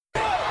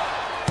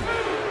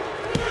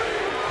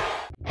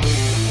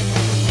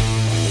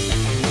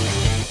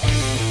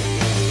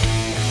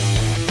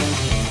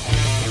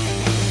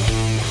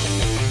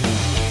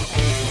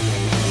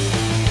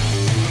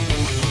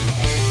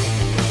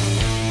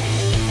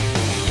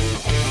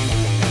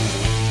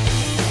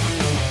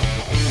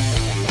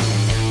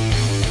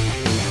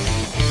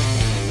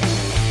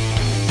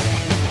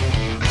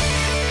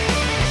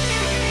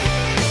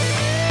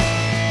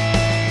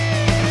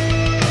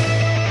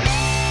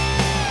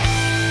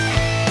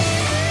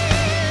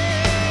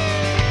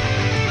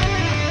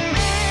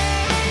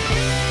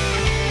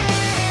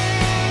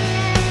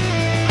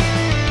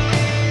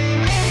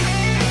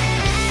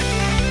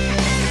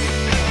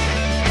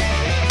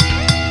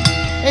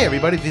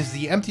everybody. This is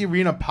the Empty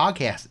Arena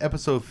Podcast,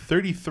 episode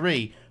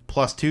 33,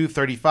 plus 2,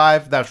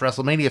 35. That's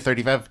WrestleMania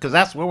 35, because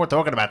that's what we're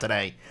talking about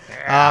today.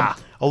 Yeah.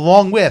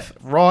 Along with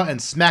Raw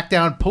and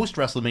SmackDown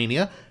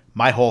post-WrestleMania,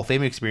 my Hall of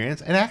Fame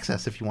experience, and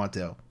Access if you want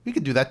to. We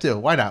could do that too.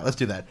 Why not? Let's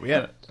do that. We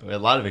had a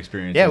lot of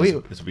experience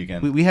this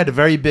weekend. We had a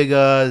very big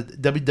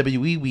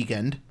WWE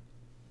weekend.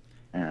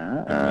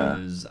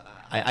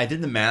 I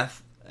did the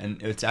math,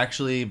 and it's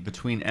actually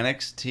between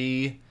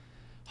NXT,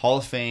 Hall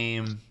of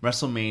Fame,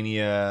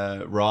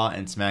 WrestleMania, Raw,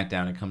 and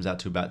SmackDown. It comes out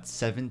to about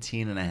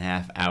 17 and a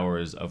half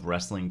hours of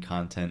wrestling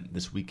content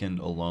this weekend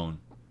alone.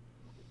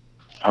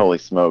 Holy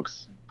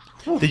smokes.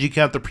 Did you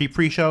count the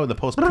pre-show and the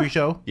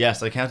post-pre-show?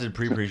 Yes, I counted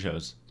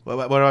pre-shows. What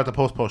about the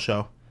post-post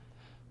show?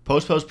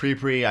 Post-post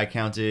pre-pre, I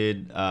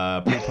counted.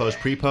 Pre-post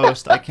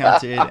pre-post, I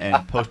counted.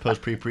 And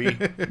post-post pre-pre,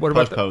 What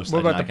about post-post, the,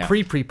 what I about did the not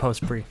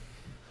pre-pre-post-pre?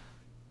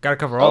 Got to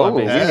cover all our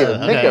We bases.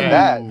 didn't think of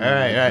that. All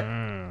right.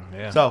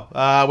 Yeah. So,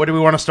 where do we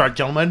want to start,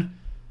 gentlemen?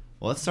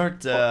 Well, let's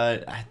start.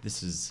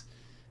 This is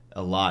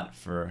a lot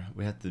for.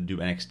 We have to do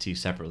NXT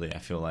separately, I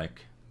feel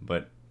like.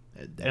 But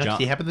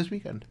NXT happened this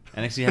weekend.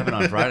 NXT happened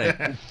on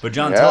Friday. But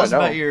John, Yeah, tell us I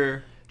know. about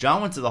your.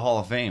 John went to the Hall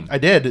of Fame. I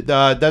did.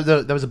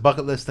 That was a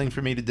bucket list thing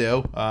for me to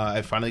do.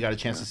 I finally got a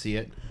chance to see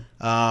it.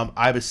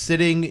 I was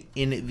sitting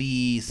in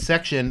the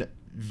section,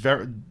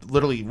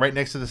 literally right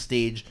next to the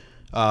stage,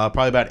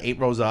 probably about 8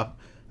 rows up.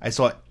 I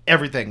saw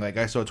everything. Like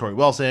I saw Tori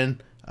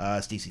Wilson,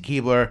 Stacy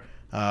Keibler,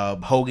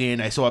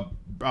 Hogan. I saw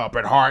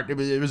Bret Hart.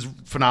 It was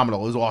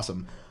phenomenal. It was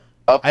awesome.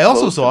 I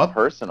also Close saw and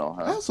personal,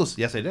 huh?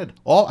 Yes, I did.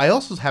 I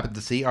also happened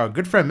to see our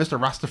good friend Mr.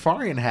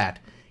 Rastafarian hat.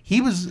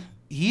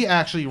 He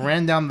actually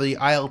ran down the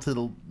aisle to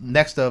the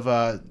next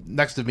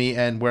of me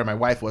and where my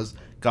wife was.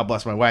 God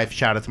bless my wife.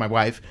 Shout out to my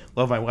wife.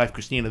 Love my wife,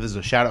 Christina. This is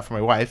a shout out for my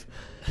wife,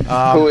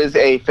 Who is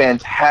a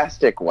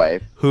fantastic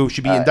wife. who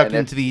should be inducted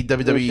and into the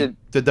who should-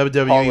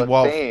 WWE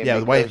Hall of Fame, Yeah,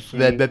 the wife.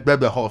 because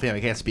The Hall of Fame. I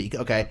can't speak.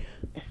 Okay.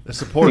 The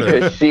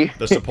supporter. Because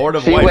The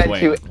supportive she wife went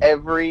wing. to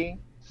every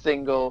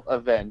single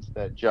event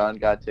that John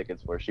got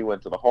tickets for. She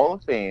went to the Hall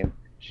of Fame.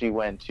 She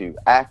went to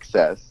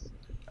Access.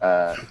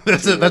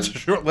 That's a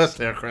short list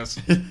there, Chris.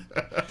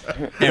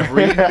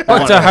 Every.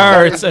 But to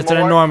her, it's an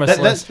More- enormous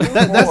That's list.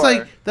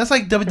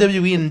 like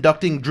WWE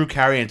inducting Drew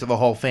Carey into the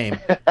Hall of Fame.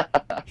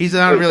 He's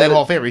not really a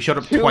Hall of Famer. He showed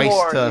up 2 twice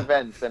more to.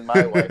 events than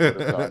my wife would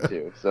have gone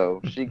to.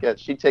 So she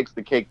takes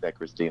the cake, that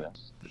Christina.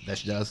 That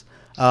she does.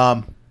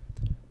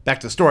 Back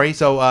to the story.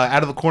 So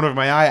out of the corner of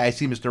my eye, I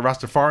see Mr.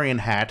 Rastafarian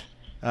hat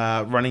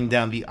running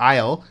down the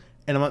aisle,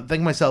 and I'm thinking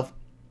to myself,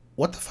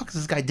 "What the fuck is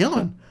this guy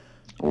doing?"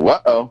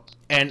 Uh-oh.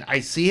 And I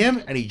see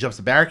him, and he jumps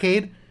the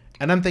barricade,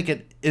 and I'm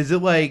thinking, is it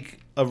like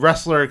a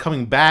wrestler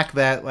coming back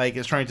that like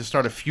is trying to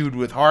start a feud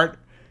with Hart,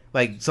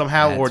 like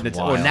somehow, That's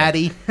or wild.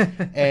 Natty?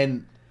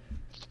 And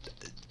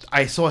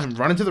I saw him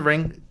run into the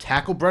ring,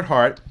 tackle Bret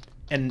Hart,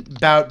 and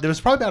there was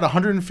probably about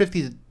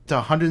 150 to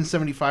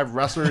 175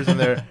 wrestlers and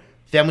their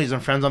families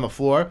and friends on the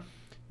floor.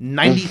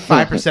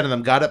 95% of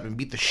them got up and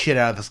beat the shit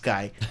out of this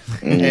guy.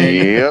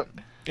 Yep.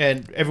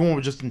 And everyone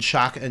was just in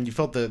shock, and you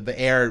felt the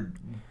air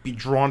be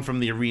drawn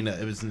from the arena.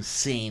 It was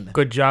insane.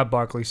 Good job,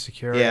 Barclays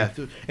Security. Yeah.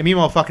 And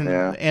meanwhile, fucking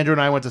Yeah. Andrew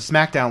and I went to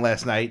SmackDown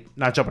last night.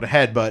 Not jumping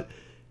ahead, but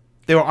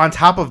they were on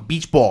top of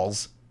beach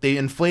balls. They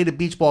inflated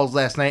beach balls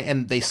last night,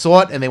 and they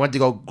saw it, and they went to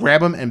go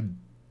grab them and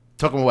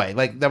took them away.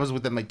 Like, that was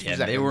within, like, 2 Yeah,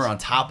 seconds. they were on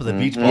top of the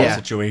beach ball Yeah.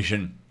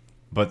 situation,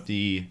 but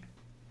the,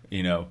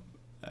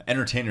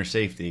 entertainer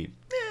safety,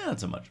 not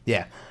so much.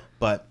 Yeah.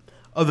 But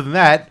other than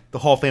that, the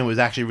Hall of Fame was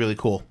actually really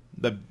cool.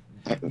 The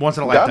once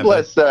in a God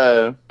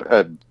lifetime.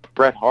 bless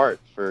Bret Hart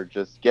for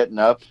just getting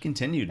up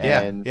Continued.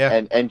 Yeah.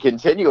 and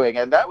continuing.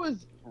 And that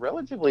was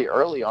relatively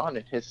early on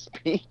in his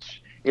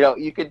speech.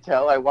 You could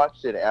tell. I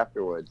watched it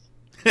afterwards.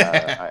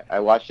 I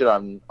watched it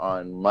on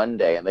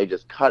Monday, and they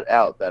just cut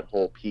out that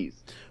whole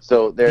piece.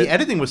 So The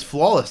editing was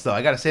flawless, though.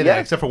 I got to say that,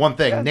 Yeah. except for one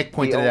thing. Yeah, Nick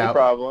pointed the it only out.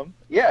 problem.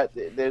 Yeah,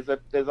 there's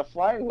a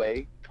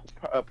flyaway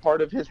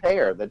part of his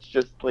hair that's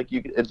just like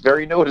it's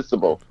very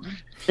noticeable.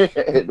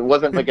 It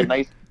wasn't like a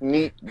nice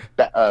neat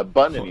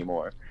bun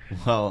anymore.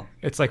 Well,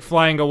 It's like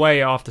flying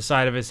away off the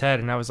side of his head,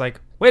 and I was like,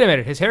 wait a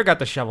minute, his hair got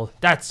disheveled.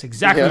 That's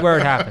exactly Yeah. where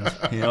it happened.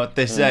 you know what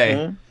they say.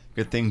 Mhm.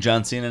 Good thing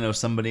John Cena knows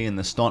somebody in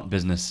the stunt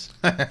business.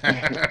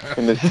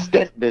 In the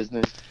stent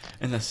business.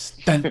 In the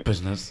stunt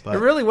business. But- It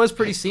really was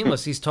pretty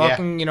seamless. He's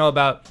talking,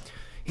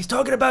 he's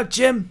talking about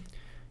Jim.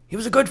 He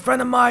was a good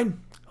friend of mine.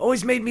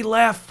 Always made me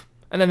laugh.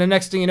 And then the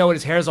next thing you know,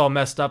 his hair's all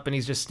messed up, and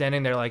he's just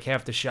standing there like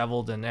half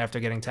disheveled, and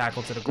after getting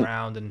tackled to the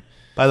ground. And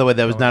By the way,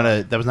 that was not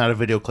a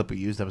video clip we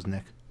used. That was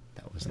Nick.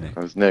 That was Nick.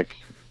 That was Nick.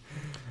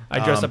 I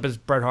dressed up as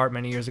Bret Hart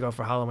many years ago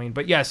for Halloween.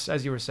 But yes,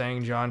 as you were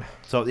saying, John,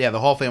 So yeah, the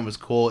Hall of Fame was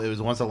cool. It was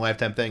a once in a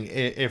lifetime thing.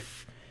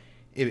 If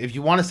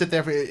you want to sit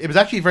there, it was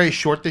actually very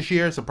short this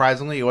year.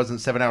 Surprisingly, it wasn't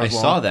 7 hours I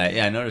long. saw that.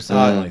 Yeah, I noticed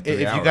something like 3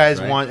 if hours, you guys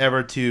right? want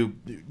ever to,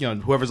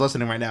 whoever's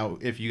listening right now,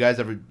 if you guys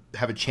ever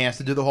have a chance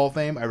to do the Hall of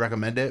Fame, I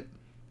recommend it.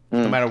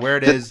 No matter where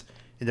it is,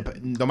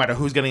 no matter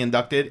who's getting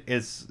inducted,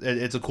 it's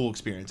a cool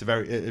experience.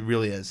 It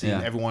really is. Seeing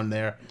Yeah. everyone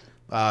there,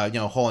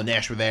 Hall and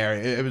Nash were there.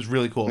 It was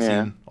really cool Yeah.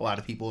 seeing a lot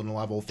of people in a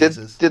level of Did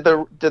faces.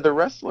 the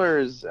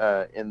wrestlers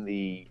in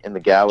the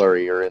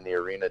gallery or in the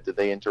arena, did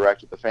they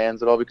interact with the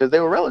fans at all? Because they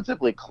were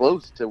relatively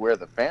close to where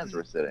the fans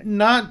were sitting.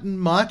 Not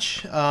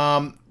much.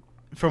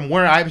 From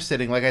where I was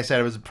sitting, like I said,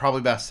 it was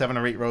probably about 7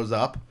 or 8 rows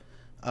up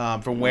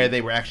from where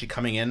they were actually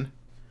coming in.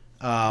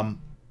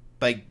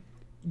 Like,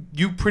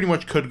 you pretty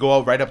much could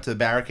go right up to the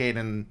barricade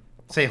and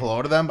say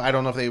hello to them. I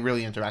don't know if they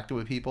really interacted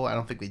with people. I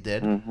don't think they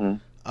did.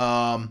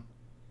 Mm-hmm.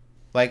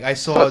 Like I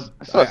saw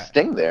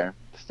Sting there.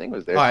 Sting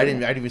was there. Oh, I too.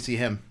 didn't even see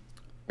him.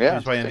 Yeah, He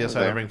was probably on the Sting other was side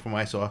of there. the ring from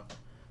what I saw.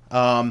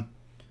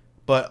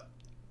 But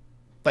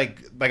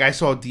like I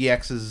saw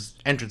DX's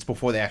entrance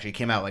before they actually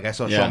came out. Like I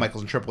saw Yeah. Shawn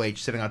Michaels and Triple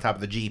H sitting on top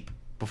of the Jeep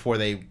before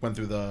they went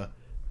through the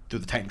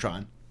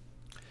Titantron.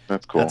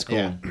 That's cool. That's cool.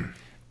 Yeah.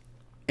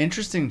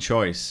 Interesting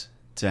choice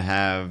to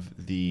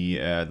have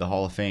the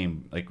Hall of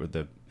Fame, like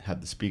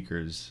have the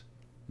speakers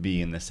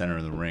be in the center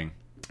of the ring.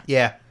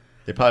 Yeah.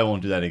 They probably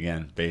won't do that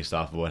again, based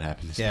off of what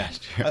happened this Yeah.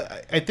 past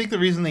year. I think the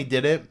reason they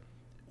did it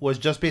was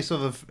just based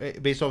off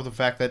the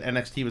fact that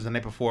NXT was the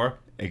night before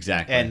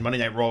Exactly. and Monday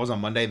Night Raw was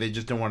on Monday. They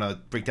just didn't want to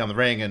break down the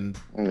ring and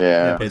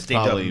Yeah. put it's stage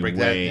up probably and break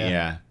that. way,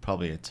 Yeah.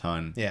 probably a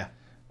ton. Yeah.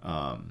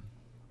 Well,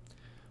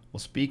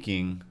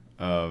 speaking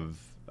of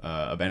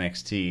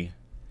NXT,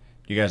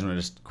 you guys want to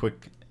just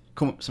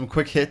some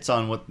quick hits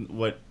on what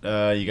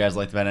you guys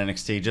liked about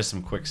NXT? Just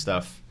some quick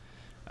stuff.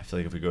 I feel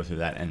like if we go through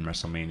that and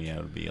WrestleMania,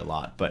 it would be a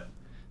lot. But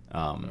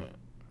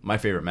my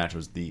favorite match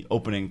was the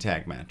opening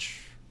tag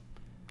match.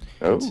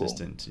 Oh.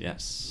 Consistent,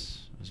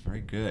 yes, it was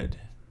very good.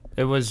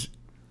 It was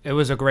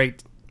a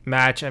great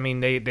match. I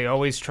mean, they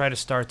always try to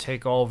start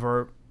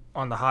TakeOver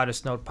on the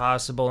hottest note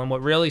possible, and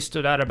what really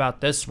stood out about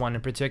this one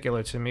in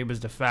particular to me was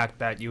the fact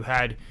that you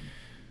had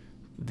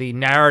the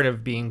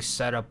narrative being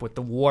set up with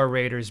the War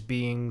Raiders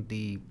being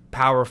the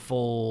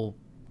powerful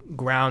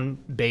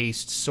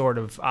ground-based sort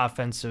of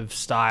offensive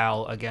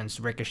style against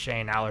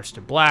Ricochet and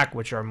Aleister Black,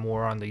 which are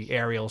more on the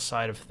aerial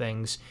side of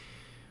things.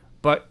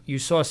 But you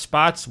saw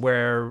spots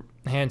where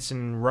Hanson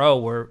and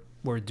Rowe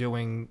were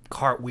doing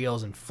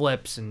cartwheels and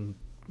flips and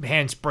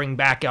handspring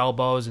back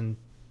elbows and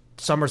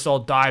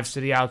somersault dives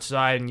to the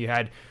outside, and you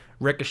had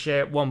Ricochet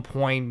at one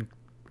point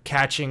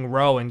catching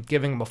Rowe and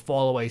giving him a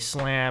fall-away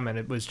slam, and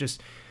it was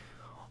just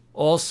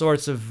all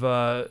sorts of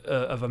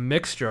a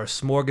mixture, a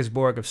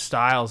smorgasbord of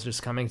styles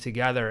just coming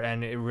together,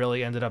 and it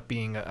really ended up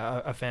being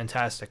a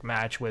fantastic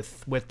match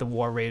with the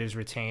War Raiders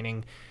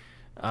retaining.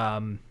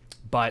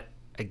 But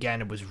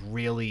again, it was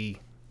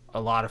really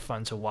a lot of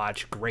fun to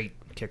watch. Great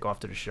kickoff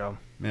to the show.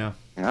 Yeah.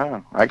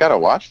 Yeah, I gotta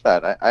watch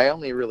that. I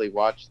only really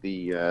watched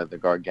the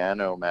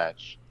Gargano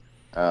match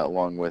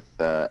along with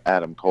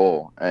Adam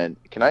Cole, and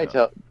can I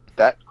tell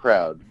that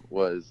crowd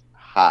was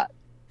hot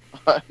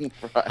on Friday.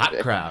 Hot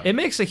crowd. It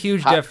makes a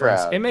huge Hot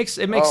difference. crowd. It makes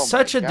Oh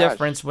such my a gosh.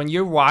 difference when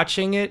you're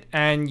watching it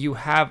and you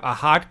have a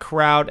hot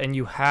crowd and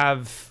you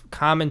have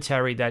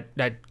commentary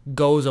that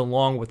goes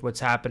along with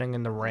what's happening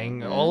in the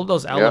ring. All of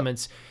those Yep.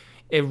 elements,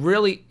 it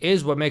really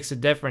is what makes a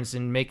difference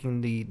in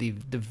making the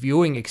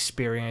viewing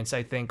experience,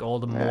 I think, all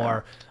the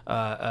more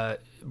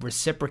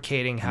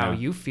reciprocating how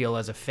you feel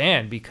as a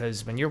fan.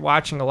 Because when you're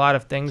watching a lot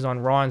of things on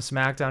Raw and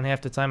SmackDown,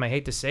 half the time, I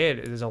hate to say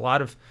it, there's a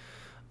lot of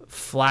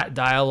flat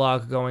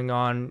dialogue going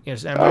on.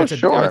 And when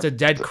it's a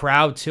dead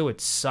crowd too, it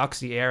sucks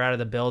the air out of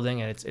the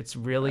building, and it's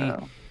really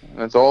And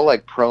it's all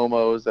like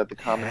promos that the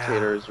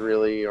commentators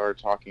really are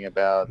talking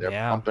about. They're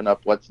pumping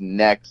up what's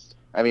next.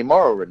 I mean,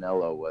 Mauro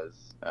Ranallo was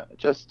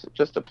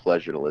just a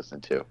pleasure to listen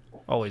to.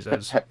 always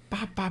is. He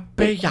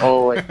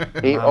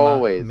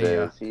always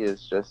mia. is. He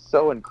is just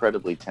so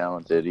incredibly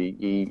talented.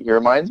 He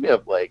reminds me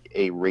of like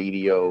a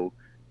radio,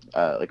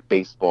 like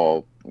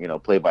baseball,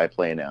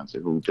 play-by-play announcer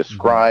who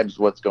describes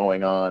what's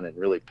going on and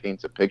really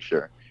paints a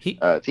picture.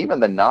 It's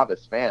even the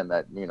novice fan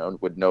that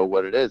would know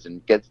what it is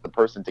and gets the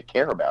person to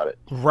care about it.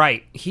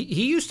 Right.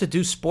 He used to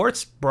do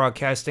sports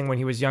broadcasting when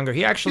he was younger.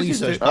 He actually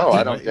used to. Oh,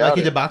 I don't doubt like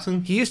he it. did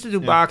boxing. He used to do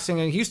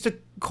boxing, and he used to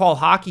call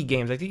hockey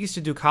games. I think he used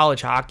to do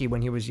college hockey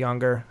when he was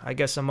younger. I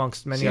guess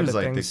amongst many Seems other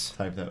like things. the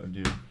type that would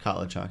do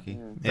college hockey.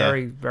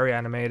 Very, very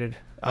animated.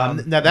 Now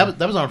that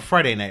was on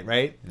Friday night,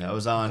 right? That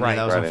was on. Right.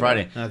 That was on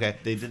Friday Friday. Okay.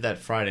 They did that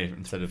Friday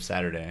instead of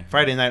Saturday.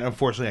 Friday night,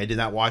 unfortunately, I did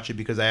not watch it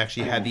because I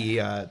actually had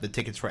the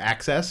tickets for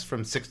Access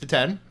from 6 to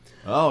 10.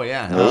 Oh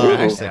yeah.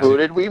 Who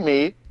did we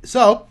meet?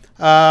 So,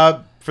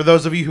 for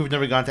those of you who've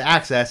never gone to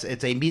Access,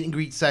 it's a meet and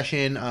greet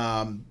session.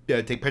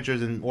 Take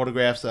pictures and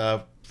autographs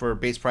for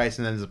base price,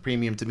 and then there's a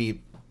premium to meet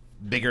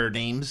bigger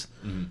names.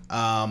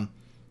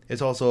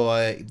 It's also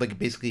like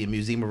basically a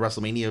museum of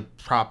WrestleMania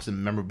props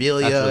and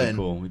memorabilia. That's really and,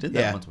 cool. We did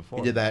that once before.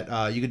 We did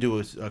that. You could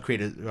do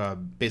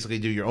basically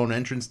do your own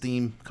entrance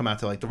theme, come out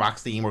to like the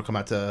Rock's theme, or come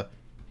out to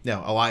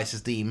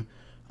Elias's theme.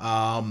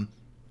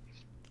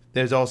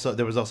 There was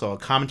also a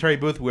commentary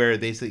booth where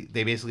they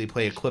basically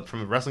play a clip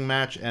from a wrestling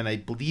match, and I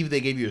believe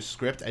they gave you a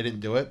script. I didn't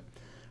do it,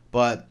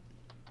 but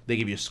they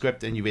gave you a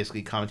script and you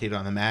basically commentated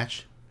on the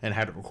match and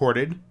had it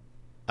recorded.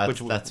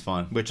 That's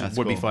fun. Which be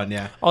would be fun,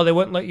 yeah. Oh, they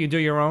wouldn't let you do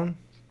your own?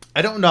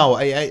 I don't know.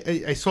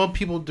 I saw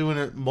people doing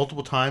it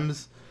multiple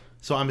times.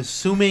 So I'm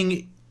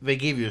assuming they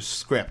gave you a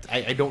script.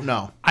 I don't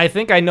know. I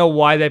think I know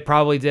why they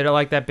probably did it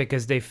like that,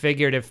 because they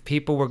figured if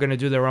people were going to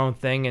do their own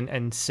thing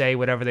and say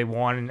whatever they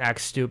want and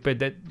act stupid,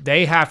 that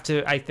they have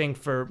to, I think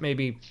for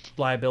maybe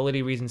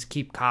liability reasons,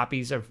 keep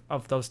copies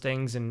of those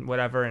things and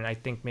whatever. And I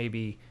think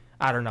maybe,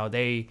 I don't know,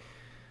 they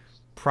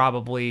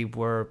probably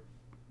were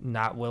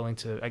not willing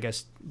to, I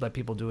guess, let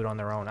people do it on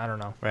their own. I don't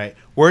know. Right.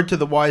 Word to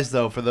the wise,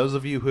 though, for those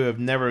of you who have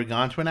never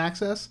gone to an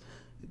Access,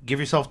 give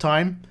yourself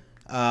time.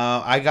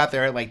 I got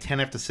there at like 10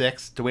 after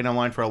 6 to wait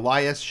online for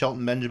Elias,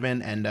 Shelton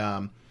Benjamin,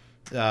 and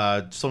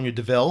Sonya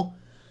Deville.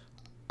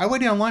 I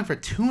waited online for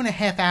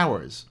 2.5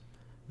 hours.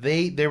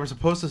 They were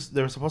supposed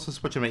to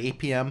switch them at 8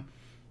 p.m.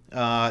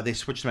 They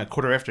switched them at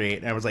 8:15,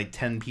 and I was like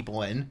 10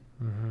 people in.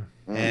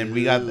 Mm-hmm. And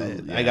we got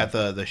I got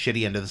the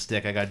shitty end of the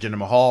stick. I got Jinder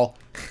Mahal,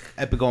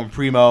 Epico and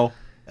Primo,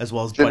 as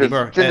well as Buddy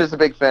Murphy. Jinder's a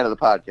big fan of the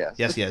podcast.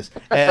 Yes, yes,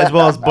 as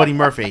well as Buddy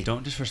Murphy.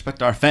 Don't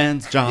disrespect our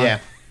fans, John. Yeah.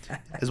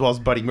 As well as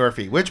Buddy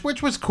Murphy, which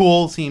was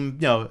cool.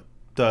 Seemed,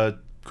 the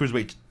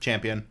Cruiserweight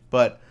champion,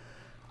 but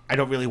I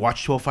don't really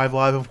watch 205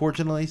 Live,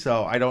 unfortunately,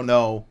 so I don't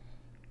know.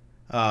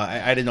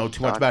 I didn't know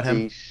too much about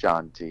him.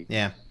 Shanti.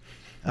 Yeah.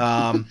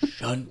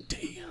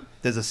 Shanti.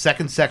 There's a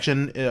second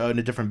section in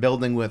a different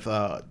building with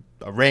a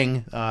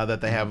ring that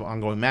they have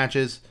ongoing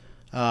matches.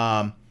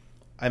 In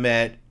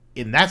that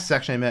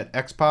section, I met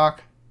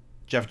X-Pac,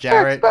 Jeff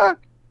Jarrett, X-Pac.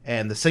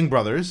 and the Singh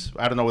brothers.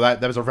 I don't know,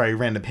 that was a very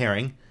random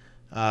pairing.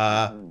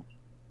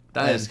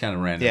 That is kind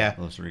of random. Yeah.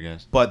 Those three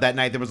guys. But that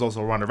night there was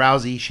also Ronda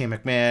Rousey, Shane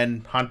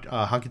McMahon,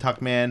 Honky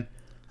Tonk Man.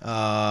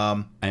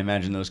 I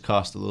imagine those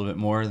cost a little bit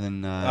more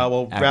than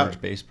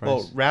average base price.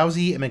 Well,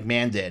 Rousey and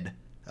McMahon did.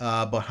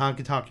 But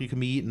Honky Tonk you can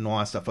meet and all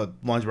that stuff.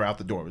 But ones were out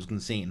the door. It was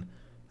insane.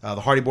 The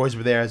Hardy Boys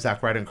were there.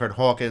 Zack Ryder and Kurt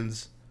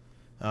Hawkins.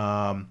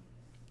 I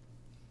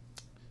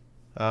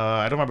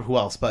don't remember who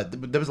else,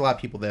 but there was a lot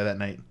of people there that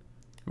night.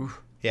 Oof.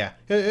 Yeah,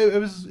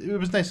 it was a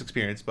nice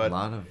experience. But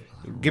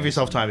give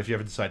yourself time if you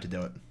ever decide to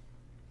do it.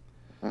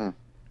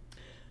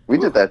 We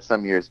did that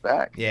some years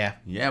back. Yeah.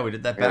 Yeah, we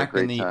did that We had a back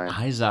in great the time.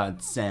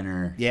 Izod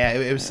Center. Yeah,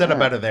 it was set up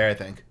better there, I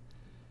think.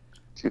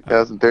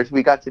 2013,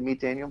 we got to meet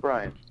Daniel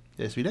Bryan.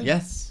 Yes, we did.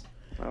 Yes.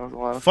 That was a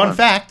lot of Fun fun.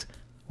 fact,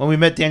 when we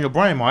met Daniel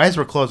Bryan, my eyes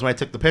were closed when I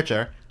took the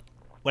picture.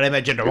 When I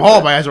met Jinder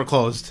Mahal, my eyes were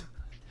closed.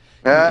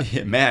 Yeah.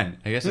 Yeah, man,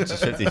 I guess it's a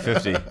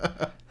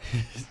 50-50.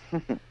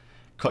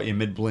 Caught you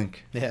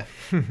mid-blink. Yeah.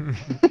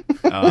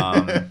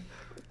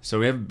 So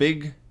we have a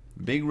big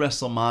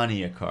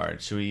WrestleMania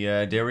card. Should we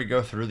dare we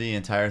go through the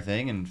entire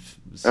thing and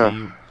see?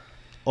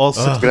 All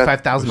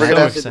 65,000 We're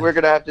matches.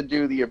 gonna have to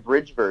do the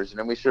abridged version,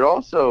 and we should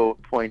also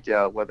point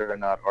out whether or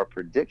not our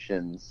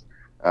predictions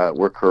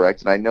were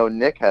correct. And I know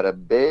Nick had a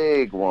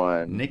big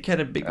one. Nick had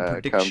a big come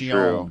prediction.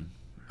 true.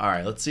 All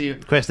right, let's see.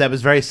 Chris, that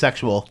was very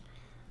sexual.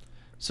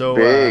 So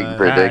Big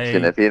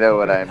prediction, I if you know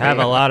what I mean. Have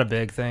a lot of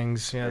big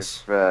things,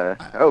 yes.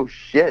 Oh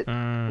shit,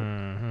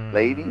 Mhm.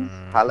 ladies,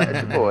 holla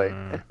at your boy.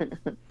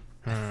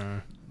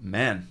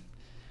 man,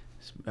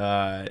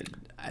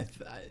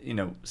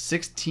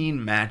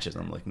 16 matches.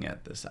 I'm looking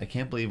at this. I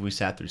can't believe we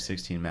sat through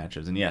 16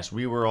 matches. And yes,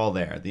 we were all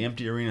there. The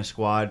Empty Arena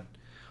squad,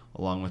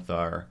 along with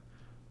our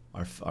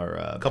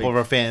Couple of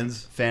our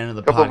fans. fan of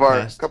the couple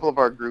podcast. of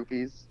our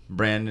groupies.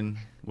 Brandon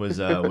was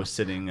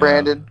sitting.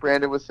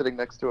 Brandon was sitting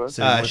next to us.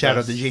 Sitting with Shout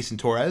us. out to Jason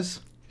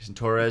Torres. Jason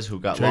Torres, who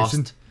got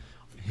Jason. lost.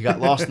 He got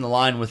lost in the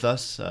line with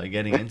us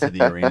getting into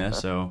the arena.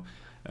 So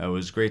it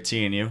was great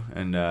seeing you.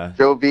 And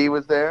Joe V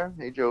was there.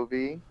 Hey, Joe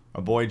V.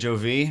 our boy Joe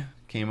V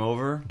came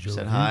over,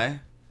 said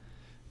hi.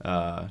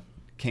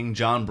 King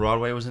John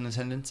Broadway was in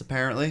attendance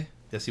apparently.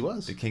 Yes, he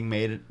was. The King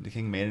made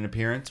an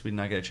appearance. We did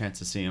not get a chance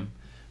to see him,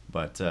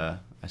 but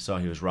I saw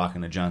he was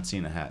rocking a John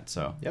Cena hat.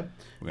 So Yep.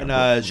 we're And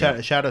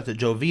gonna shout out to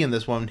Joe V in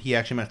this one. He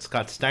actually met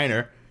Scott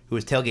Steiner, who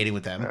was tailgating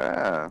with them.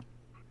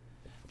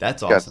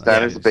 that's Scott awesome.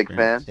 Steiner's a That's big great.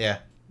 fan. Yeah.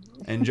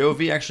 And Joe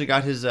V actually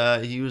got his.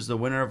 He was the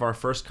winner of our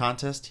first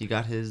contest. He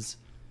got his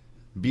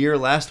beer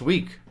last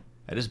week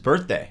at his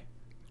birthday.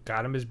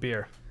 Got him his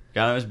beer.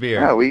 Got him his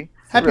beer. Yeah, we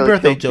Happy really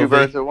birthday, killed Joe two V.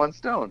 birds with one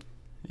stone.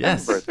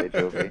 Yes. Happy birthday,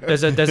 Joe V.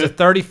 There's a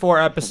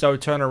 34 episode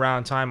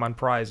turnaround time on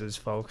prizes,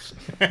 folks.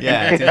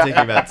 Yeah, it's gonna take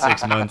you about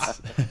 6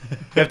 months. You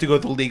have to go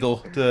through legal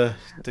to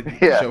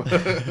Yeah. show.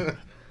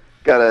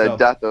 Gotta So-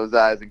 dot those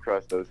I's and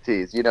cross those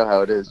T's. You know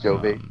how it is, Joe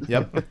V.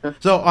 Yep.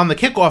 So on the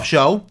kickoff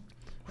show,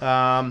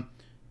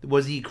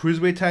 was the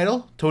Cruiserweight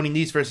title, Tony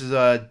Nese versus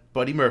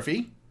Buddy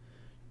Murphy.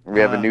 We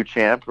have a new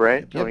champ,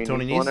 right? Yep,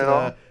 Tony Nese won Nese. it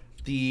all.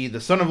 The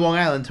son of Long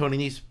Island, Tony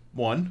Nese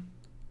won.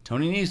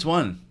 Tony Nese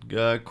won.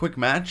 Quick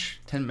match,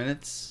 10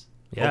 minutes.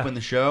 Yeah. Open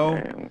the show.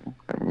 I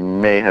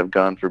may have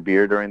gone for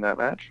beer during that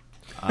match.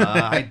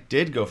 I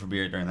did go for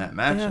beer during that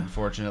match, Yeah.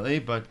 unfortunately,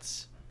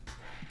 but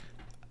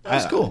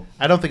that's cool.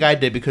 I don't think I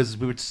did because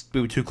we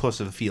were too close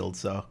to the field.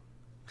 So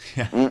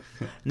Yeah.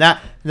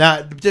 not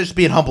just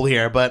being humble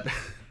here, but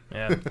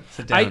Yeah.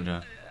 Sit down,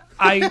 John.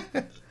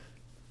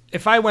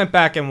 If I went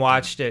back and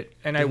watched it,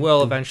 and I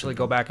will eventually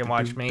go back and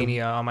watch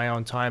Mania on my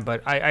own time,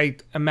 but I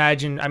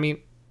imagine, I mean,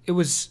 it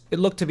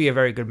looked to be a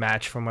very good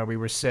match from where we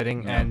were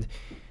sitting, and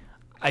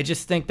I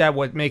just think that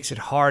what makes it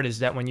hard is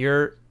that when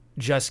you're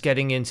just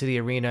getting into the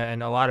arena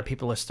and a lot of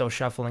people are still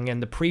shuffling in,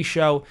 the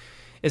pre-show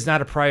is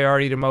not a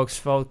priority to most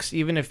folks.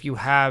 Even if you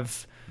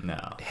have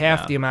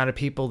half the amount of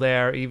people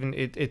there, even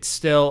it's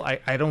still,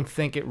 I don't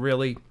think it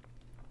really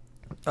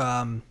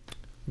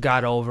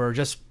got over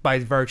just by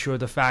virtue of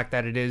the fact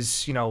that it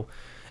is,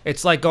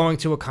 it's like going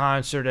to a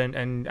concert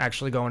and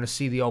actually going to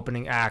see the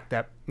opening act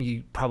that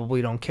you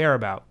probably don't care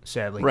about,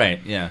 sadly. Right,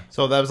 yeah.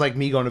 So that was like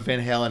me going to Van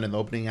Halen and the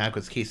opening act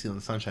was Casey and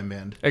the Sunshine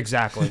Band.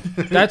 Exactly.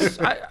 That's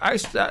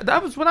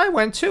that was when I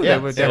went too. Yeah,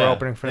 they were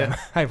opening for them,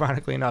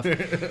 ironically enough.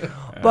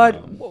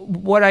 But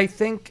what I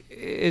think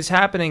is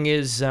happening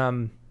is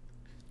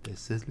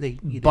This is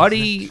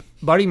lady.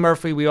 Buddy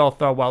Murphy, we all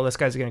thought, well, this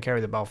guy's going to carry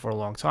the belt for a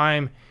long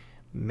time.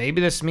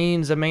 Maybe this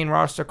means a main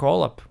roster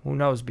call-up. Who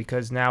knows?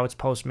 Because now it's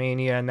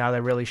post-Mania, and now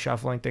they're really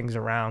shuffling things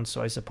around.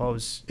 So I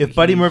suppose... If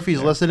Buddy Murphy's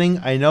listening,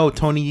 I know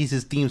Tony needs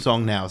his theme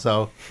song now,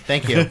 so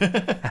thank you.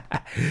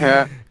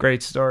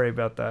 Great story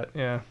about that,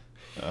 yeah.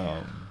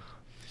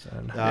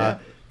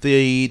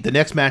 The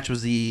next match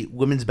was the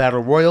Women's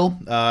Battle Royal.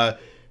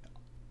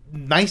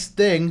 Nice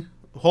thing,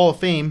 Hall of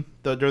Fame,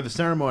 during the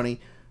ceremony,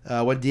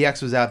 when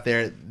DX was out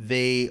there,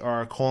 they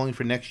are calling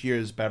for next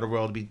year's Battle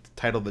Royal to be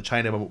titled the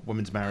China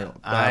Women's Battle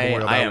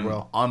Royal. I am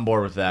on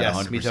board with that.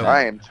 Yes, me 100%. too.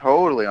 I am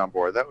totally on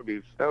board. That would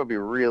be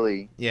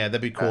really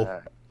that'd be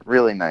cool.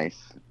 really nice.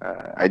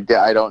 I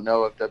don't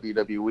know if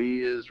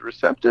WWE is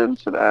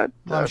receptive to that.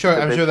 I'm sure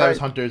that was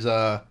Hunter's.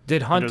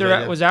 Did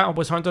Hunter was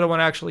Hunter the one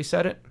who actually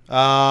said it?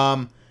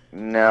 No,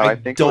 I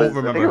think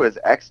it was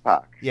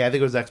X-Pac. Yeah, I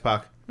think it was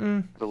X-Pac.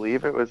 I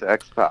believe it was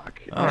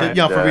X-Pac.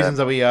 For reasons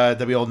that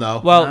we all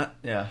know. Well,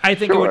 yeah. I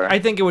think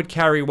it would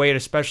carry weight,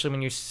 especially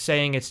when you're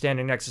saying it's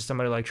standing next to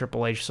somebody like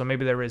Triple H. So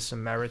maybe there is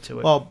some merit to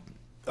it. Well,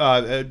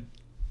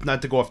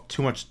 not to go off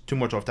too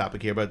much off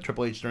topic here, but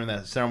Triple H during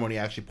that ceremony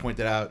actually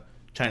pointed out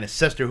Chyna's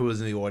sister who was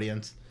in the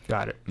audience.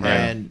 Got it. Right.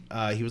 And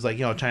he was like,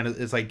 Chyna,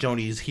 it's like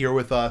Joni's here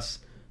with us.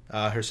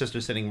 Her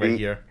sister's sitting right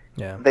here.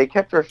 Yeah. They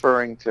kept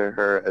referring to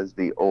her as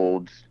the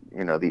old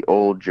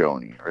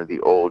Joni or the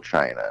old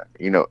Chyna.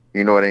 You know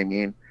what I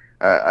mean?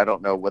 I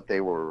don't know what they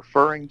were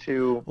referring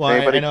to. Well,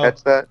 Anybody I know,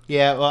 catch that?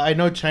 Yeah, well, I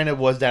know Chyna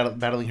was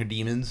battling her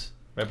demons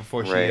right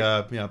before she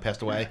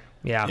passed away.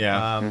 Yeah.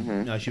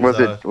 Yeah. She was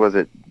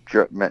it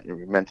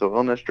mental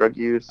illness, drug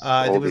use?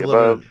 I think it was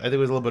a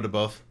little bit of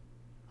both,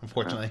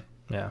 unfortunately.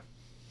 Yeah.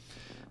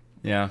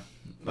 Yeah.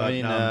 But, I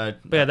mean,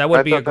 but yeah, that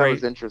would be a That great.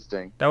 was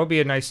interesting. That would be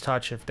a nice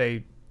touch if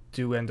they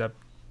do end up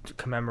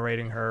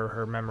commemorating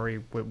her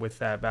memory with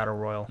that battle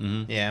royal.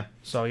 Mm-hmm. Yeah.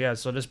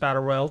 So this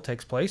battle royal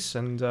takes place,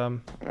 and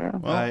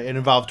it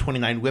involved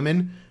 29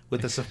 women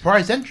with a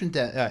surprise entrant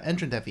at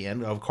the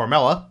end of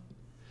Carmella.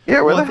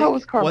 Yeah, where the hell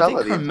was Carmella? Well,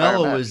 I think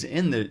Carmella was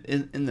in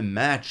the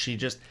match. She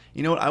just,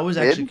 I was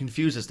actually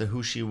confused as to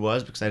who she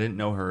was because I didn't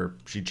know her.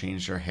 She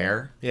changed her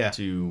hair. Yeah.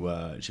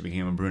 To she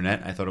became a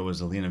brunette. I thought it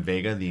was Zelina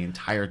Vega the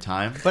entire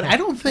time. But I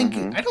don't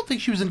think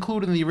she was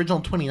included in the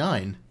original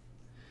 29.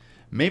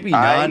 Maybe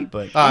not,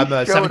 but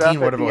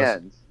 17, whatever it was.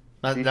 End.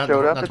 She Not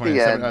showed up 20,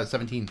 at the end.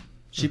 17.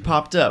 she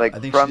popped up. Like I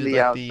think from she did the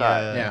like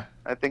outside. Yeah.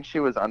 I think she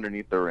was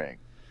underneath the ring.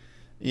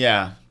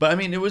 Yeah, but I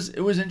mean, it was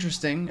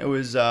interesting. It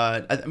was.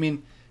 I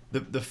mean,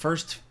 the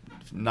first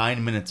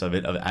 9 minutes of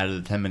it, out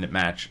of the 10-minute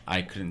match,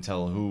 I couldn't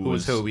tell who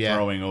was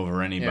throwing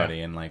over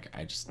anybody, and like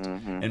I just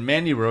and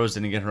Mandy Rose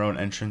didn't get her own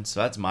entrance, so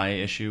that's my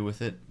issue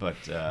with it. But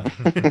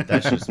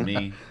that's just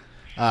me.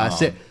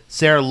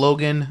 Sarah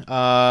Logan,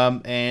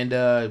 and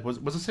was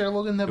it Sarah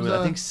Logan that was?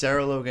 I think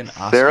Sarah Logan,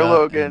 Asuka, Sarah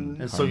Logan,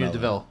 and Sonya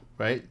Deville,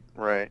 right?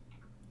 Right.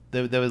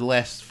 They were the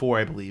last four,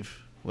 I believe.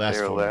 Last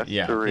three.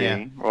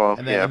 Yeah. Well,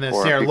 and then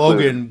four Sarah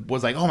Logan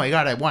was like, "Oh my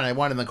god, I won!"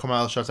 And then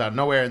Carmella shuts out of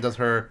nowhere and does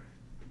her.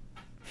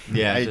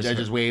 Yeah, I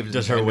just waved.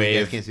 Just her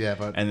wave. I can't see that,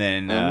 but and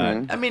then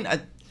I mean,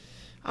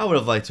 I would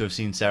have liked to have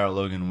seen Sarah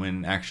Logan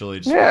win. Actually,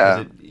 just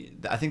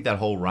I think that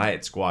whole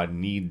Riot Squad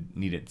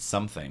needed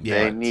something.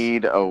 Yeah, they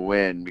need a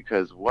win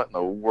because what in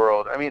the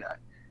world? I mean,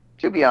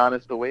 to be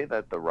honest, the way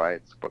that the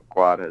Riot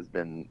Squad has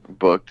been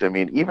booked, I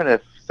mean, even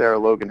if Sarah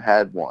Logan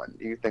had won,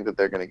 do you think that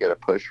they're going to get a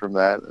push from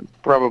that? It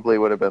probably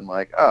would have been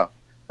like, oh,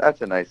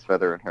 that's a nice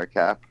feather in her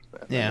cap.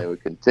 And they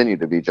would continue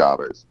to be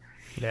jobbers.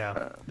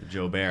 Yeah, the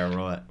Joe Bear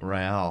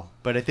Royale.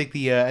 But I think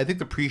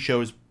the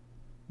pre-show is,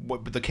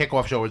 the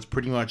kickoff show is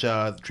pretty much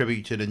a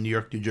tribute to the New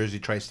York, New Jersey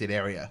tri-state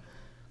area.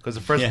 Because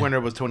the first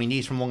winner was Tony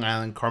Nese from Long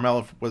Island.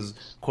 Carmella was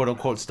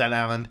quote-unquote Staten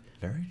Island.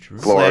 Very true.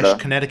 Florida. /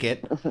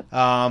 Connecticut.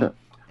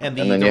 And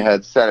then you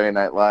had Saturday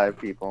Night Live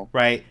people.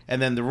 Right.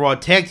 And then the Raw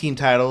Tag Team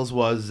titles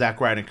was Zack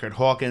Ryder and Kurt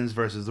Hawkins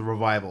versus The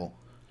Revival.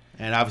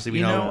 And obviously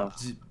we know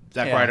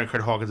Zack Ryder and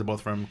Kurt Hawkins are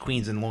both from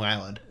Queens and Long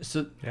Island.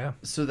 So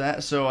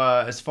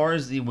as far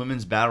as the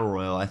Women's Battle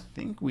Royal, I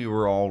think we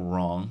were all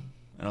wrong.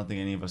 I don't think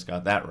any of us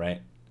got that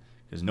right.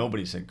 Because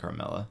nobody said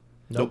Carmella.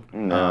 Nope.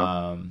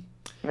 No.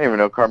 I didn't even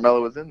know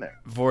Carmella was in there.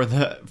 For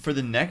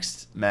the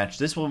next match,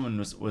 this woman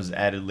was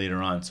added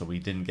later on, so we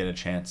didn't get a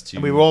chance to.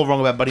 And we were all wrong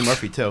about Buddy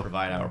Murphy too.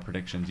 Provide our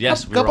predictions.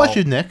 Yes, God bless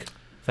you, Nick.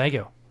 Thank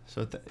you.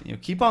 So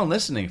keep on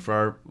listening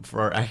for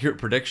our accurate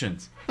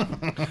predictions.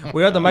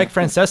 We are the Mike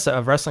Francesa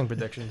of wrestling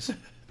predictions.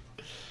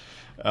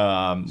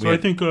 I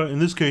think in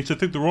this case, I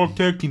think the Raw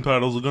tag team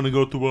titles are going to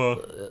go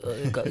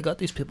to. You got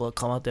these people that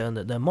come out there and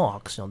they're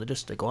marks. You know,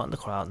 they go out in the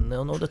crowd and they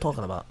don't know what they're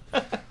talking about.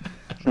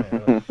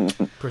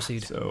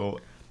 Proceed. So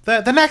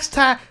The next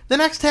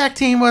tag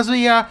team was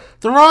the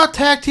Raw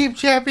tag team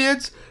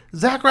champions,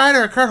 Zack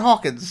Ryder and Kurt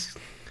Hawkins.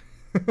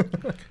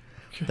 That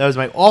was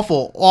my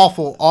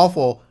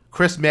awful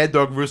Chris Mad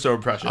Dog Russo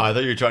impression. I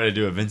thought you were trying to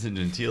do a Vincent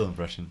Gentile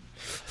impression,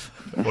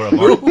 or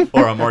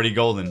a Marty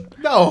Golden.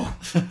 No.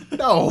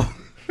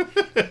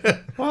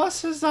 Well,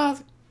 this is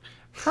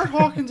Kurt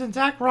Hawkins and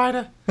Zack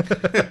Ryder.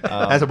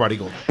 That's a Marty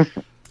Golden.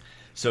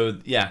 So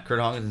yeah, Kurt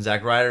Hawkins and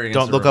Zack Ryder against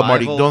Don't the look up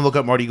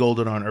Marty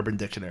Golden on Urban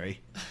Dictionary.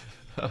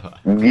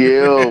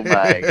 You,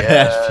 my God. I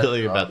have a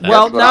feeling about that.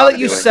 Well, That's what now I'm that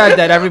you doing. said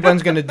that,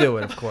 everyone's going to do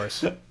it, of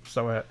course.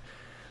 So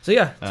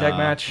yeah, tag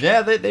match.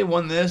 Yeah, they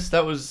won this.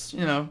 That was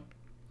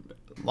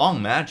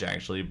long match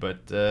actually, but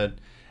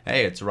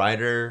hey, it's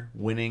Ryder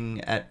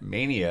winning at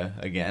Mania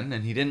again,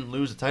 and he didn't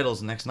lose the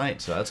titles the next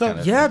night, so that's kind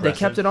of Yeah, impressive. they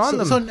kept it on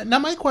them. So now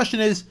my question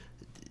is,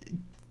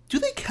 do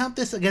they count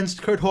this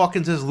against Kurt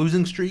Hawkins'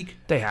 losing streak?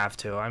 They have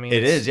to. I mean,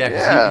 It is, yeah,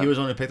 because Yeah. he was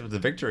only picked up the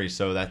victory,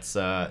 so that's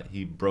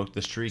he broke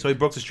the streak. So he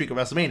broke the streak of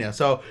WrestleMania.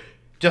 So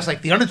just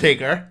like The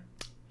Undertaker,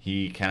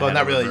 He kind of well, had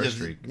not a really. reverse Just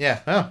streak. yeah.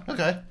 Oh,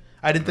 okay.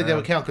 I didn't think that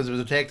would count because it was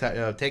a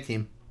tag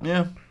team.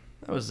 Yeah,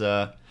 that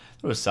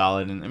was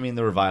solid, and I mean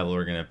the Revival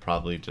are gonna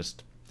probably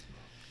just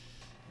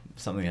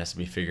something has to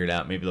be figured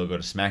out. Maybe they'll go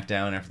to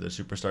SmackDown after the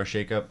Superstar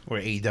shakeup Or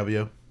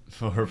AEW.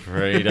 for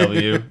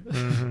AEW.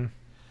 Mm-hmm.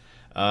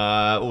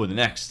 The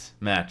next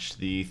match,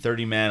 the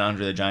 30-man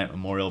Andre the Giant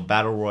Memorial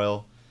Battle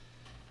Royal.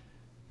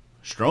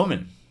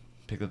 Strowman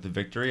picked up the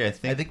victory. I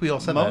think we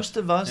all said most that.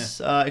 of us,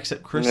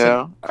 except Chris.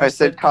 Yeah, Chris I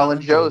said Colin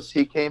Jost.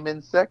 He came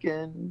in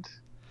second.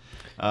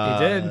 He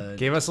did.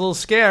 Gave us a little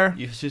scare.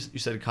 You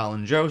said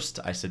Colin Jost.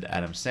 I said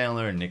Adam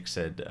Sandler. Nick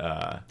said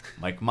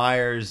Mike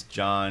Myers.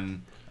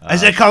 John. I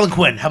said Colin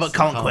Quinn. How about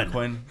Colin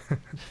Quinn?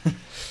 Quinn.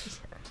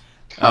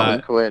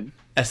 Colin Quinn.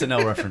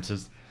 SNL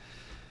references.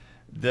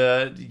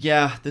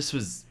 This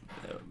was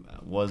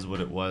what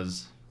it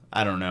was.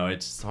 I don't know.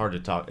 It's hard to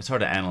talk. It's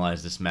hard to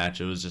analyze this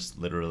match. It was just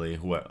literally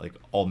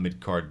all mid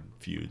card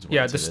feuds. went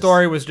Yeah, to the this.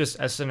 story was just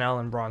SNL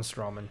and Braun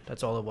Strowman.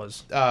 That's all it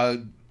was.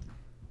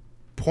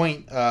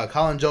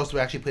 Colin Jost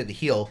actually played the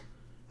heel.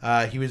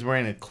 He was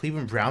wearing a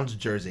Cleveland Browns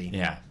jersey.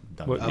 Yeah.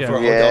 Dumb. What- For Yeah.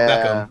 Odell Yeah.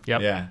 Beckham.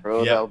 Yep. Yeah. For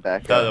Odell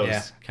Beckham. That was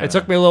Yeah. kinda- It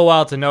took me a little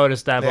while to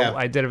notice that, but Yeah.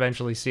 I did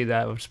eventually see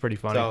that. It was pretty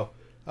funny. So,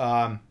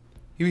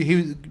 he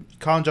was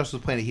Colin Jost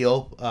was playing a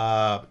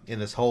heel in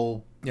this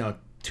whole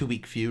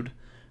 2-week feud,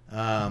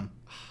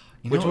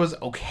 which was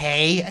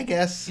okay, I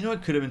guess. You know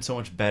what could have been so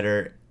much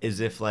better is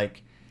if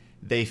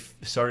they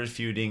started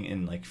feuding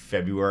in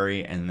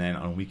February and then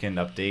on Weekend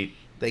Update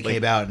They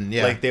came out and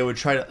they would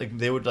try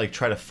to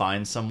try to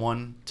find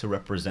someone to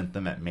represent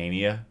them at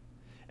Mania,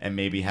 and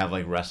maybe have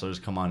wrestlers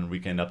come on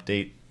Weekend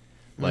Update.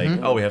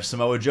 Oh, we have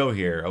Samoa Joe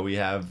here. Oh, we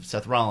have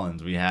Seth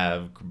Rollins. We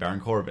have Baron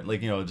Corbin.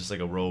 Just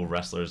a row of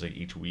wrestlers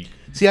each week.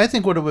 See, I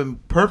think what would have been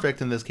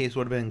perfect in this case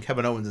would have been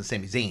Kevin Owens and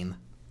Sami Zayn.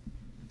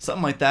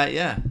 Something like that,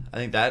 yeah. I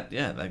think that,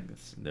 yeah,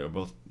 they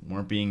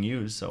weren't being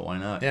used, so why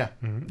not? Yeah.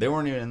 They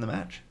weren't even in the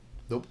match.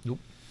 Nope.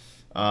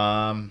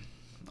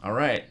 All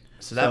right.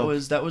 So that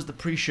was the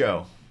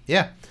pre-show.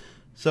 Yeah.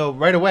 So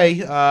right away,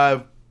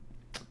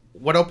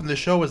 what opened the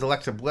show was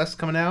Alexa Bliss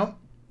coming out,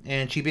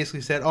 and she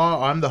basically said,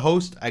 "Oh, I'm the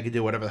host. I can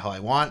do whatever the hell I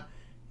want."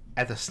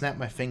 At the snap of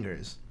my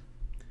fingers,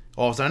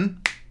 all of a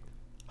sudden,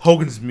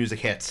 Hogan's music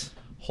hits.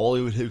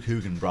 Hollywood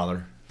Hogan,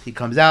 brother. He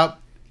comes out,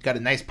 got a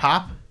nice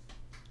pop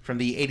from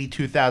the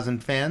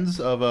 82,000 fans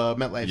of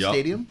MetLife Yup.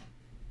 Stadium.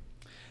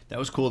 That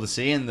was cool to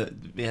see, and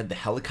they had the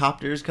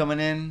helicopters coming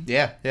in.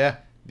 Yeah, yeah.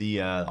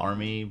 The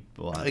army.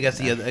 Well, I guess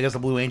the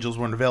Blue Angels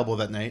weren't available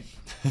that night.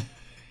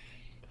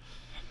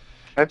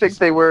 I think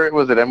they were.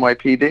 Was it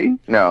NYPD?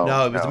 No.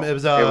 No, it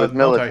was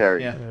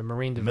military. Yeah.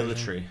 Marine Division.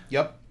 military.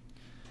 Yep.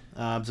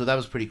 So that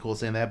was pretty cool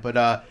saying that.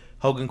 But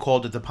Hogan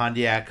called it the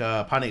Pontiac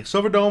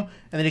Silverdome,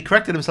 and then he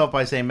corrected himself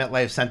by saying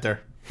MetLife Center.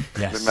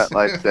 Yes. The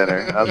MetLife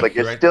Center. I was like,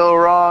 "You're Correct. still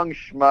wrong,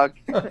 schmuck."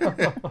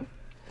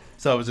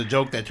 So it was a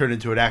joke that turned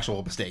into an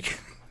actual mistake.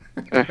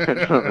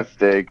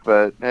 Mistake,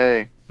 but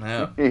hey,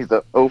 Yeah. he's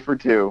a 0 for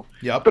 2.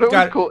 Yep. But it Got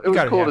was it. cool. It You was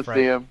got it cool to half right.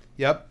 see him.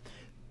 Yep.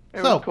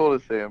 It So- was cool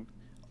to see him.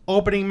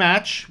 Opening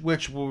match,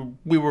 which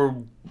we were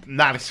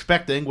not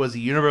expecting, was the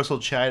Universal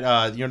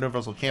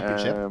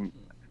Championship.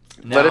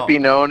 Let it be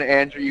known,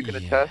 Andrew, you can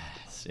attest.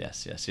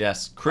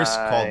 Yes. Chris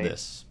called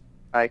this.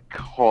 I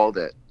called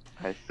it.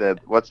 I said,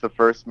 "What's the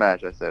first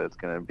match?" I said, "It's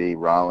going to be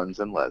Rollins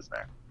and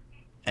Lesnar."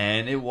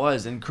 And it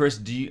was. And Chris,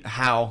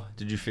 how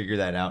did you figure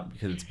that out?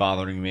 Because it's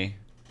bothering me.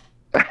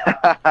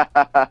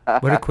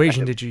 What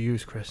equation did you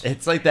use, Chris?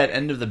 It's like that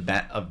end of the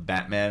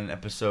Batman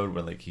episode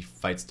where he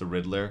fights the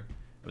Riddler.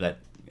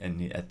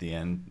 At the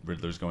end,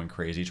 Riddler's going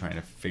crazy trying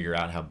to figure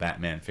out how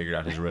Batman figured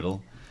out his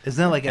riddle.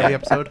 Isn't that like every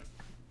episode?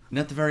 And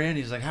at the very end,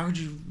 he's like, "How could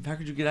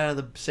you get out of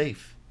the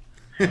safe?"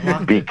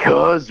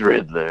 Because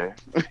Riddler.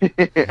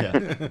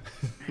 Yeah.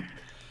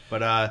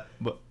 But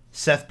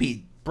Seth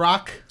beat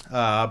Brock.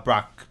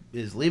 Brock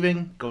is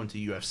leaving, going to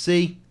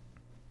UFC.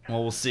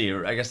 Well, we'll see.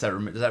 I guess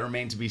does that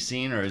remain to be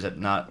seen, or is it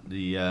not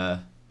the?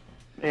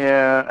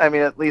 Yeah, I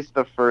mean, at least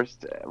the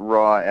first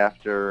Raw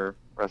after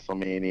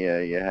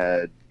WrestleMania, you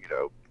had,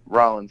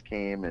 Rollins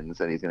came and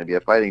said he's going to be a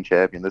fighting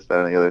champion, this,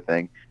 that, and the other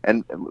thing,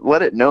 and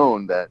let it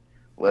known that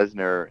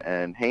Lesnar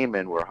and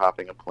Heyman were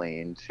hopping a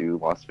plane to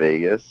Las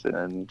Vegas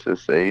and to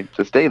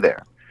stay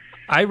there.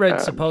 I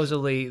read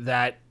supposedly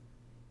that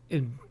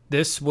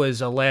this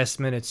was a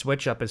last-minute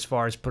switch-up as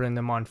far as putting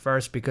them on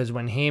first, because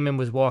when Heyman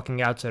was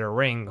walking out to the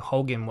ring,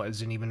 Hogan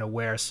wasn't even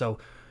aware. So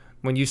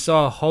when you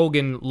saw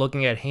Hogan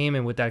looking at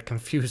Heyman with that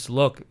confused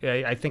look,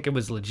 I think it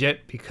was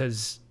legit,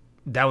 because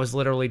that was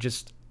literally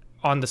just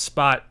on the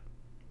spot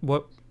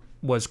what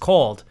was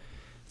called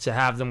to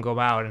have them go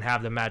out and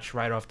have the match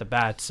right off the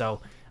bat.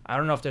 So I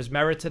don't know if there's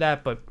merit to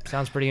that, but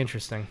sounds pretty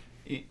interesting.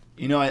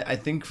 I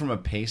think from a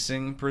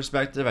pacing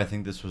perspective, I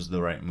think this was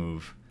the right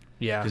move.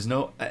 Yeah. Because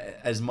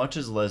as much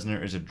as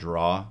Lesnar is a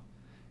draw,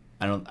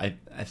 I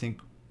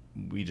think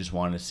we just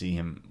want to see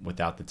him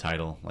without the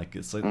title. Like,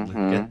 it's like,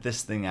 get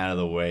this thing out of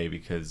the way,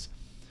 because,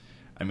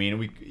 I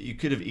mean, you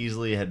could have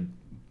easily had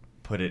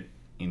put it,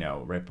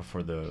 right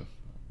before the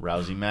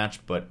Rousey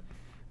match, but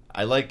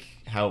I like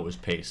how it was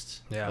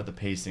paced. Yeah. But the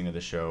pacing of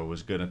the show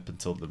was good up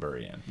until the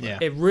very end. Yeah.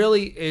 It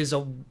really is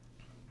a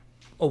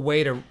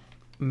way to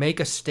make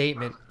a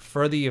statement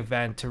for the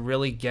event, to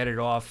really get it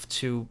off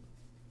to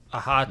a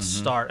hot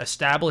start,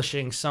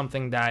 establishing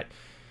something that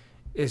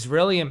is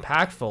really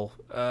impactful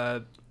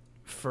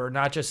for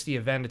not just the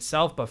event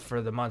itself, but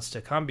for the months to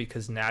come,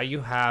 because now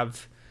you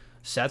have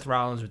Seth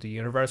Rollins with the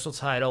Universal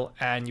title,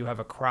 and you have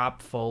a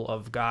crop full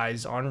of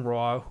guys on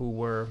Raw who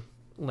were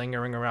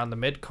lingering around the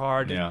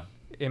mid-card. Yeah.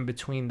 In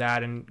between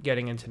that and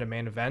getting into the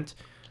main event.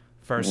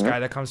 First guy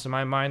that comes to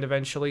my mind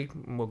eventually,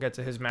 we'll get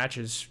to his match,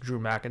 is Drew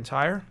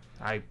McIntyre.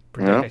 I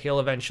predict that he'll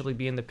eventually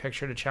be in the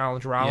picture to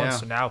challenge Rollins. Yeah.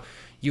 So now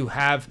you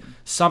have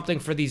something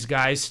for these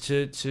guys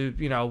to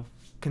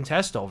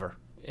contest over.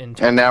 And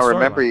now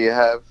remember, you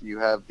have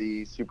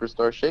the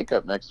Superstar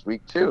Shakeup next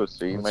week too,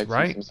 so you might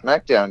see some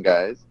SmackDown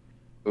guys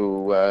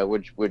who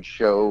would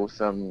show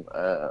some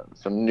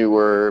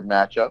newer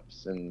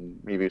matchups and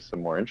maybe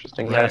some more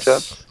interesting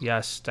matchups.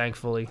 Yes,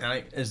 thankfully.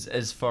 And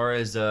as far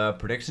as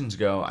predictions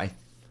go, I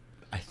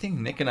think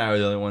Nick and I are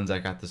the only ones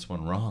that got this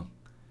one wrong.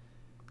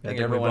 I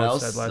think everyone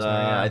else said Lesnar,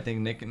 yeah. I think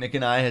Nick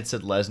and I had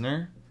said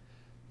Lesnar,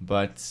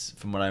 but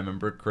from what I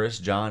remember, Chris,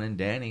 John, and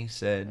Danny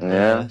said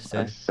I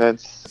said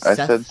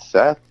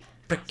Seth.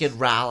 Frickin'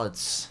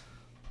 Rollins.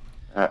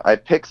 I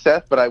picked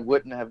Seth, but I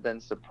wouldn't have been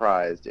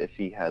surprised if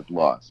he had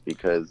lost,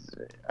 because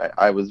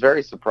I was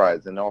very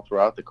surprised, and all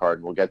throughout the card,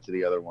 and we'll get to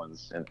the other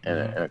ones in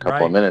a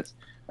couple of minutes,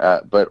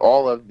 but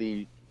all of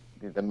the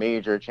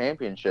major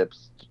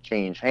championships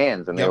change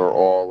hands, and they were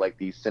all like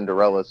these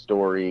Cinderella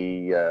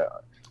story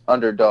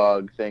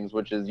underdog things,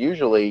 which is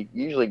usually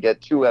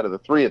get 2 out of the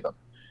 3 of them.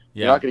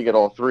 Yeah. You're not going to get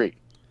all 3.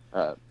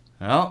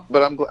 Well,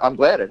 but I'm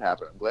glad it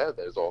happened. I'm glad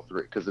there's all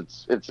 3, because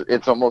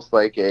it's almost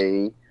like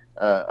a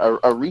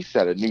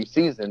reset, a new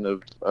season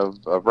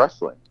of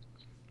wrestling.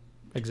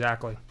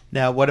 Exactly.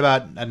 Now, what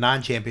about a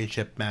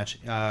non-championship match,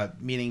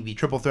 meaning the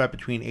triple threat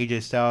between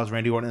AJ Styles,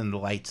 Randy Orton, and the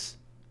Lights?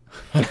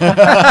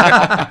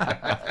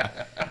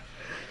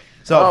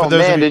 So,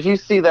 did you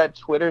see that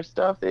Twitter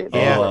stuff? They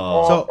Yeah. were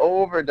all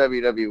over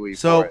WWE.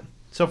 So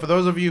for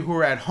those of you who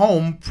are at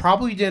home,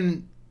 probably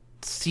didn't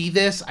see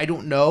this. I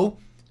don't know,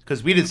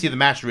 because we didn't see the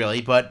match really,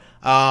 but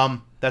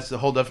that's a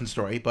whole different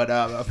story. But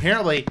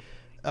apparently,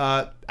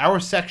 our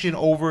section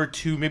over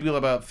to maybe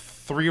about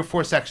 3 or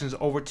 4 sections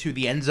over to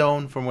the end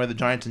zone from where the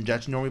Giants and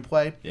Jets normally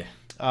play.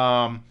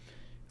 Yeah.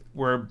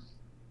 Were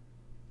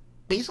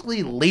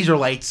basically laser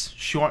lights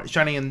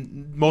shining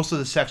in most of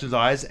the section's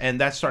eyes,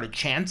 and that started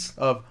chants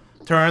of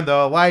 "Turn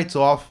the lights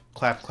off!"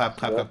 Clap, clap,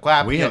 clap, clap,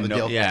 clap. We had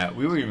deal.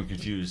 we were even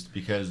confused,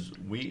 because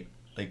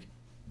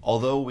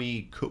although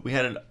we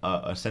had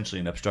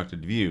essentially an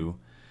obstructed view,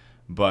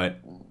 but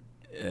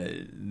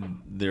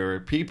there were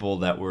people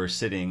that were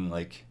sitting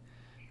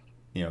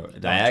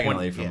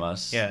diagonally from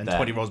us. Yeah, and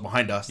 20 rows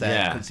behind us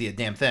that couldn't see a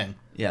damn thing.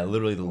 Yeah,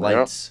 literally the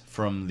lights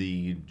from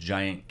the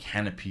giant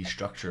canopy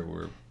structure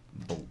were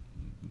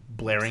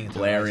blaring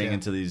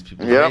into these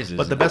people's faces.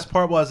 But the best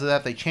part was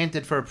that they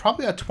chanted for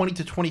probably about 20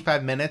 to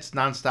 25 minutes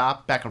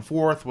nonstop, back and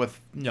forth with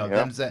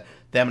them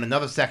in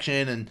another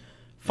section, and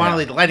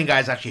finally the lighting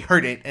guys actually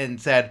heard it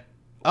and said,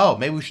 "Oh,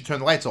 maybe we should turn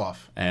the lights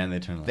off." And they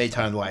turned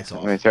the lights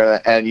off.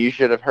 And you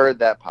should have heard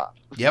that pop.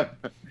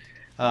 Yep.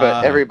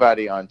 But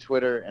everybody on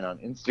Twitter and on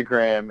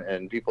Instagram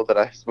and people that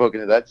I've spoken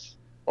to, that's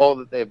all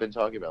that they've been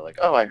talking about. Like,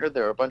 oh, I heard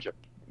there were a bunch of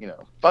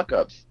fuck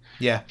ups.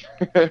 Yeah.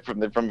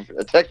 from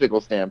a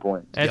technical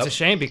standpoint. And it's a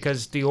shame,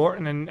 because the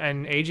Orton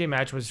and AJ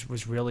match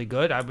was really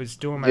good. I was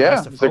doing my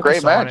best to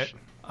focus on it. It's a great match.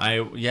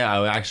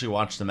 I actually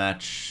watched the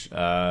match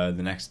the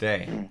next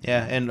day.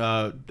 Yeah, and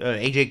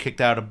AJ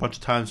kicked out a bunch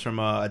of times from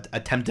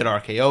attempted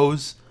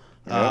RKOs.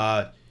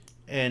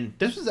 And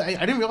this was I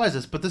didn't realize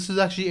this, but this is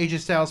actually AJ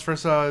Styles'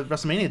 first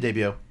WrestleMania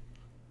debut.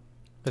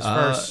 His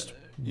first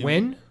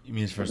win? You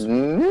mean his first?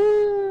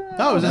 No,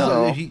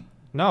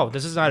 No,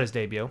 this is not his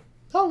debut.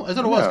 Oh, I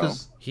thought it was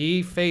because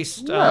He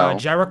faced No.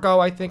 Jericho,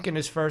 I think, in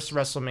his first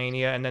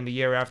WrestleMania, and then the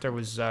year after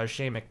was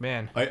Shane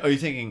McMahon. Are you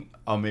thinking?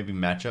 Oh, maybe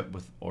matchup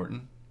with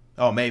Orton?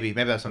 maybe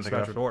that's something.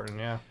 Match with Orton,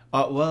 yeah.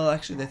 Well,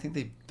 actually, I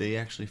think they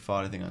actually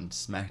fought. I think on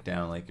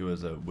SmackDown, like it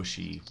was a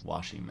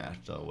wishy-washy match,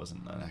 though it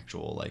wasn't an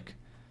actual like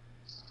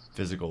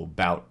physical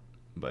bout.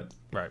 But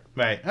Right.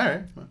 Right. All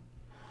right.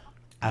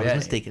 I was Yeah.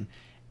 mistaken.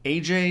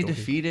 AJ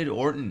defeated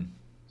Orton.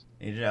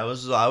 AJ,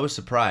 I was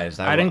surprised.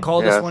 I didn't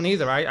call this Yes. one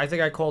either. I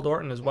think I called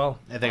Orton as well.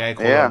 I think I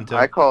called Yeah, him too.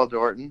 I called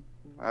Orton.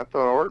 I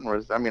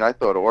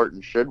thought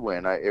Orton should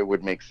win. It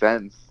would make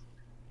sense.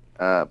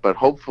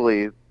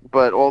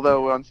 But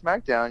although on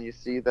SmackDown you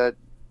see that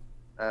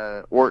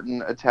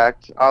Orton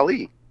attacked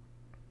Ali,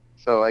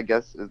 so I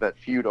guess is that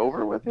feud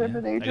over with him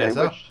and AJ? guess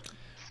so. Which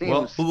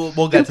seems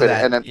We'll get to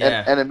stupid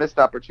that. and a missed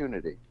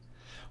opportunity.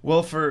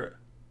 Well, for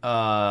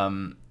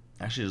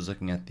actually, I was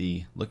looking at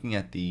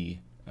the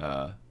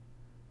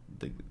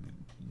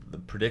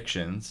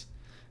predictions.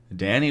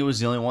 Danny was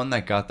the only one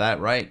that got that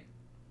right.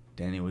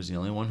 Danny was the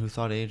only one who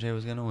thought AJ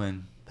was gonna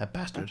win. That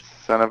bastard.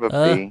 Son of a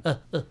B.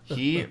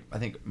 He, I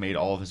think, made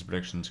all of his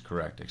predictions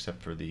correct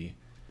except for the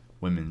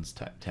women's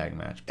tag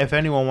match. If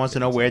anyone wants to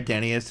know where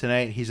Danny is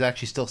tonight, he's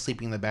actually still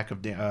sleeping in the back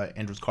of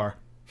Andrew's car.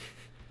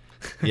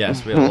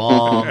 Yes, we had a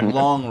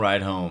long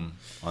ride home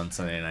on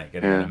Sunday night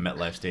getting Yeah. to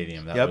MetLife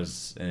Stadium. That Yep.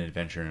 was an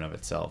adventure in and of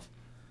itself.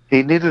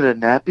 He needed a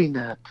nappy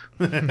nap.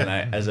 And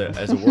I, as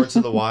a word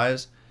to the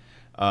wise,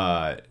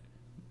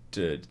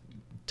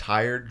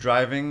 tired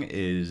driving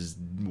is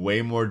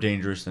way more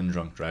dangerous than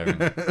drunk driving.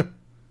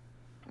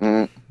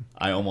 Mm.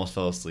 I almost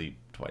fell asleep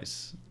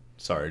twice.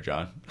 Sorry,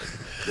 John.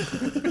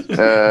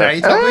 Now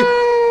you tell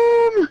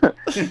me.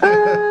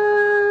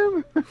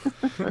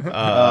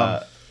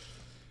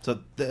 So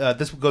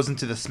this goes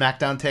into the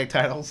SmackDown tag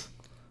titles.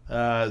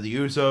 The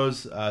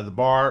Usos, The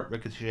Bar,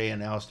 Ricochet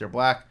and Aleister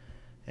Black,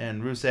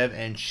 and Rusev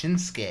and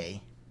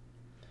Shinsuke.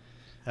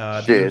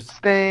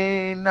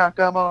 Shinsuke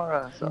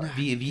Nakamura.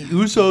 Sorry. The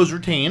Usos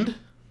retained.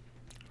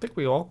 I think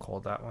we all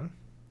called that one.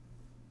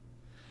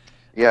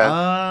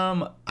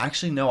 Yeah.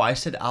 Actually, no. I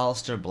said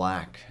Aleister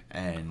Black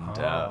and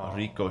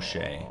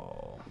Ricochet.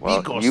 Well,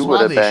 Rico you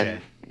would have Suave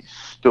been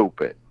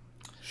stupid.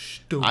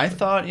 Stupid. I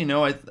thought,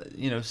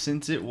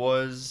 since they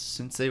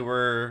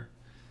were,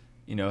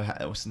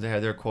 since they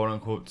had their quote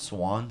unquote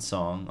swan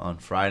song on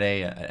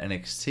Friday at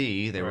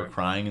NXT, they were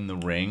crying in the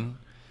ring.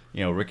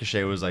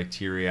 Ricochet was like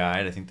teary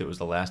eyed. I think that was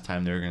the last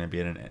time they were going to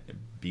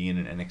be in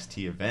an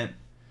NXT event.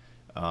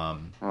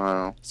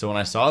 Wow. So when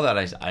I saw that,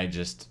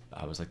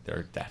 I was like,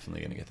 they're definitely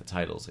going to get the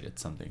titles. Like,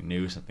 it's something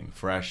new, something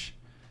fresh.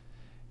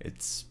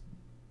 It's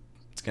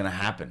going to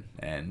happen,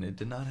 and it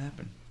did not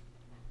happen.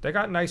 They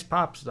got nice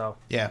pops, though.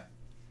 Yeah.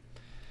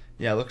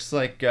 Yeah, it looks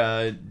like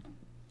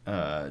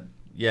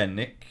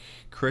Nick,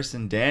 Chris,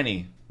 and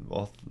Danny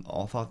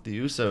all thought the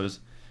Usos.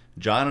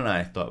 John and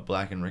I thought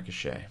Black and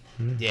Ricochet.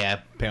 Yeah,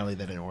 apparently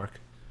that didn't work.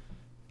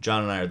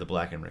 John and I are the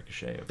Black and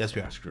Ricochet of Yes,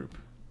 we are. this group.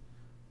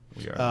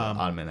 We are the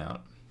odd men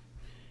out.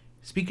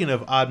 Speaking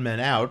of odd men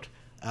out,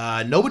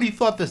 nobody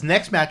thought this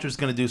next match was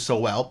going to do so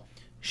well.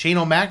 Shane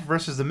O'Mac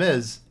versus The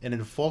Miz in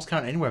a Falls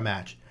Count Anywhere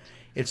match.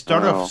 It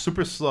started off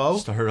super slow.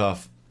 Started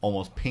off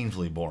almost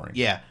painfully boring.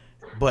 Yeah,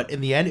 but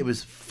in the end, it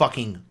was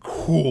fucking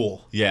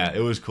cool. Yeah, it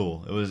was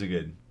cool. It was a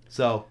good.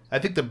 So I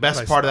think the best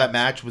Nice part of that spots.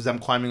 match was them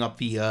climbing up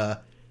the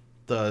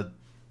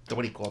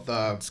what do you call it,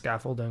 the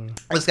Scaffolding.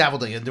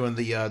 scaffolding and doing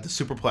the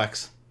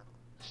superplex.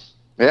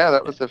 Yeah,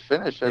 that was the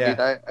finish. I Yeah. mean,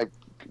 I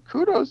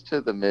kudos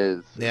to the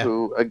Miz, Yeah.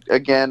 who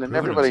again, and Proven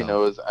everybody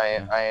himself. knows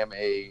I'm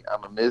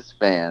a Miz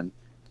fan,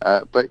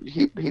 but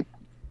he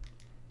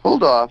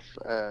pulled off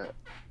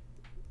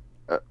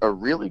a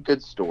really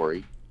good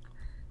story,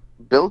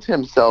 built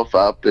himself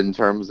up in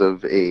terms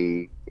of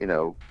a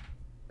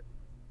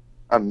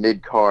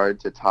mid card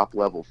to top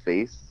level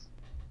face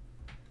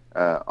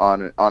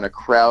on a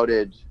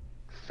crowded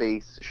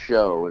face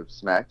show of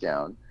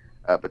SmackDown.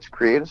 But to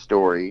create a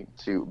story,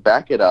 to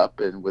back it up,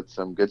 and with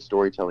some good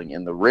storytelling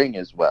in the ring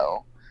as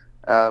well,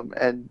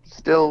 and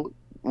still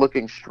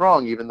looking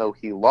strong even though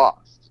he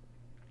lost.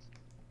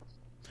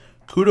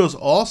 Kudos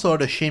also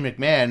to Shane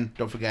McMahon.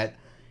 Don't forget,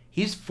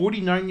 he's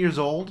 49 years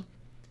old,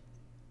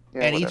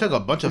 Yeah, and he whatever.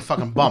 took a bunch of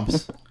fucking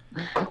bumps.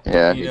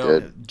 Yeah, You he know,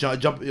 did.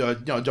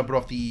 Jumping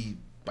off the.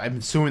 I'm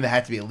assuming that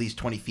had to be at least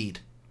 20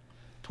 feet,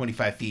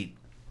 25 feet.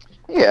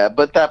 Yeah,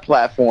 but that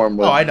platform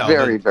was I know,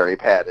 very, but- very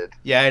padded.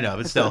 Yeah, I know,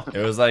 but still. It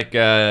was like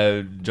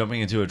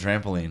jumping into a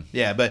trampoline.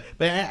 Yeah, but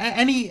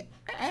any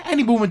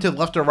movement to the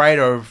left or right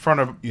or front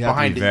or You have to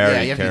behind be it, very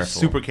yeah, you have to be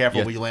careful. super careful You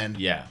have- where you land.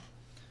 Yeah.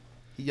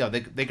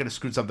 They could have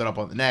screwed something up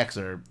on the necks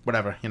or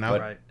whatever, you know.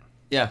 But- Right.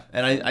 Yeah,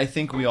 and I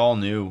think we all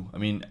knew. I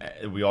mean,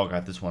 we all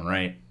got this one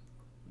right.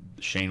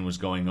 Shane was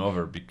going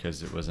over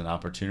because it was an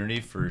opportunity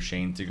for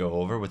Shane to go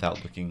over without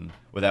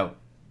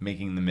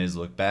making the Miz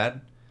look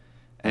bad.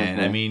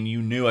 And I mean,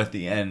 you knew at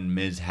the end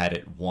Miz had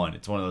it won.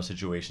 It's one of those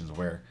situations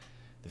where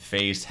the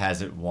face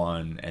has it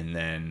won, and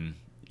then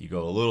you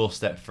go a little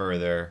step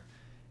further,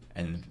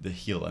 and the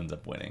heel ends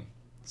up winning.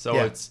 So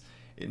Yeah.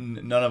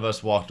 none of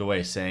us walked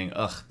away saying,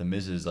 "Ugh, the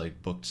Miz is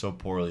like booked so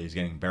poorly, he's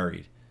getting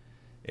buried."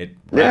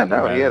 Yeah,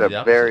 no, he had a the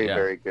opposite, very, yeah.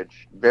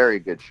 very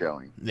good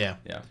showing. Yeah.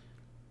 Yeah.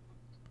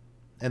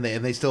 And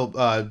they still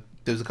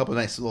there's a couple of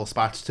nice little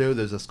spots too.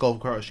 There's a skull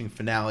crushing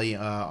finale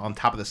on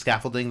top of the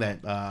scaffolding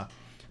that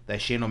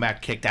Shane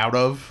O'Mac kicked out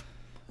of.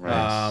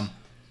 Right.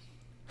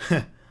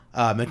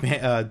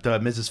 McMahon, the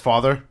Miz's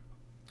father.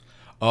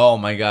 Oh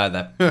my God,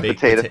 that baked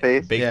Potato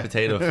face? baked Yeah.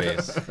 potato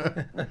face.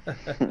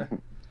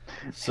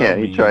 So Yeah,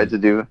 he mean. tried to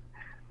do.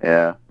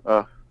 Yeah.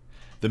 Oh,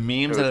 The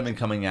memes that have been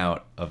coming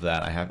out of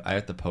that. I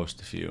have to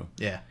post a few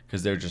Yeah.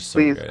 because they're just so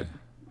Please. good.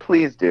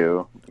 please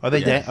do. Are they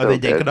Yeah, are they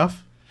dank good.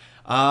 enough?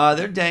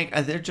 They're dank.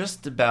 They're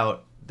just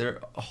about. They're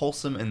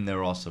wholesome and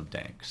they're also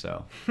dank.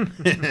 So that's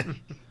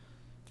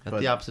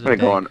the opposite I'm of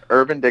gonna go dank. on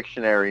Urban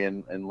Dictionary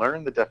and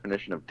learn the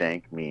definition of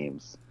dank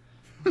memes.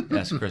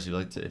 Yes, Chris,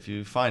 if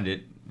you find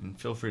it,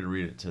 feel free to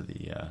read it to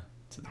the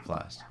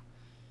class.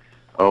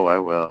 Oh, I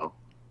will.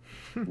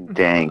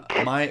 Dank.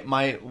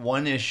 My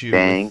one issue.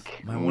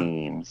 Dank with,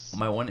 memes.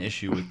 my one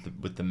issue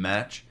with the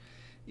match,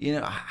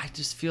 I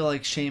just feel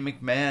like Shane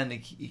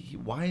McMahon.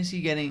 Why is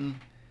he getting?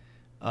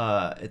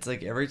 It's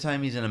like every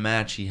time he's in a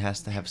match, he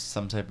has to have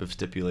some type of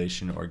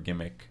stipulation or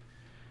gimmick,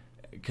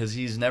 because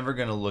he's never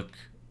gonna look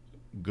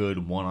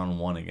good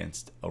one-on-one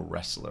against a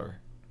wrestler.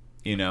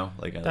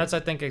 That's, I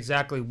think,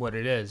 exactly what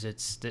it is.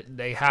 It's that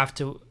they have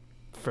to,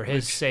 for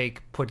his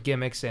sake, put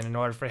gimmicks in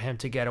order for him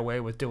to get away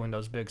with doing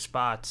those big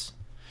spots.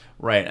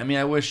 right. I mean,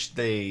 I wish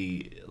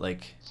they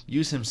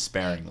use him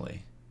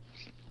sparingly.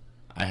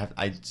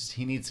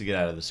 He needs to get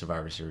out of the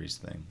Survivor Series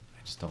thing.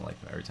 I just don't like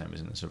him every time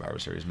he's in the Survivor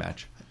Series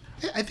match.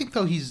 I think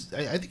though I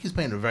think he's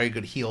playing a very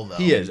good heel though.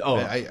 He is. Oh,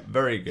 I-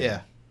 very good.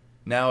 yeah.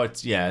 Now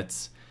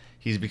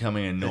he's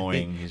becoming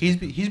annoying.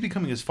 He's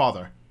becoming his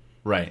father.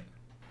 Right.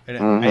 And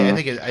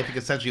Mhm. I think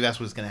essentially that's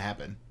what's going to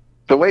happen.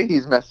 The way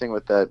he's messing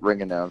with that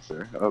ring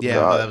announcer. Oh, Yeah,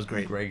 God. that was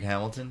great. Greg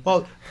Hamilton.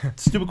 Well,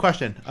 stupid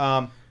question.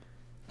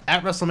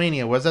 At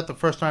WrestleMania, was that the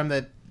first time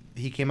that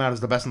he came out as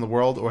the best in the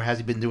world, or has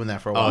he been doing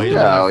that for a while? Oh, he's No,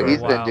 been doing that for a he's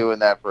been while. doing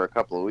that for a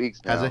couple of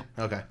weeks now. Has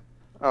he? Okay.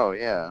 Oh,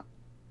 yeah.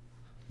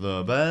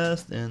 The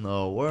best in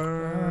the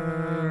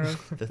world.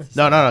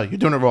 No, you're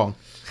doing it wrong.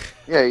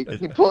 Yeah,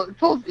 he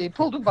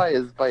pulled him by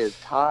his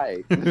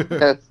tie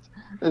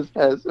this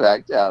past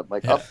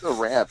SmackDown, up the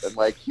ramp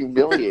and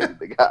humiliated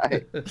the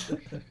guy.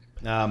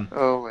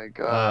 Oh my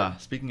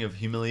God! Speaking of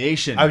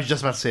humiliation. I was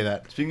just about to say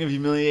that. Speaking of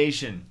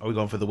humiliation. Are we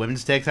going for the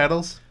women's tag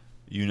titles?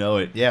 You know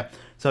it. Yeah.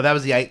 So that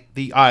was the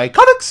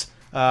Iconics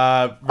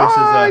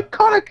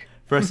Iconic.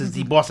 versus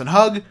the Boston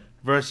Hug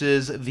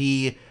versus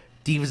the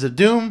Divas of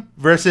Doom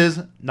versus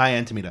Nia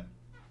and Tamina.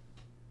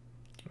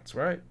 That's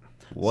right.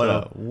 What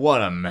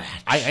a match.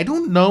 I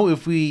don't know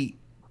if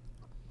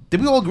did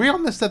we all agree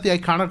on this that the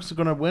Iconics are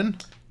going to win?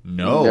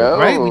 No. No,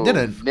 right? We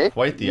didn't. Nick,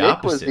 Quite the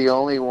Nick was opposite. the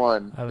only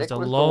one. I was Nick the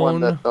was the lone-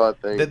 one that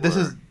thought they. This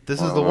were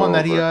is the one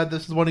that over.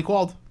 this is the one he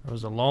called. There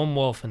was a lone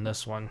wolf in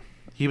this one.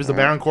 He was the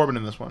Baron Corbin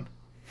in this one.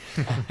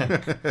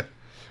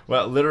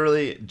 Well,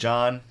 literally,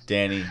 John,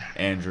 Danny,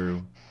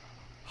 Andrew,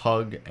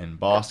 Hug, and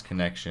Boss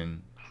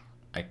Connection,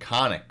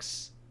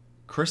 Iconics,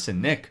 Chris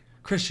and Nick.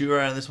 Chris, you were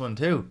on this one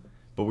too,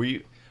 but were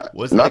you?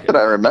 Was Not that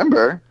I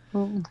remember.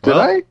 Did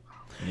I?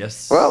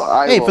 Yes. Well,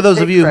 I Hey, will for those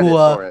of take you credit who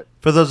for it.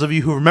 for those of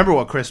you who remember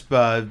what Chris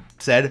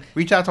said,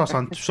 reach out to us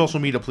on social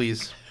media,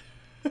 please.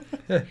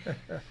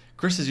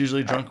 Chris is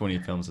usually drunk when he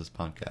films this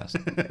podcast.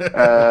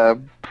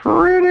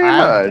 Pretty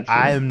much.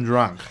 I am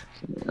drunk.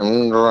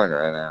 I'm drunk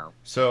right now.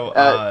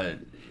 So,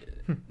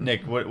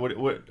 Nick, what?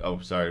 Oh,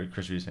 sorry,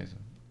 Chris, were you saying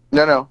something?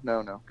 No.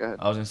 Go ahead.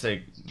 I was gonna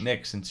say,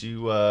 Nick, since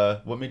you,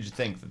 what made you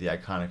think that the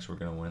Iconics were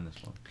gonna win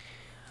this one?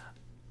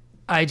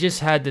 I just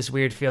had this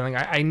weird feeling.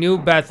 I knew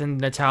Beth and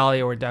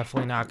Natalia were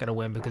definitely not going to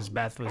win because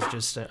Beth was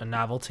just a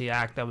novelty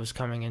act that was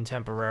coming in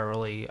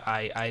temporarily.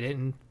 I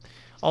didn't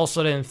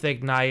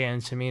think Nia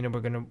and Tamina were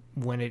going to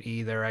win it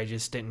either. I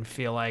just didn't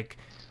feel like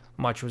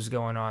much was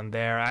going on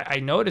there. I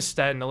noticed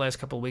that in the last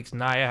couple of weeks,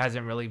 Nia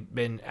hasn't really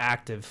been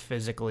active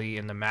physically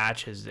in the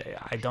matches.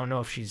 I don't know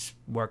if she's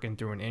working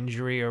through an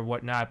injury or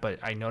whatnot, but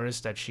I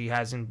noticed that she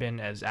hasn't been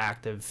as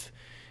active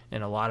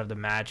in a lot of the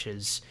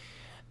matches.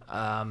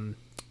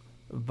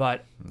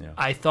 But Yeah.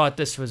 I thought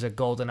this was a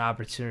golden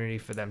opportunity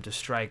for them to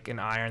strike an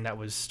iron that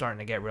was starting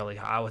to get really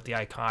hot with the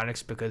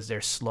Iconics because they're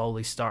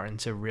slowly starting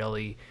to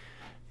really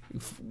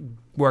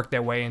work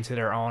their way into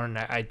their own. And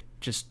I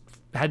just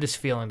had this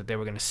feeling that they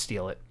were going to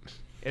steal it.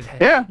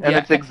 Yeah, and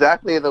it's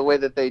exactly the way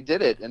that they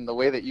did it and the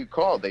way that you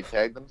called. They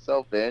tagged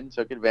themselves in,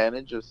 took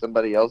advantage of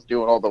somebody else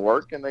doing all the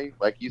work, and they,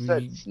 like you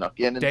said, snuck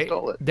in and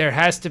stole it. There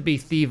has to be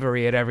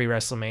thievery at every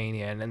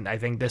WrestleMania, and I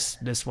think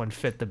this one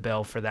fit the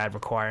bill for that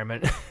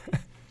requirement.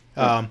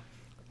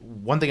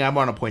 One thing I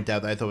want to point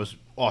out that I thought was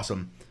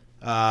awesome.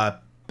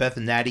 Beth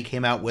and Natty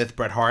came out with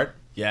Bret Hart.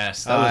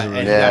 Yes, that was a and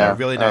really he got Yeah, a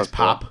really that nice was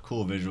cool. pop.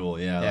 cool visual.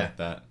 Yeah, I Yeah. like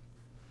that.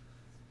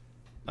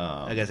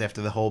 I guess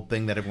after the whole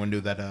thing that everyone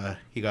knew that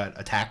he got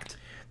attacked.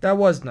 That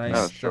was nice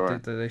Oh, sure.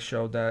 that they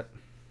showed that.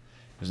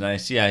 It was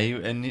nice.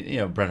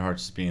 Yeah, Bret Hart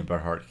just being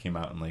Bret Hart came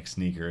out in like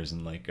sneakers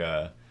and like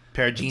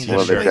Pair of jeans.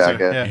 Leather and a blazer.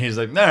 jacket. and he's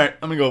like, all right,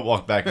 I'm gonna go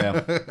walk back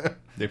now.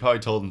 They probably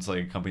told him to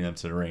like accompany them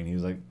to the ring. He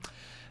was like,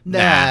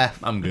 Nah,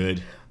 I'm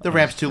good. the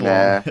ramp's too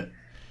long.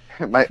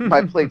 Nah.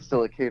 my plate's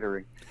still at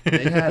catering.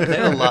 They had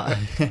a lot.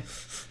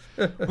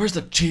 Where's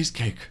the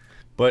cheesecake?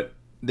 But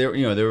there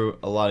were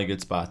a lot of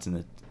good spots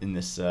in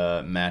this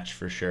match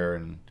for sure,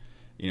 and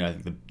I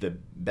think the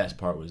best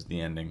part was the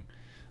ending.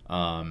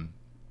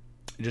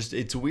 Just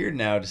it's weird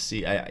now to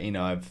see. I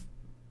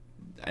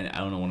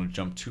don't want to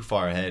jump too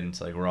far ahead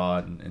into like Raw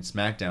and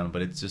SmackDown,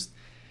 but it's just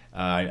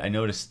I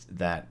noticed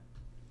that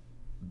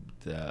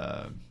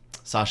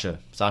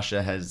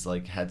Sasha has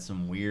like had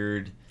some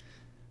weird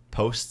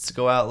posts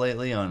go out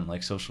lately on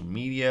like social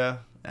media.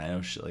 I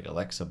know like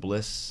Alexa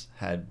Bliss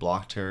had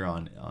blocked her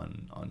on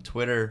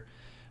Twitter,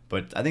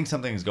 but I think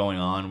something is going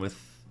on with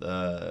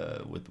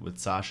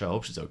Sasha. I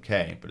hope she's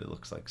okay, but it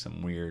looks like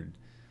some weird.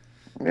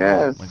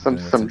 Yeah, my some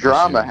goodness, that's an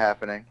drama issue.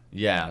 happening.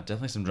 Yeah,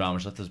 definitely some drama.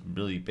 She left this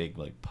really big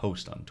like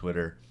post on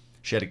Twitter.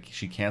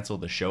 She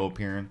canceled the show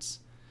appearance.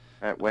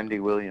 At Wendy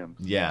Williams.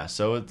 Yeah,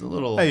 so it's a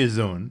little. How you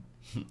doing?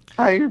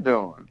 How you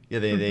doing? Yeah,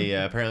 they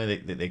apparently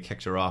they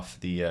kicked her off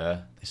the.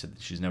 They said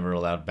she's never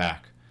allowed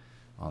back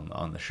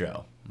on the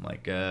show. I'm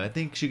like, I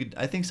think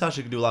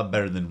Sasha could do a lot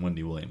better than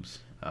Wendy Williams.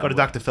 Go to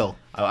Dr. Phil.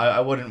 I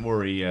wouldn't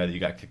worry that you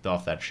got kicked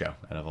off that show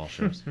out of all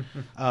shows.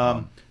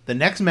 The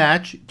next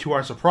match, to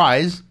our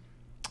surprise,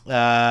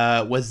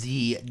 was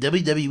the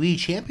WWE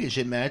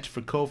Championship match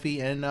for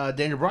Kofi and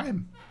Daniel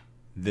Bryan.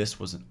 This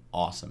was an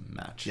awesome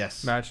match.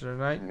 Yes, Match of the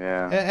night.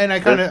 Yeah. and I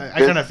kind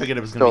of figured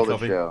it was going to be Stole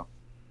the Kofi. show.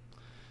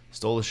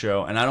 Stole the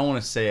show, and I don't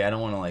want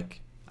to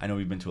like. I know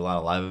we've been to a lot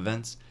of live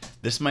events.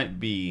 This might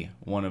be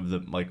one of the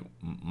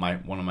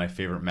one of my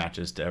favorite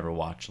matches to ever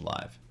watch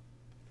live.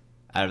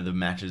 Out of the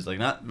matches, like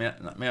may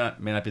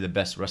not be the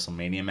best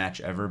WrestleMania match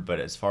ever, but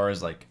as far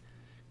as like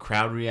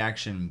crowd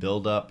reaction,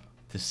 build up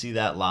to see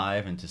that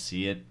live and to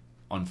see it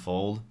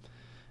unfold,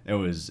 it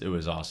was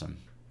awesome.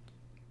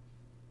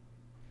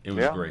 It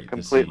was great.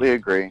 Completely to see.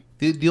 agree.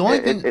 The only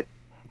thing.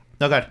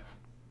 No, go ahead.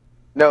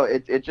 No,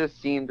 it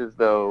just seemed as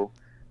though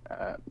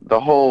the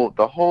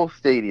whole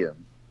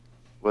stadium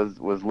was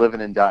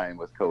living and dying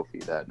with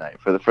Kofi that night.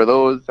 For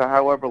those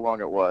however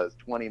long it was,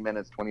 20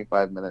 minutes,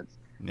 25 minutes.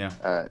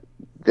 Yeah.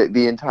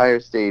 The entire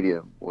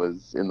stadium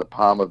was in the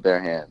palm of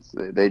their hands.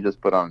 They just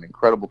put on an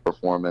incredible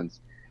performance.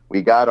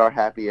 We got our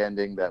happy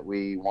ending that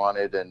we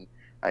wanted, and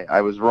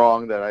I was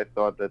wrong that I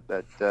thought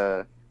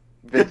that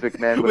Vince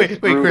McMahon would have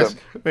screwed him.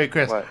 Wait,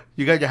 Chris. What?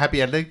 You got your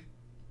happy ending?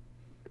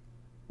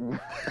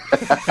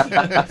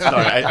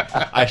 Sorry,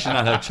 I should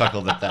not have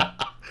chuckled at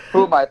that.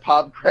 Who am I,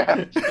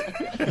 Popcraft?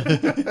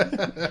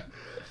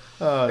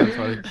 Oh, that's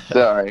funny.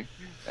 Sorry.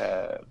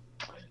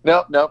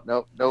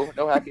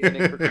 No happy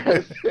ending for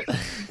Chris.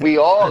 We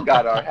all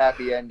got our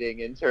happy ending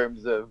in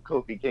terms of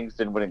Kofi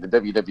Kingston winning the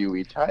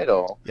WWE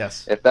title.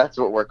 Yes. If that's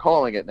what we're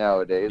calling it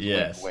nowadays.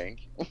 Yes. Wink,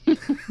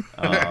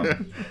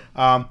 Um,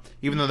 wink.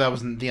 Even though that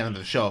wasn't the end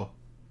of the show.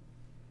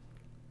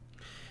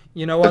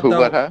 You know what Who, though?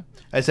 what, huh?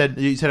 You said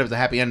it was a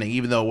happy ending,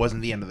 even though it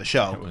wasn't the end of the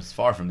show. it was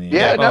far from the end.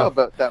 Yeah, Oh. no,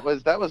 but that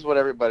was what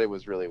everybody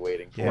was really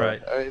waiting for. Yeah.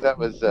 Right. I mean, that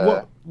was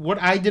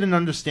What I didn't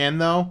understand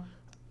though,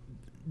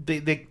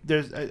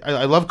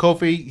 I love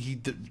Kofi. He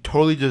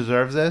totally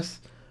deserves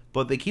this,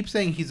 but they keep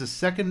saying he's the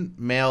second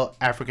male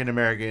African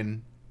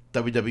American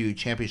WWE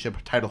Championship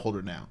title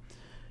holder now.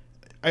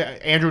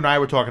 Andrew and I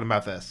were talking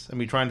about this, and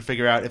we trying to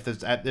figure out if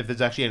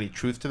there's actually any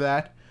truth to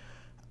that.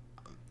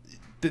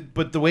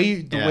 But the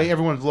way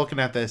everyone's looking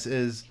at this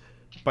is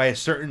by a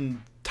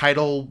certain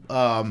title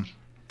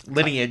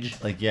lineage.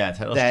 Like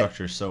title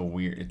structure is so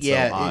weird. It's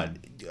so odd.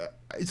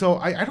 So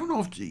I don't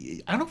know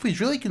if he's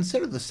really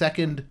considered the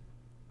second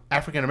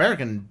African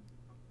American Do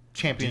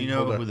champion. you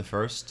know holder. who the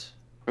first?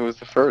 Who was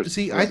the first?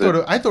 See, Was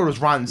I thought it was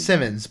Ron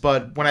Simmons,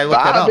 but when I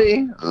looked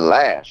Bobby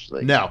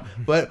Lashley. that up,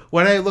 no. But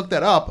when I looked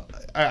that up,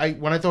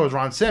 when I thought it was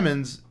Ron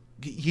Simmons,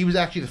 he was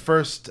actually the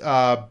first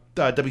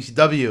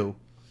WCW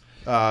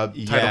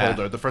title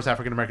holder, the first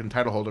African American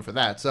title holder for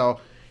that. So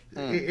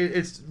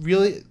it's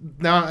really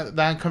now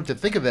I come to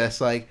think of this,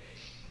 like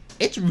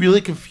it's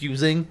really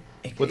confusing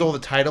with all the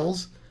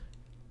titles.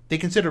 They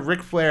consider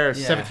Ric Flair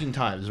 17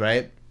 times,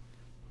 right?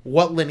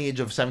 What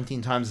lineage of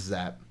 17 times is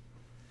that?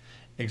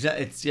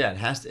 Exactly. It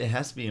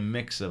has to be a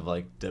mix of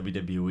like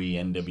WWE,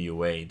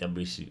 NWA,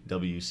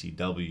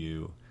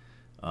 WCW.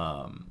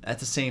 That's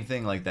the same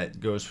thing. Like that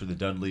goes for the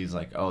Dudleys.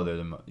 Like they're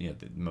the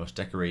most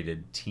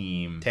decorated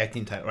team, Tag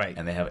team title, right?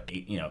 and they have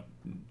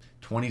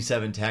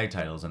 27 tag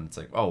titles, and it's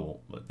like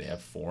they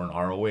have 4 in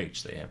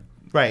ROH, they have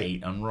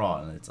 8 on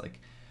Raw, and it's like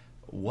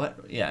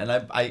what? Yeah, and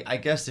I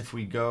guess if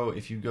you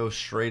go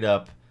straight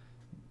up,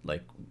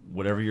 like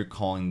whatever you're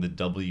calling the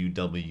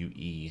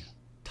WWE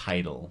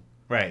title,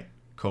 Right.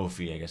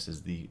 Kofi, I guess,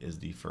 is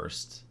the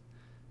first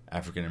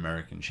African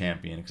American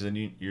champion, because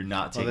then you're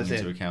not taking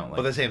into account like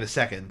Well, they're saying the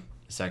second.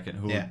 second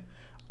who. Yeah.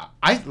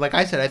 like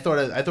I said, I thought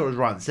it was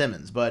Ron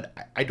Simmons, but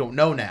I don't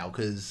know now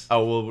because.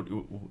 Oh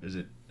well, is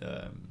it?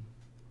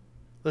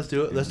 Let's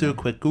do it. Let's do a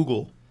quick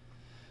Google.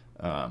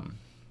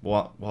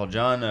 While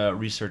John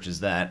researches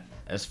that,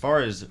 as far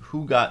as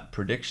who got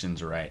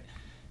predictions right,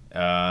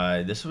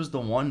 this was the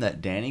one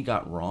that Danny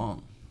got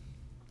wrong.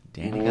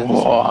 Danny got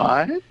this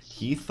wrong. What?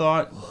 He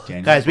thought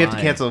Daniel Guys, we have to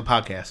Bryan- cancel the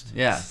podcast.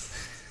 Yeah.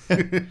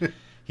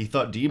 He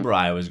thought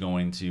Debray was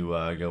going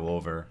to go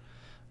over,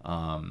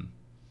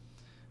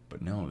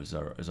 but no, it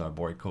was our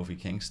boy Kofi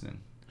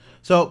Kingston.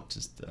 So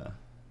Just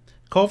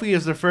Kofi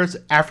is the first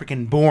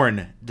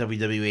African-born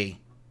WWE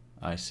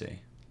I see.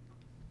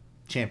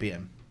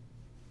 champion,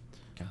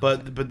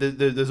 God. but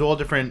there's all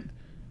different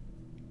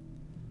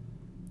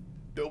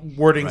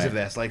wordings Right. of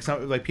this. Like some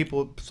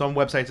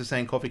websites are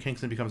saying Kofi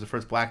Kingston becomes the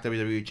first Black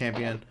WWE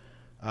champion.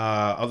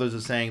 Others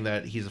are saying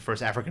that he's the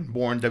first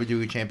African-born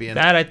WWE champion.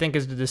 That I think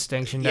is the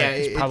distinction that Yeah,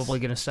 is it's- probably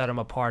going to set him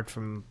apart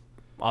from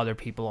other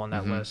people on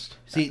that list.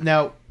 See,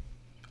 now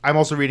I'm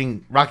also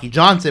reading Rocky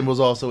Johnson was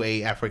also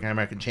a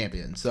African-American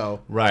champion.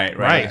 So Right.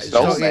 Right. so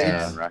Oh, it's-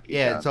 man, Rocky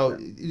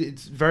Johnson.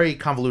 it's very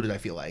convoluted. I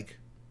feel like,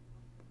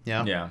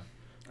 yeah. Yeah.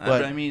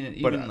 But I mean,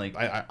 But even like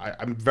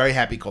I'm very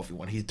happy Kofi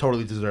won. He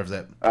totally deserves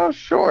it. Oh,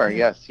 sure.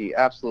 Yes, he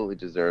absolutely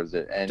deserves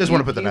it. And Just he,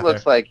 wanna put them he out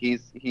looks there. like he's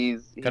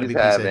Gotta be PC.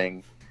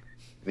 having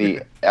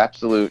the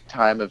absolute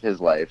time of his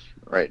life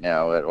right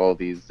now. At all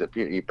these,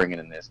 he's bringing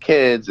in his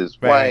kids,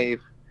 his Right. wife.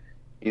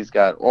 He's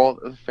got all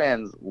the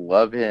fans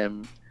love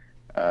him.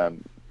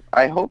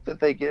 I hope that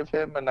they give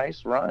him a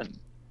nice run.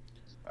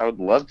 I would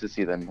love to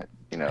see them,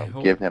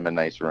 give him a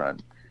nice run.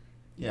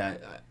 yeah,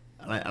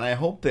 and I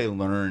hope they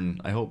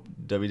learn. I hope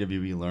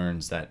WWE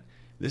learns that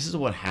this is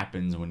what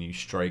happens when you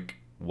strike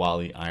while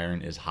the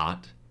iron is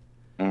hot.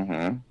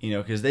 Mm-hmm.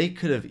 Because they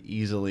could have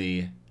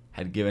easily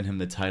had given him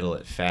the title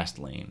at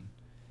Fastlane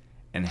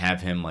and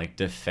have him like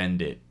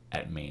defend it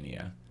at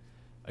Mania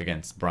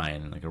against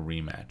Bryan in like a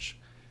rematch.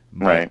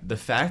 But Right. the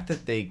fact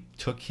that they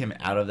took him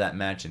out of that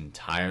match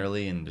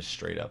entirely and just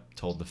straight up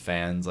told the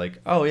fans like,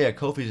 "Oh yeah,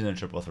 Kofi's in a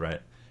triple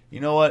threat. You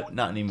know what?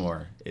 Not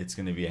anymore. It's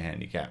going to be a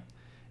handicap."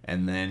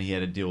 And then he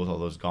had to deal with all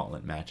those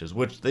gauntlet matches,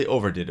 which they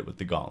overdid it with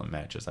the gauntlet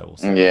matches, I will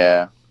say.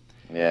 Yeah.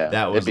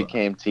 That was- it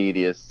became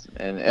tedious,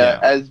 and Yeah.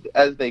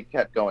 as they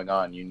kept going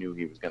on, you knew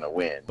he was going to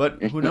win.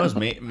 But who knows?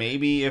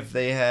 Maybe if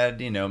they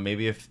had,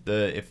 maybe if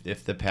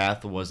the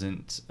path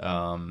wasn't,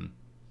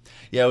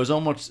 it was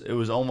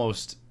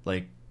almost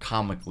like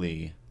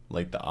comically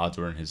like the odds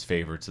were in his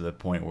favor to the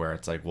point where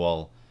it's like,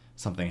 well,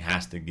 something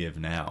has to give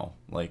now.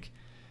 Like,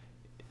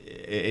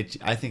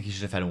 I think he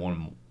should have had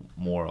one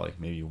more, like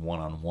maybe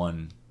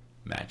one-on-one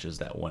matches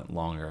that went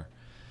longer.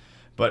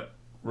 But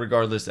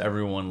regardless,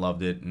 everyone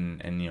loved it, and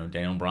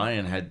Daniel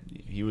Bryan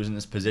he was in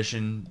this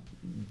position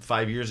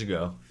 5 years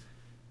ago,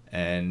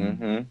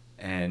 and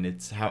and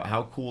it's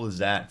how cool is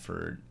that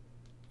for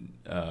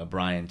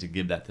Bryan to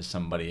give that to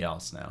somebody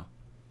else now?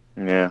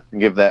 Yeah,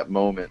 give that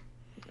moment.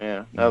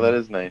 Yeah, no, that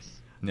is nice.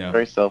 Yeah,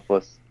 Very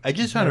selfless. I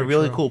just found a Very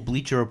really true. cool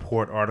Bleacher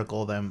Report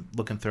article that I'm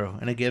looking through,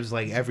 and it gives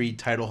like every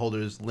title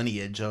holder's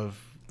lineage of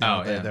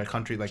their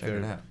country, like Check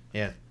it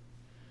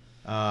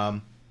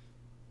out.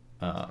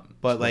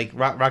 But like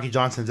Rocky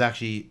Johnson's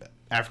actually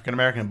African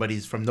American, but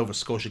he's from Nova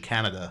Scotia,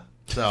 Canada,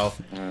 so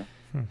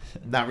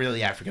not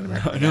really African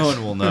American. no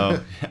one will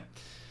know.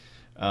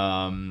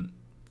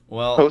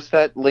 Well, Post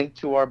that link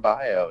to our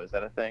bio. Is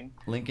that a thing?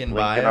 link in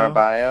Link in our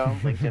bio. bio.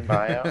 Link in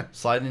bio.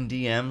 Slide in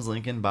DMs.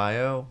 Link in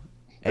bio.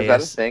 Is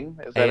that a thing?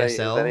 Is that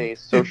ASL? a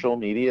social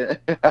media?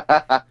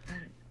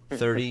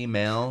 30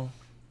 male.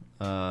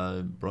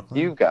 Brooklyn.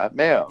 You got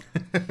mail.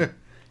 I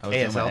was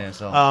doing my ASL.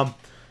 ASL.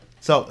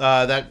 So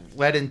that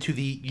led into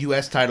the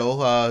U.S.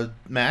 title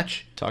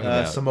match. Talking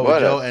about- Samoa What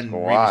a Joe and Rey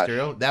squash.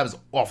 Mysterio. That was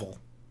awful.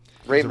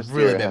 Rey It was a Mysterio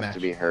really bad has match. to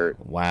be hurt.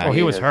 Wow. Well,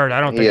 he was has- hurt. I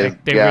don't he think has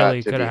they got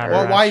really to could be have had hurt. a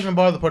Well, why match. even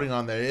bother putting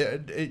on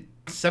there?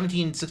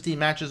 17, 16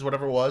 matches,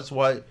 whatever it was.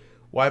 Why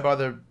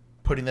bother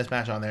putting this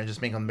match on there and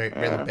just make him really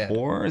bad?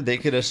 Or they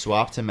could have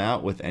swapped him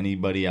out with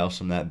anybody else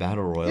from that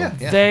battle royal.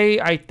 Yeah.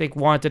 They, I think,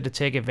 wanted to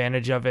take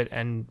advantage of it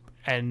and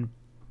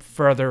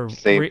further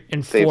Save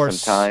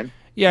enforce some time.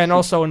 Yeah, and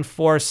also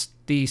enforce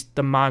the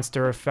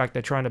monster effect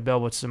they're trying to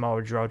build with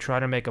Samoa Joe. Try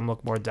to make him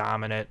look more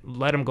dominant.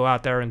 Let him go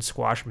out there and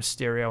squash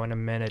Mysterio in a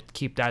minute.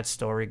 Keep that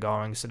story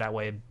going so that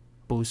way it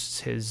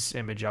boosts his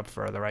image up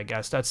further. I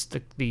guess that's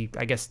the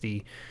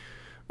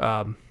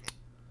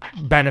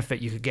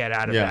benefit you could get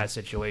out of Yeah. that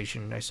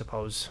situation. I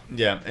suppose.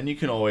 Yeah, and you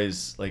could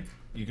always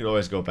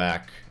go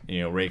back.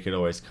 Ray could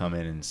always come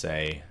in and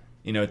say,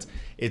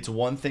 it's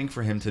one thing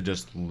for him to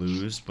just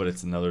lose, but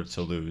it's another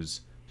to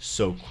lose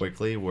so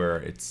quickly where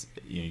it's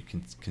you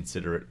can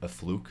consider it a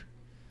fluke.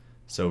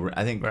 So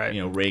I think Right.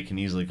 Ray can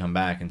easily come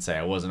back and say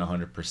I wasn't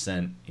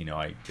 100%.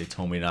 They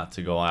told me not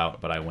to go out,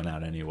 but I went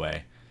out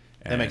anyway.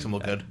 That makes him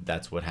look good.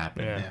 That's what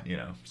happened.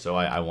 Yeah. So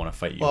I want to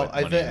fight you. Well, at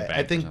I Money in the Bank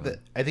or think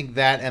something.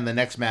 that and the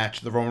next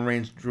match, the Roman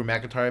Reigns Drew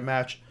McIntyre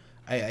match,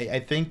 I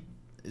think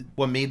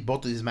what made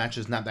both of these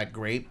matches not that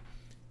great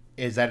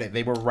is that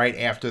they were right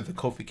after the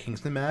Kofi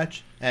Kingston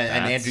match,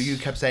 and Andrew, you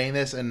kept saying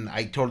this, and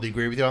I totally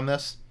agree with you on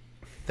this.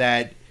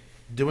 That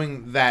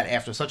doing that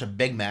after such a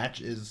big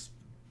match is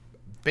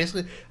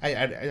basically,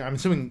 I'm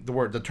assuming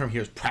the term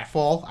here is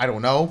pratfall. I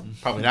don't know,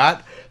 probably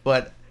not,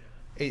 but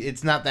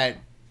it's not that.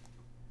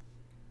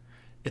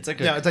 It's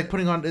like it's like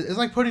putting on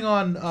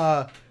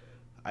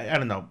I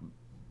don't know,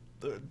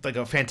 like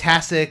a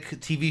fantastic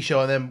TV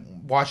show and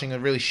then watching a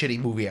really shitty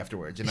movie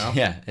afterwards. You know?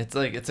 Yeah, it's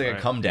like Right. a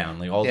come down.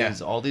 Like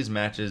all these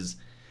matches,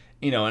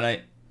 you know. And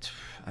I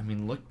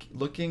mean,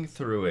 looking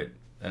through it,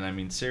 and I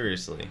mean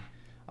seriously,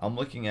 I'm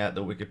looking at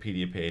the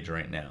Wikipedia page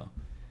right now.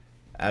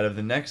 Out of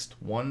the next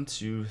 1,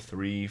 2,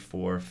 3,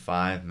 4,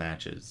 5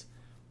 matches,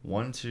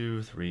 1,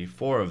 2, 3,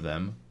 4 of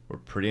them were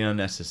pretty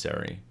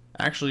unnecessary.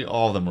 Actually,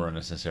 all of them were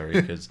unnecessary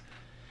because,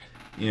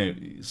 you know,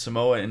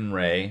 Samoa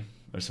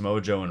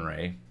Joe and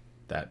Ray,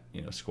 that,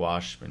 you know,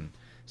 squash. And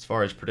as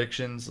far as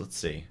predictions, let's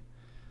see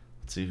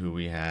who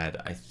we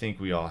had. I think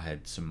we all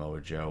had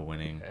Samoa Joe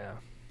winning.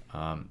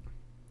 Yeah.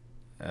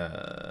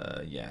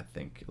 Yeah, I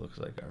think it looks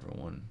like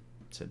everyone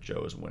said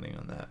Joe was winning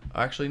on that.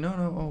 Actually, no.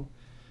 Oh,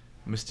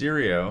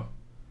 Mysterio.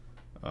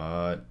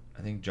 I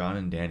think John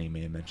and Danny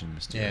may have mentioned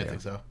Mysterio. Yeah, I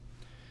think so.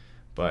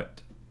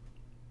 But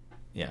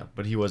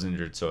he was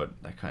injured, so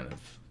that kind of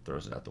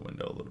throws it out the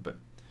window a little bit.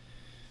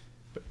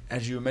 But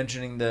as you were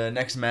mentioning, the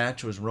next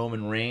match was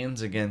Roman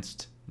Reigns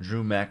against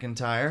Drew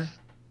McIntyre,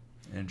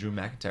 and Drew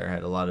McIntyre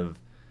had a lot of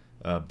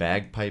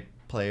bagpipe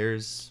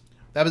players.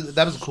 That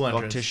was a cool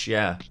entrance. Scottish,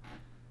 yeah.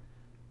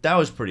 That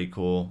was pretty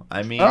cool.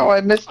 I mean,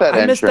 I missed that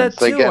I missed entrance.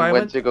 that too. Again, I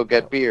went went- to go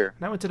get beer.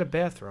 And I went to the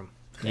bathroom.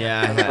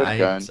 yeah,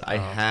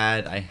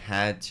 I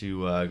had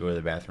to go to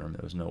the bathroom.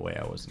 There was no way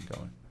I wasn't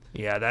going.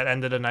 Yeah, that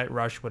end of the night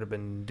rush would have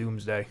been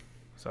doomsday.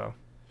 So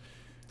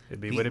it'd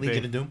be what it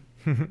Legion be. of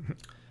Doom.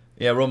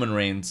 Yeah, Roman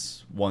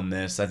Reigns won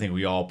this. I think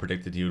we all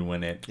predicted he would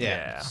win it.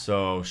 Yeah.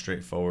 So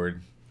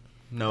straightforward.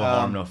 No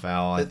harm, no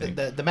foul, I think.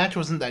 The match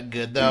wasn't that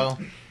good though.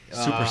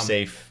 Super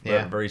safe.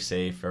 yeah. Very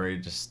safe. Very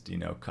just, you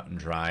know, cut and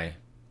dry.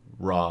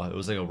 Raw. It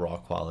was like a raw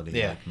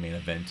quality like main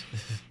event.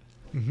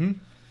 Mm-hmm.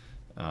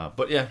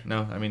 But yeah,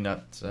 no, I mean,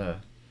 that's...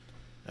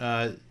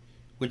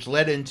 Which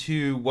led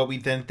into what we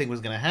then think was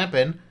going to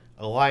happen.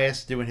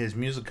 Elias doing his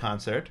music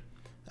concert.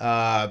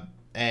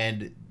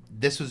 And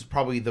this was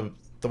probably the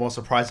most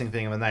surprising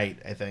thing of the night,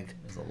 I think.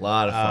 It was a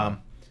lot of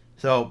fun.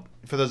 So,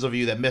 for those of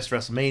you that missed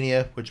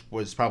WrestleMania, which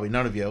was probably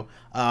none of you,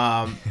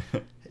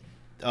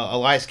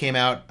 Elias came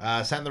out,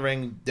 sat in the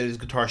ring, did his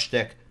guitar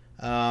shtick,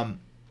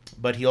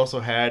 but he also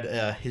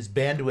had his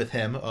band with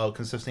him,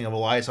 consisting of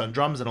Elias on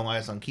drums and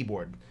Elias on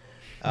keyboard.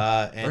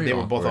 And Very they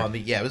were both awkward. on the...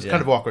 Yeah, it was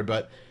kind of awkward,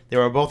 but they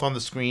were both on the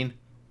screen.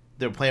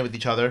 They were playing with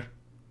each other.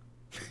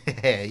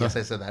 Yes,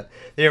 I said that.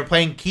 They were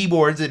playing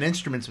keyboards and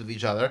instruments with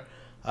each other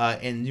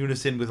in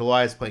unison with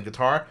Elias playing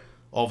guitar.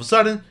 All of a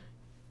sudden,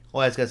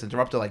 Elias gets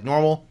interrupted like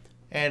normal,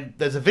 and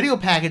there's a video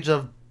package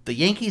of the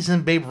Yankees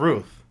and Babe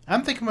Ruth.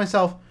 I'm thinking to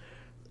myself,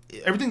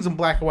 everything's in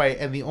black and white,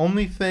 and the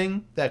only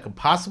thing that could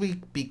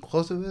possibly be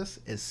close to this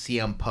is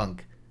CM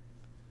Punk.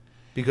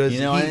 Because You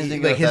know, I didn't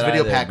think like about his that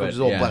video either, package but is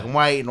all yeah. black and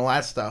white and all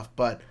that stuff,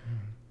 but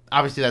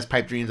obviously that's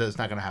pipe dreams that it's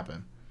not going to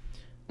happen.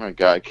 Oh my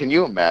God, can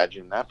you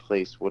imagine? That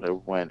place would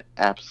have went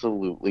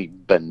absolutely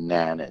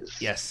bananas.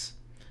 Yes.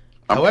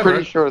 I'm However-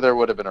 pretty sure there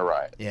would have been a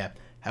riot. Yeah.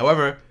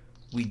 However,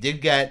 we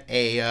did get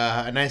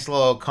a nice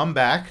little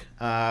comeback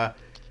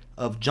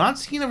of John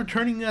Cena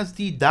returning as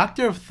the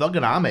Doctor of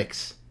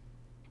Thugonomics.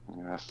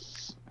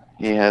 Yes.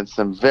 He had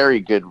some very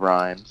good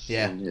rhymes.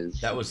 Yeah. and his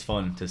That was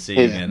fun to see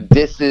his again.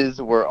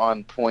 disses were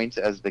on point,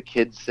 as the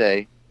kids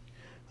say.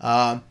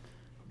 And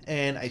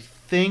I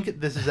think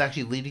this is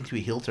actually leading to a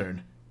heel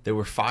turn. They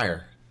were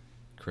fire,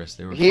 Chris.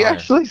 They were He fire.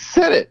 actually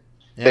said it.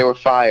 Yeah. They were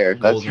fire.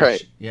 That's Golden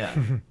right. Yeah.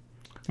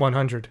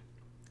 100.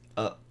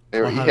 They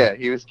were, 100. yeah,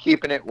 he was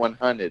keeping it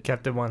 100.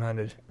 Kept it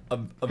 100.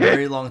 A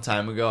very long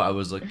time ago, I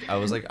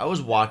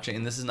was watching,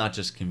 and this is not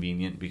just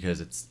convenient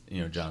because it's,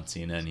 you know, John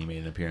Cena and he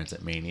made an appearance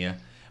at Mania,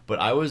 but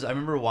I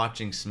remember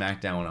watching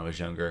SmackDown when I was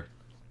younger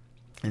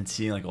and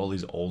seeing like all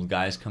these old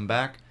guys come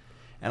back,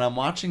 and I'm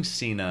watching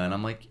Cena and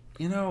I'm like,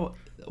 you know,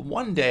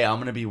 one day I'm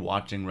gonna be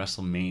watching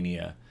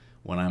WrestleMania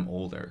when I'm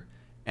older,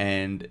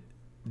 and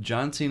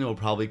John Cena will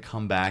probably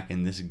come back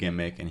in this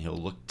gimmick and he'll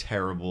look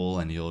terrible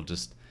and he'll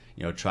just,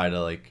 you know, try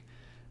to like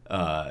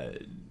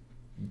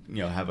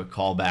you know, have a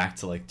callback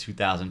to like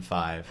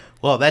 2005.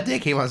 Well, that day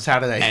came on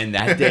Saturday. And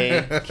that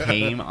day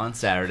came on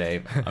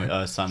Saturday,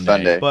 Sunday.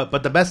 Sunday.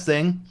 But the best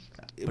thing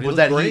he was looked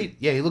that great.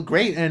 he looked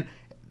great, and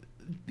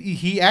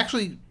he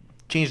actually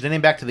changed the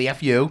name back to the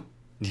FU.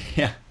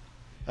 Yeah.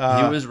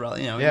 He was,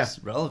 he yeah.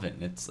 was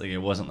relevant. It's like, it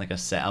wasn't like a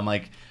sad, I'm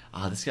like,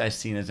 this guy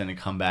Cena's going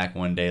to come back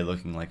one day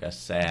looking like a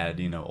sad,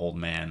 you know, old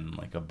man,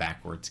 like a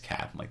backwards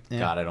cap. I'm like, Yeah.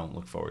 God, I don't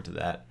look forward to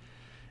that.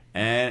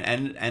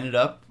 And ended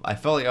up, I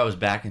felt like I was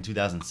back in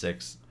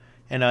 2006.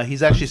 And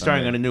he's actually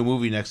starring Sunday. in a new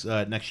movie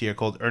next year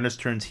called Ernest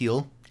Turns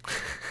Heel.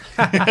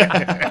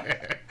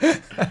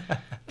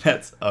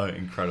 That's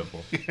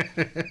incredible.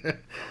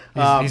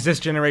 He's this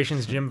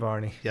generation's Jim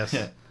Varney. Yes.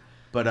 Yeah.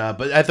 But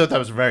I thought that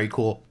was very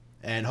cool.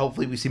 and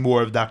hopefully we see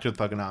more of Dr.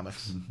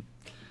 Thugonomics.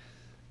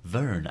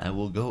 Vern, I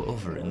will go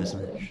over in this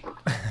match.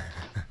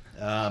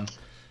 All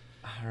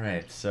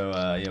right, so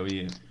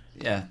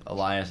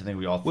Elias. I think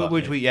we all thought.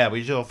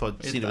 We just all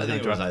thought Cena was I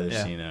think it was either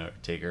yeah. Cena or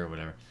Taker or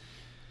whatever.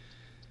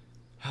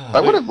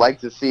 I would have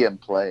liked to see him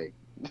play,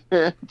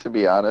 to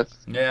be honest.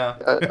 Yeah.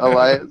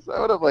 Elias, I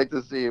would have liked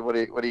to see what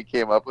he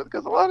came up with,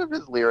 because a lot of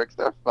his lyrics,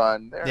 they're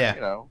fun. They're, Yeah.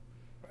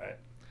 Right.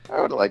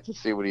 I would have liked to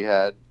see what he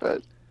had,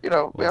 but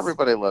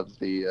everybody loves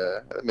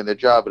the. They're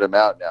jobbing him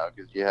out now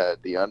because you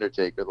had the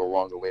Undertaker, the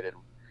long-awaited.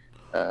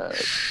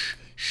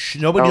 Shh,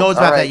 nobody knows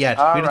about that yet.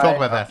 We don't talk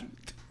about that.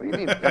 What do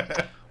you mean?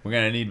 We're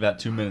gonna need about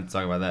 2 minutes to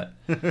talk about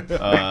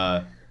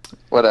that.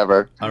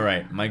 Whatever. All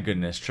right, my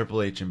goodness,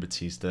 Triple H and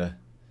Batista.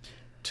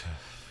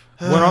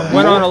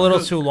 Went on a little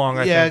too long.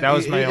 I think that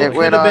was my only. It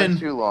went have on been-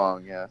 too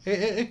long. Yes.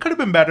 It could have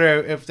been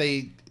better if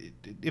they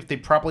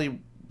properly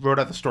wrote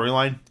out the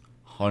storyline.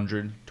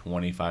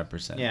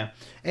 125%. Yeah,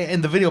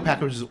 and the video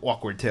package was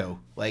awkward too.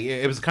 Like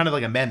it was kind of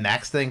like a Mad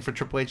Max thing for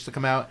Triple H to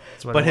come out,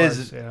 what but it his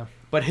was, yeah.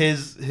 but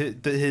his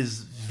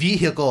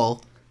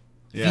vehicle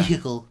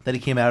that he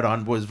came out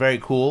on was very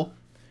cool.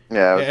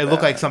 Yeah. It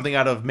looked like something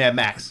out of Mad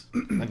Max.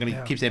 I'm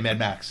gonna keep saying Mad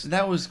Max.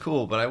 That was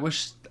cool, but I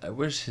wish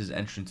his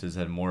entrances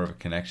had more of a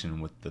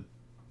connection with the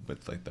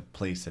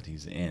place that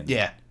he's in.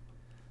 Yeah,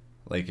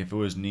 Like if it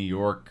was New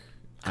York,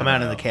 come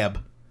out in the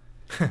cab.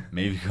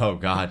 Maybe. Oh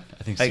God,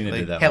 I think Cena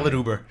did that. Hail an one.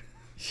 Uber.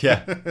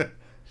 Yeah.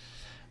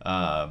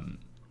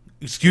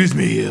 Excuse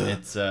me.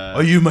 It's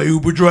Are you my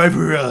Uber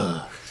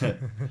driver?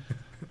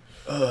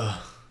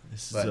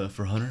 This is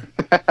for Hunter.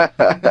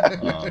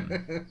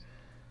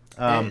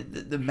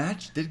 The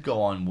match did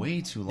go on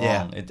way too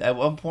long. Yeah. At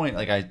one point,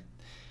 like I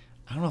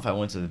don't know if I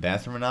went to the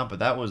bathroom or not, but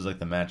that was like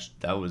the match.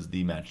 That was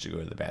the match to go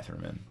to the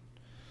bathroom in.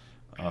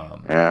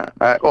 Yeah.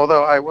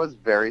 Although I was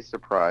very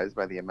surprised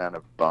by the amount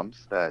of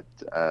bumps that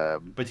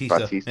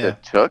Batista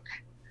took.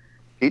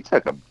 He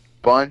took a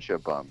bunch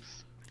of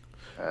bumps.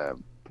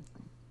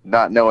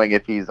 Not knowing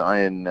if he's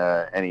in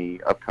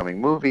any upcoming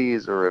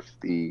movies or if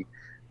the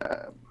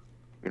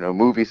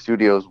movie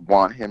studios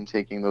want him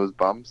taking those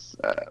bumps.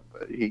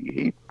 But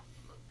he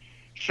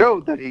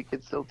showed that he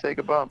could still take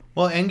a bump.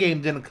 Well,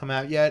 Endgame didn't come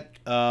out yet,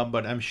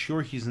 but I'm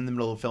sure he's in the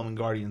middle of filming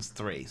Guardians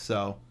 3.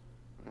 So,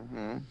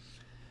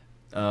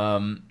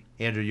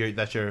 Andrew,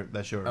 that's your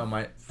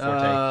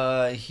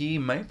forte. He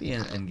might be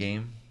in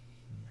Endgame.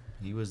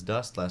 He was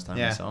dust last time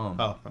I saw him.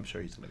 Oh, I'm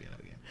sure he's gonna be in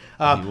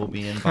Endgame. He will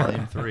be in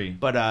Volume 3.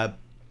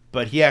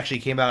 But he actually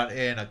came out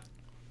in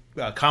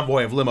a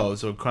convoy of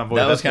limos or convoy.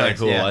 That of was kind of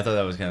escorts, cool. yeah. I thought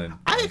that was kind of.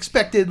 I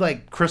expected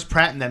like Chris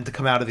Pratt and them to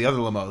come out of the other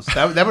limos.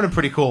 That would have been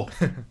pretty cool.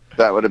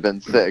 That would have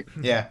been sick.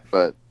 Yeah.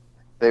 But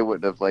they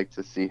wouldn't have liked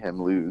to see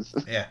him lose.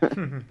 Yeah.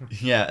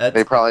 Yeah,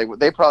 They probably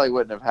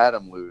wouldn't have had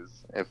him lose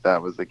if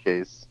that was the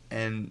case.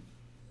 and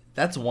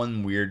that's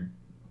one weird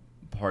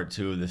part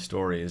too of the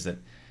story is that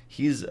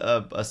he's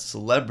a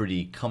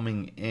celebrity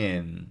coming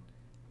in,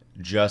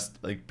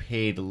 just like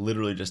paid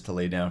literally just to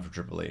lay down for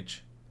Triple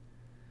H.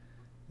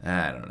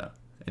 I don't know.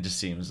 It just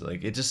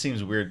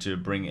seems weird to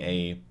bring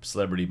a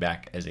celebrity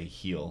back as a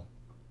heel.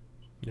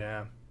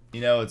 Yeah.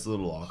 It's a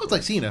little awkward. It's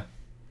like Cena.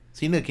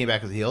 Cena came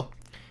back as a heel.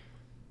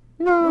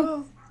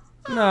 No,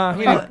 No,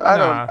 he didn't.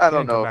 I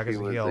don't know back if he as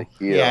a was heel. a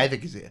heel. Yeah, I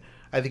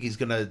think he's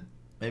gonna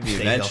Maybe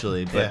stay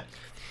eventually, heel. but Yeah.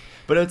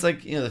 but it's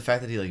like the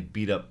fact that he like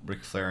beat up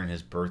Ric Flair on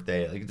his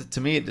birthday. Like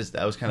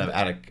that was kind of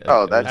out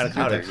of That's out of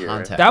good to hear.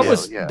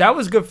 context. That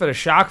was good for the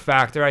shock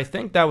factor. I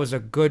think that was a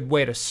good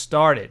way to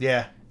start it.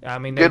 Yeah. I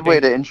mean, Good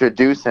way to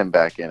introduce him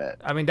back in it.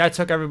 I mean, that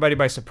took everybody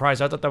by surprise.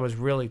 I thought that was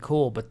really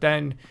cool. But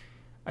then,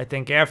 I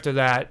think after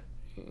that,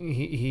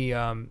 he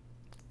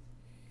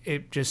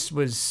it just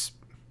was,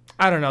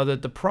 I don't know,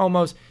 the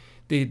promos,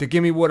 the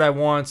 "Give me what I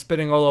want,"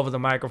 spitting all over the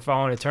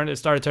microphone. It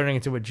started turning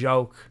into a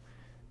joke,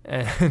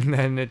 and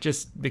then it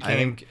just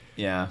became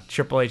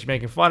Triple H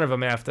making fun of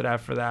him after that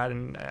for that.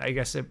 And I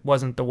guess it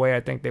wasn't the way I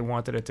think they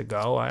wanted it to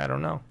go. I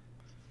don't know.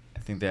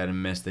 I think they had a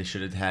miss. They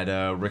should have had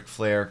Ric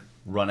Flair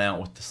run out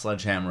with the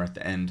sledgehammer at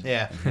the end.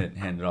 Yeah. And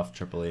hand it off to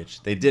Triple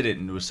H. They did it,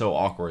 and it was so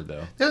awkward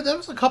though. There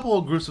was a couple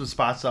of gruesome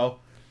spots though.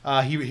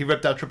 He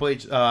ripped out Triple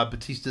H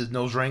Batista's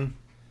nose ring.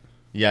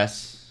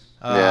 Yes.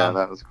 Yeah,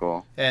 that was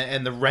cool.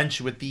 And the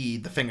wrench with the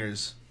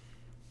fingers.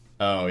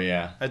 Oh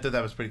yeah. I thought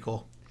that was pretty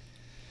cool.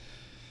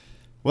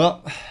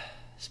 Well,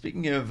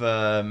 speaking of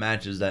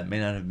matches that may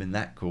not have been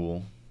that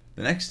cool,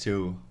 the next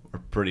two were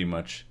pretty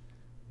much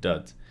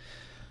duds.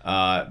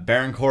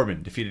 Baron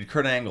Corbin defeated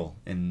Kurt Angle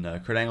in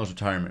Kurt Angle's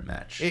retirement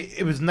match.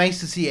 It was nice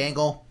to see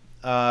Angle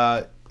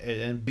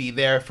and be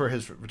there for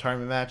his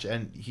retirement match,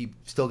 and he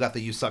still got the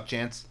 "You Suck"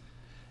 chance.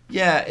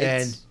 Yeah,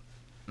 and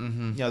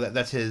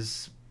that's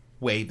his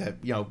way.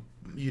 That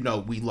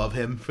we love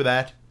him for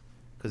that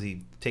because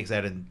he takes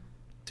that and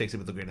takes it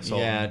with a grain of salt.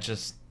 Yeah, it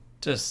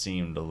just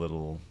seemed a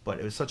little. But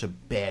it was such a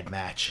bad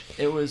match.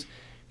 It was,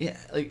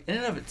 like in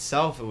and of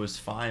itself, it was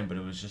fine, but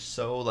it was just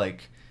so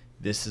like,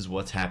 this is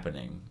what's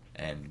happening.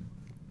 And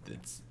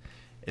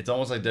it's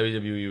almost like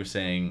WWE was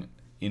saying,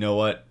 you know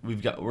what,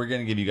 we're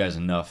gonna give you guys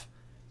enough.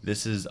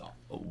 This is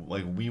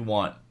like we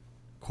want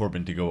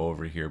Corbin to go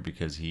over here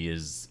because he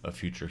is a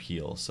future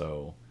heel.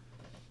 So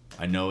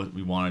I know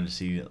we wanted to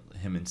see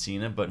him and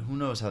Cena, but who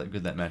knows how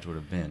good that match would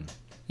have been.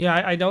 Yeah,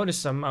 I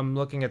noticed. I'm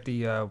looking at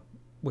the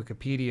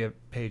Wikipedia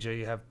page that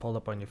you have pulled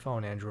up on your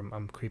phone, Andrew.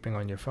 I'm creeping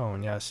on your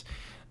phone. Yes,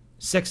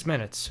 6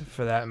 minutes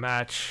for that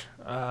match,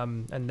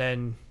 and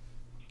then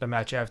the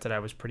match after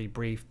that was pretty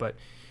brief. But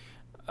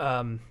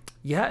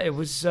yeah, it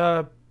was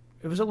a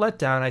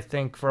letdown, I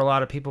think, for a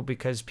lot of people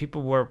because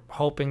people were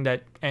hoping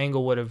that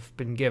Angle would have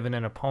been given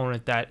an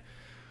opponent that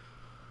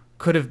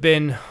could have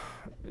been,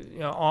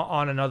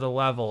 on another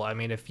level. I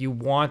mean, if you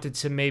wanted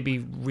to maybe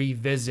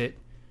revisit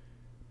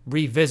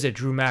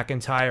Drew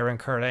McIntyre and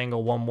Kurt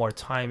Angle one more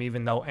time,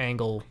 even though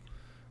Angle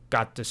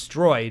got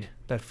destroyed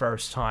that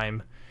first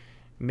time,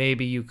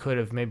 maybe you could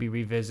have maybe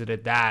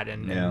revisited that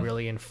and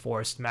really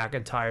enforced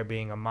McIntyre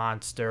being a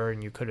monster,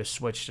 and you could have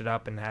switched it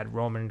up and had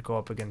Roman go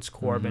up against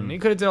Corbin. You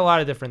could have done a lot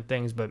of different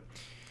things, but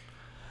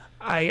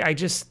I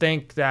just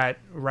think that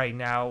right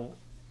now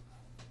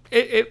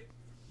it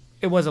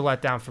was a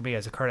letdown for me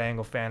as a Kurt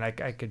Angle fan. I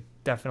could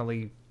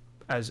definitely,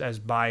 as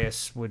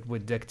bias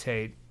would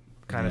dictate,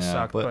 kind of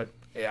suck, but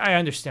I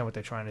understand what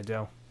they're trying to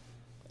do.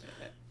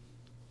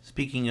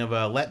 Speaking of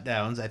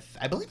letdowns,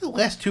 I believe the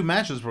last two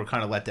matches were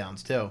kind of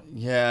letdowns too.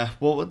 Yeah,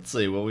 well, let's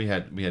see. Well, we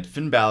had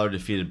Finn Balor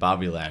defeated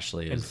Bobby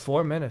Lashley In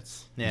 4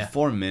 minutes. Yeah,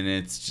 4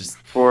 minutes. Just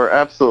For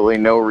absolutely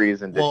no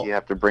reason did you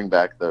have to bring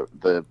back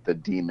the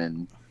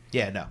demon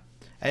yeah, no.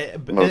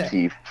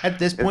 motif. At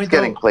this point, it's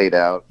getting played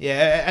out.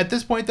 Yeah, at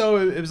this point though,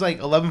 it was like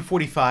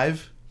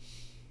 11:45,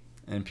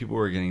 and people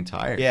were getting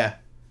tired. Yeah,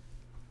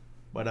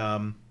 but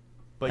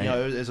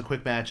it was a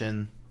quick match,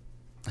 and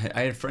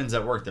I had friends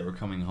at work that were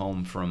coming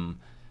home from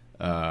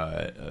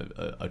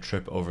a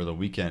trip over the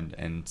weekend,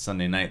 and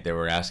Sunday night they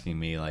were asking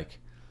me, like,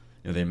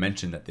 they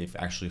mentioned that they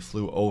actually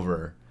flew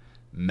over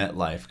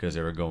MetLife because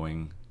they were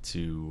going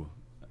to,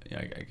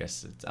 I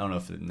guess I don't know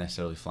if they're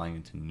necessarily flying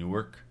into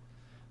Newark,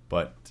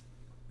 but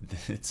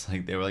it's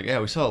like they were like, yeah,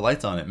 we saw the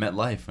lights on at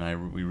MetLife,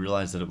 and we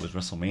realized that it was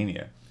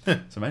WrestleMania.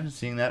 So imagine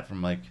seeing that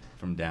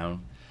from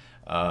down.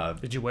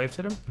 Did you wave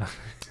to them?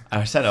 I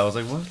was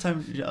like, what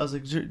time? I was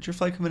like, did your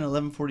flight come in at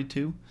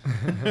 11:42?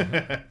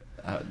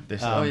 They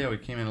said, oh yeah, we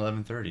came in at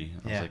 11:30.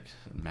 I was like,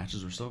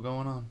 matches were still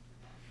going on.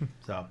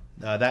 So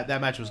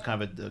that match was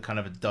kind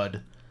of a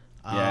dud.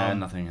 Yeah,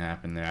 nothing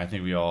happened there. I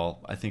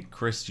think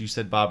Chris, you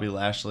said Bobby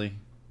Lashley.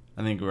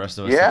 I think the rest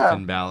of us said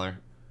Finn Balor.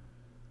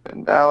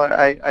 Finn Balor,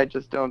 I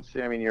just don't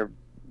see. I mean,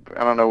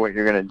 I don't know what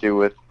you're gonna do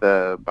with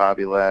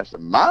Bobby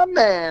Lashley, my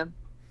man,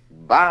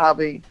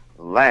 Bobby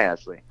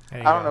Lashley.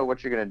 I don't know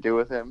what you're gonna do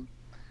with him.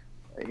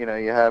 You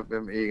have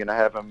him. You're gonna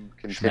have him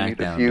continue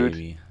to feud.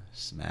 Baby.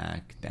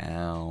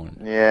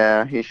 SmackDown.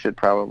 Yeah, he should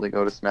probably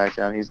go to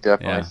SmackDown. He's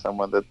definitely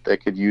someone that they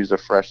could use a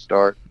fresh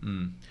start.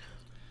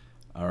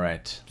 All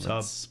right. So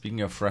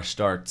speaking of fresh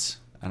starts,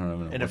 I don't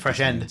know. And a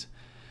fresh end.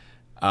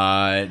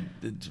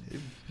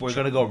 We're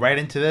gonna go right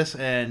into this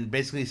and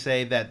basically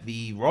say that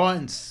the Raw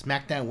and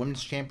SmackDown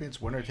Women's Champions,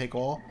 winner take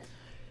all.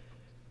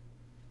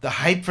 The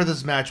hype for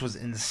this match was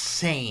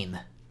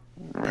insane.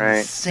 Right.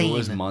 Insane. It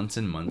was months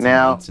and months and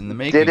months in the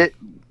making.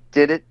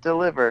 Did it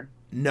deliver?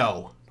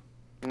 No,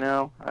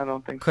 I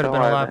don't think Could have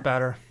been a lot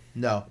better.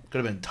 No, could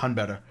have been a ton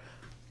better.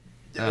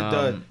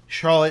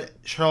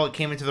 Charlotte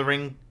came into the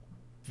ring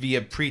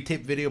via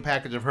pre-taped video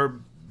package of her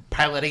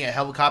piloting a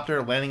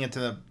helicopter, landing in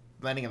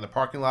the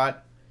parking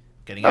lot,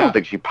 getting out. I don't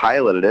think she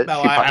piloted it.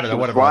 No, I don't know.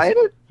 Whatever. Flying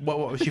it?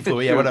 What she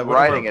flew? She Yeah, was whatever.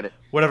 Riding it.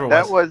 Whatever it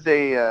that was.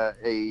 That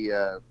was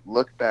a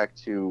look back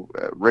to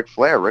Ric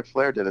Flair. Ric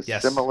Flair did a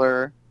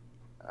similar.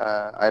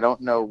 I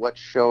don't know what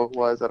show it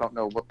was. I don't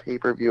know what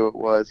pay-per-view it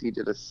was. He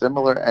did a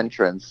similar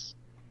entrance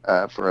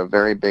for a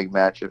very big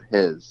match of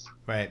his.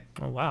 Right.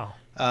 Oh wow.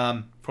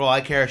 For all I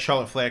care,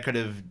 Charlotte Flair could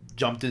have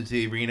jumped into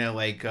the arena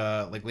like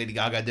Lady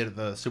Gaga did at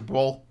the Super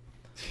Bowl.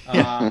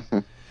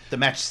 The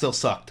match still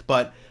sucked,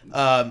 but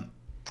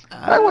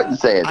I wouldn't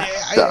say it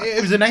sucked.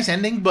 It was a nice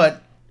ending,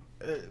 but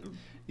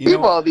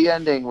the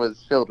ending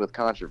was filled with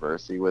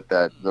controversy with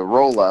the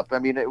roll up. I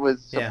mean, it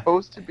was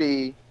supposed to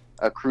be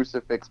a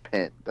crucifix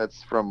pin.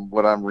 That's from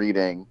what I'm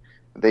reading.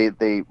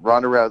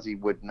 Ronda Rousey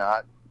would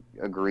not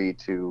agree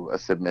to a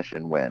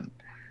submission win.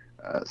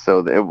 So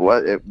it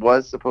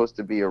was supposed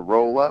to be a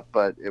roll up,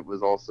 but it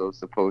was also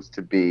supposed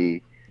to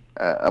be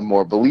a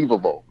more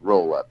believable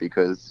roll up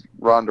because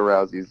Ronda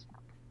Rousey's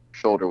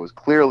shoulder was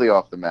clearly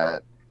off the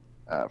mat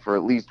for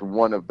at least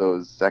one of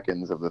those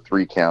seconds of the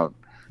 3 count.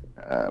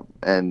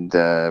 And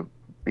I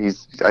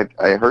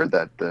heard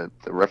that the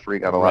referee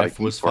got a lot of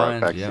heat for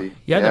it.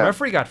 Yeah, the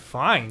referee got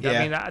fined. I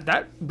mean,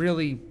 that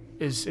really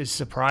is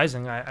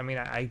surprising.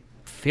 I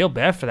feel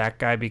bad for that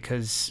guy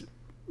because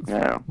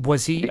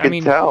was he? I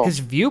mean, his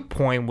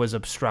viewpoint was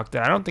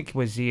obstructed. I don't think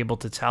was he able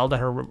to tell that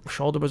her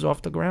shoulder was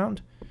off the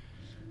ground.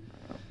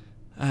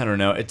 I don't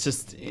know. It's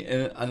just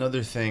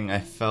another thing. I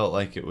felt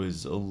like it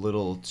was a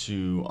little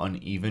too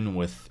uneven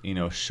with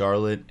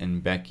Charlotte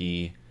and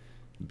Becky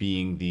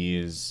being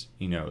these,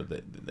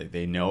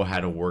 they know how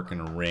to work in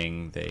a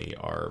ring. They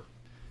are,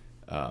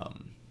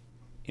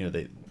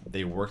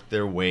 they worked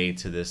their way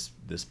to this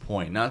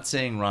point. Not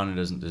saying Ronda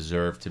doesn't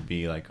deserve to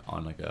be like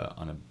on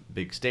a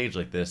big stage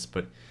like this,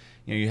 but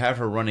you have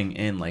her running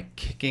in like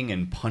kicking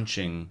and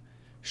punching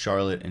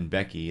Charlotte and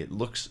Becky. It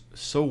looks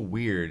so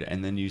weird,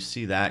 and then you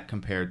see that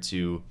compared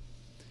to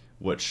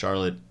what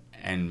Charlotte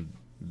and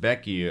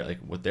Becky, like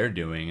what they're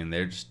doing, and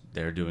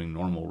they're doing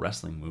normal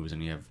wrestling moves,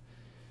 and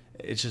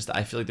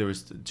I feel like there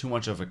was too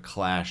much of a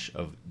clash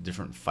of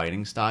different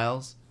fighting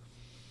styles,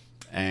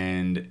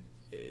 and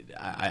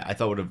I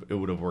thought it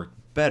would have worked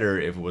better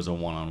if it was a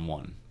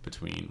one-on-one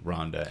between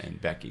Ronda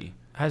and Becky.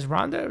 Has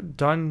Ronda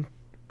done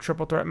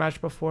triple threat match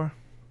before?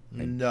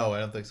 No,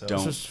 I don't think so.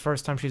 This is the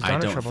first time she's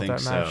done a triple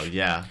threat match.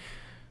 Yeah.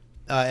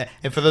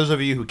 And for those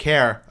of you who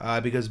care,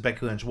 because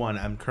Becky Lynch won,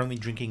 I'm currently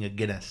drinking a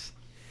Guinness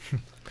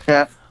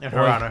Yeah. in her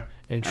honor.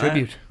 In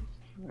tribute.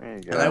 There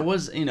you go. And I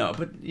was,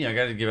 but I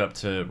got to give it up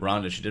to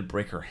Ronda. She did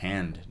break her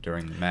hand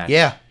during the match.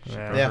 Yeah. She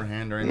Yeah. broke her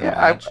hand during the Yeah,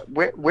 match.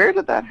 where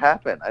did that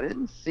happen? I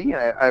didn't see.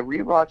 I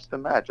rewatched the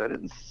match. I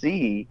didn't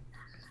see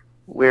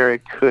where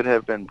it could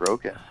have been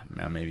broken.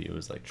 Maybe it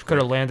was like Could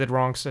have landed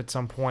wrong at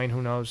some point.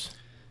 Who knows?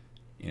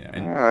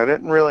 and I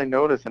didn't really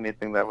notice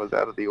anything that was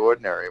out of the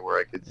ordinary where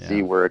I could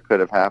see where it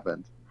could have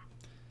happened.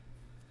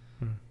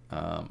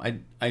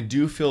 I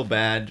do feel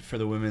bad for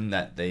the women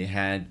that they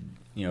had,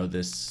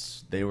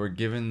 they were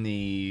given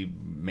the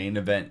main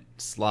event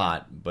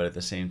slot, but at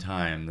the same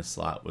time, the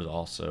slot was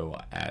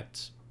also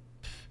at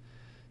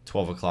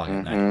 12 o'clock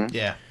at night.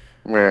 Yeah.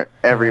 Where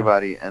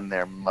everybody and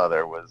their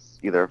mother was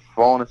either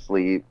falling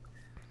asleep,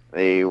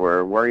 they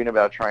were worrying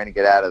about trying to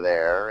get out of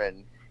there,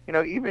 and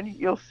even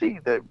you'll see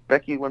that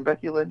when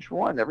Becky Lynch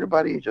won,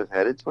 everybody just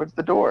headed towards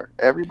the door.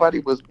 Everybody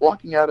was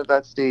walking out of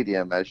that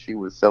stadium as she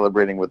was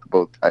celebrating with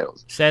both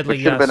titles. Sadly, Which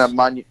should yes. have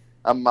been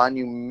a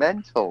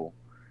monumental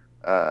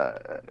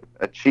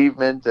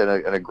achievement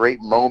and a great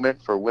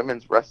moment for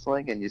women's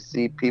wrestling, and you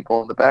see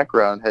people in the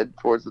background head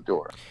towards the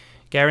door.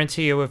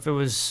 Guarantee you, if it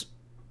was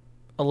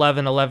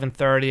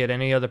 11:30 at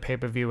any other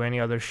pay-per-view, any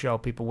other show,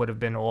 people would have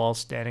been all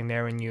standing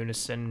there in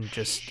unison,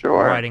 just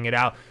Sure. riding it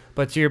out.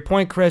 But to your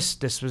point, Chris,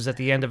 this was at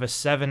the end of a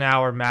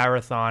 7-hour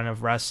marathon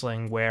of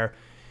wrestling where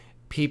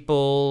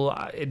people,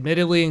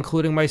 admittedly,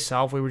 including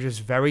myself, we were just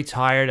very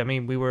tired. I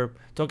mean,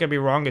 don't get me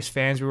wrong, as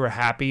fans, we were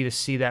happy to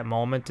see that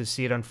moment, to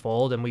see it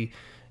unfold, and we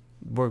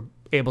were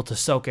able to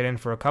soak it in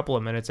for a couple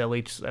of minutes at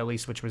least,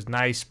 which was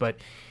nice. But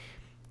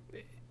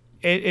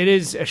it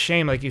is a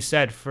shame, like you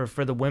said,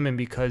 for the women,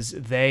 because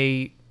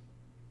they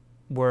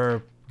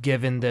were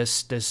given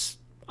this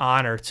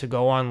honor to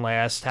go on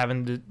last,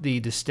 having the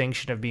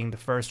distinction of being the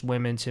first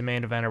women to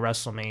main event a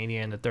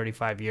WrestleMania in the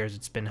 35 years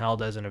it's been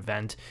held as an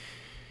event.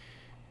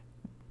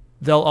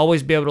 They'll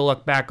always be able to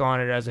look back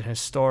on it as a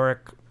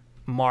historic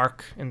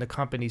mark in the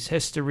company's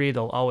history.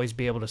 They'll always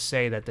be able to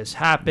say that this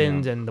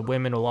happened, and the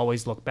women will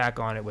always look back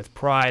on it with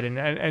pride.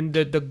 And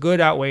the good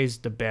outweighs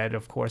the bad,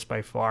 of course,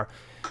 by far.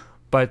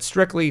 But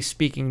strictly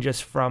speaking,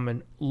 just from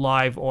a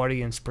live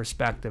audience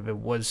perspective, it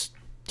was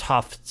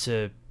tough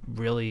to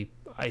really,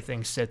 I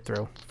think, sit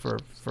through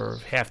for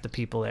half the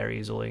people there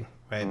easily.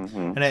 Right.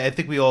 And I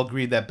think we all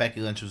agreed that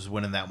Becky Lynch was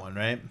winning that one,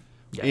 right?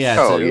 Yes.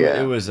 Yeah,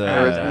 Yeah. it was.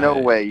 There was no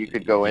way you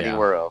could go yeah.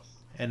 anywhere else.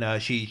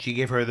 And she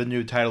gave her the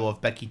new title of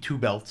Becky Two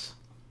Belts.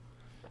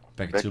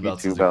 Becky Becky Two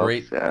Belts Two is Belts, a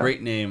great, yeah.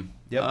 great name.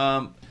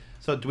 Yep.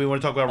 So do we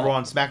want to talk about Raw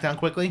and SmackDown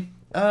quickly?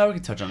 We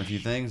can touch on a few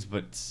things,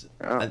 but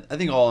Oh, I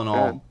think all in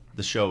all, good.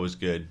 the show was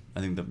good. I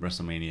think the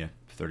WrestleMania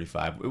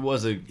 35, it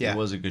was a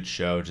good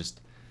show.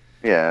 Just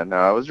Yeah, no,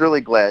 I was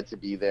really glad to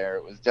be there.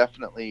 It was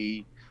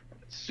definitely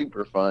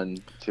super fun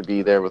to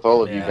be there with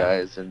all of you Yeah.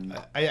 guys. And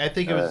I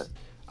think it was...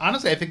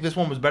 Honestly, I think this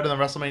one was better than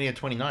WrestleMania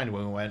 29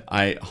 when we went.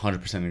 I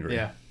 100% agree.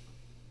 Yeah.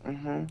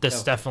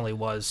 This definitely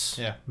was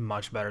Yeah.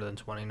 much better than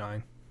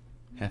 29.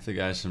 Half the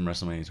guys from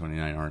WrestleMania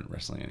 29 aren't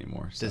wrestling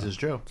anymore. So. This is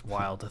true. It's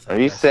wild to think.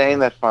 are you that's saying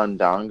true. that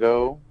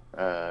Fandango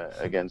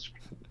against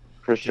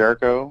Chris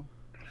Jericho?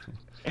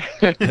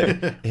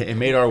 It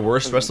made our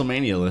worst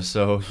WrestleMania list,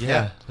 so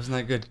Yeah. wasn't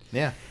that good?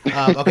 Yeah.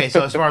 Okay,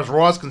 so as far as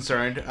Raw is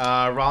concerned,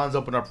 Rollins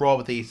opened up Raw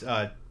with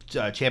the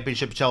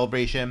championship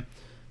celebration.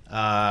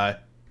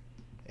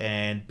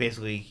 And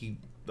basically, he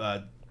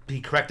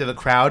corrected the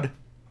crowd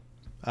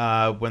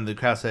when the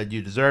crowd said,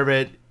 "You deserve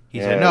it." He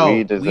said, Yeah, "No, we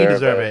we deserve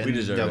deserve it." it." We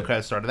deserve And it. The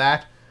crowd started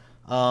that.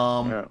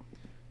 Yeah.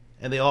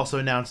 And they also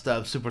announced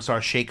a Superstar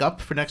Shakeup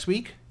for next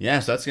week. Yeah,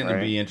 so that's going Right.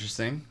 to be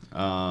interesting.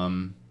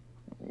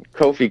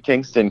 Kofi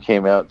Kingston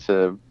came out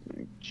to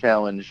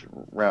challenge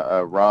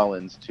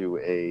Rollins to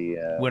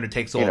a Winner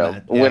takes all.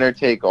 That. Yeah. winner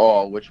take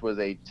all, which was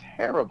a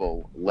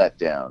terrible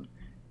letdown.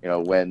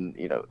 When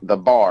the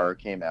Bar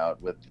came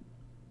out with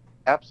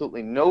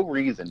absolutely no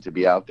reason to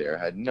be out there,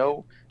 had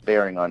no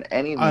bearing on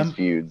any of these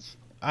feuds.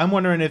 I'm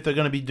wondering if they're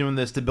going to be doing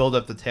this to build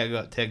up the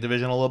tag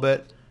division a little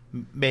bit,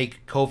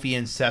 make Kofi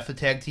and Seth a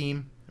tag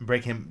team, and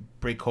break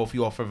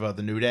Kofi off of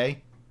the New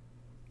Day.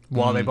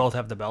 While they both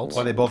have the belts.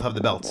 While they both have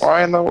the belts.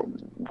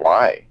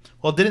 Why?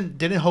 Well,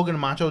 didn't Hogan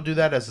and Macho do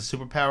that as the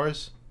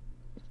superpowers?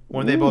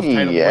 Weren't they both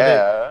title?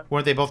 Yeah.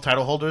 Weren't they both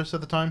title holders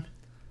at the time?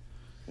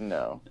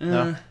 No.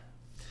 No.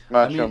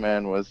 Macho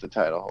Man was the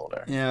title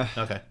holder. Yeah.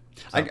 Okay.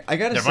 I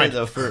gotta Never say mind.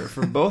 though,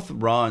 for both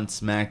Raw and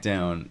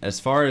SmackDown, as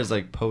far as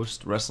like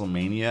post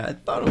WrestleMania,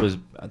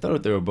 I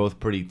thought they were both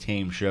pretty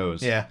tame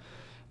shows. Yeah.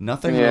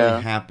 Nothing Yeah.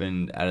 really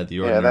happened out of the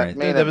that ordinary.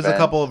 main There was a event.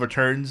 couple of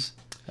returns,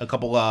 a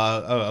couple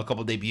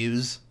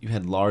debuts. You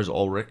had Lars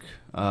Ulrich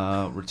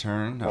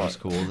return. That was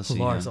cool to see.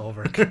 Lars him.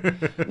 Ulrich.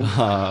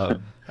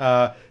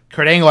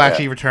 Kurt Angle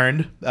actually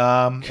returned,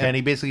 and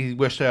he basically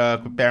wished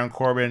Baron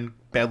Corbin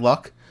bad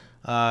luck.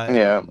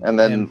 Yeah, and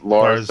then and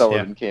Lars Lars,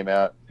 Sullivan came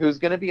out, who's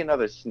going to be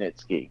another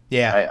Snitsky.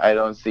 Yeah. I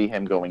don't see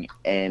him going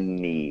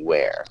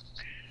anywhere.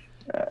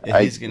 Yeah,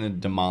 he's gonna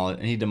demolish,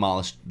 and he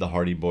demolished the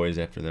Hardy Boys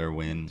after their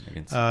win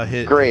against.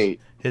 Great.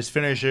 His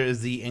finisher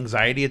is the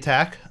anxiety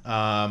attack.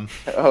 Oh,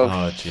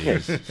 Oh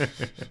jeez.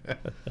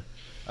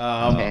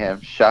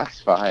 damn!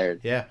 Shots fired.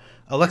 Yeah.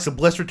 Alexa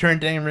Bliss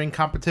returned to in-ring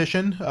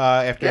competition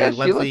after Yeah, a she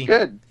lengthy. looked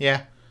good.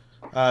 Yeah.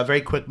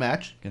 Very quick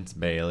match. Against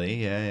Bailey,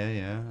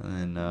 yeah,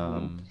 and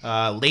then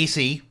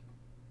Lacey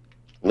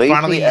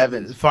Lacey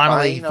Evans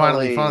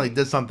finally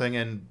did something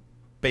and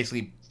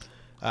basically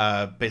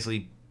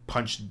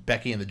punched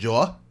Becky in the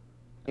jaw.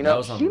 You That know,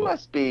 was on she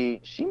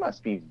the-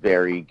 must be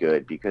very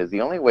good, because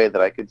the only way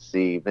that I could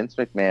see Vince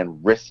McMahon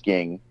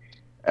risking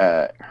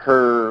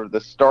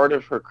the start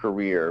of her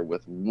career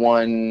with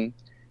one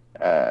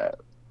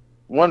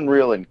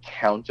real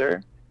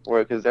encounter,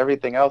 because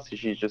everything else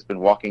she's just been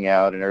walking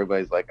out and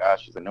everybody's like,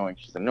 she's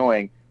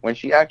annoying. When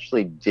she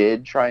actually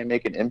did try and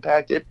make an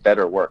impact, it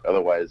better work.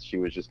 Otherwise, she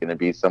was just going to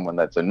be someone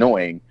that's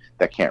annoying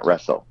that can't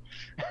wrestle.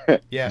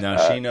 Yeah. no,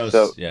 she knows.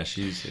 so- yeah,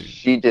 she's.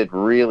 She did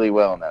really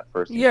well in that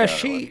first. Yeah,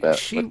 encounter with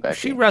she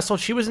Becky. wrestled.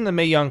 She was in the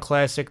Mae Young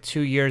Classic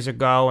 2 years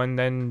ago, and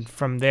then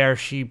from there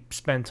she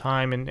spent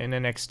time in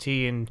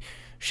NXT, and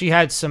she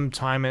had some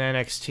time in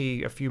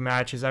NXT, a few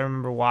matches I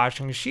remember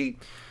watching. She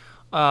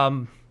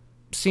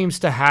seems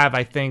to have,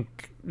 I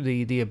think,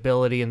 the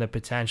ability and the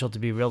potential to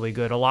be really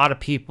good. A lot of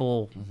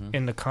people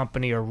in the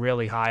company are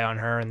really high on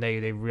her, and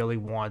they really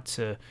want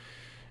to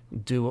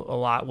do a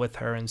lot with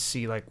her and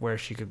see like where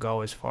she could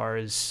go as far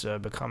as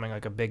becoming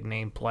like a big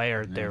name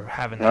player. They're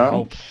having that Well,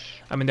 hope.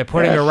 I mean, they're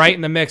putting her right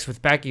in the mix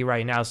with Becky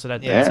right now, so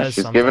that Yeah, says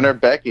she's something. giving her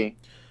Becky.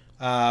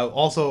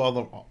 Also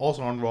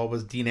on Raw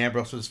was Dean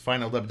Ambrose's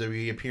final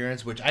WWE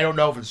appearance, which I don't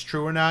know if it's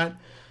true or not.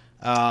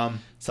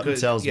 Something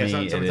tells me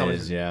it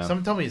is, yeah.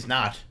 Some tell me it's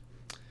not.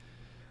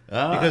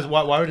 Uh, Because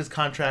why would his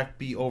contract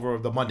be over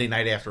the Monday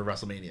night after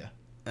WrestleMania?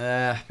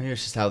 maybe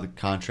it's just how the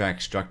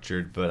contract's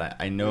structured, but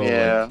I know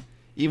Yeah. like,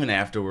 even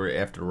after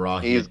Raw,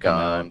 He's had come out.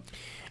 gone.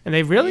 And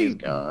they He's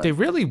gone.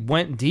 really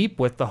went deep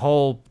with the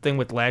whole thing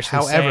with Lashley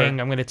However- saying,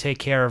 "I'm going to take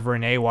care of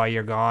Renee while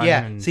you're gone."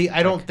 Yeah. and See,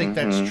 I don't think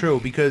that's true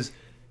because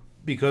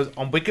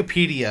on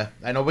Wikipedia,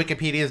 I know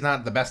Wikipedia is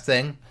not the best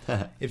thing.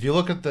 If you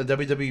look at the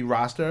WWE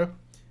roster,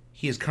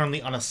 he is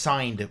currently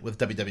unassigned with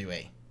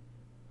WWE.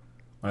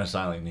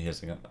 Honestly,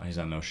 he's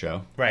on no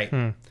show. Right.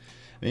 I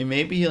mean,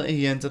 maybe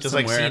he ends up Just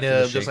like somewhere after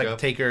Cena, the just like shakeup.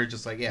 Taker,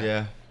 just like yeah.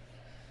 Yeah.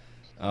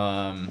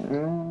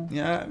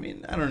 Yeah. I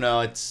mean, I don't know.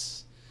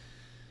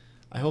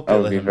 I hope I they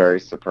would let be him. very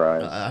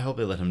surprised. I hope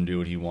they let him do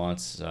what he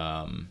wants.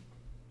 And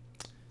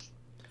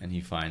he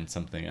finds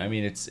something. I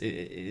mean,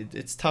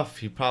 it's tough.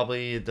 He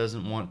probably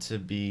doesn't want to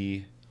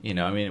be.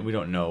 I mean, we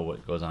don't know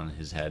what goes on in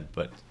his head,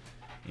 but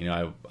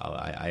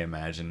I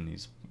imagine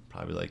he's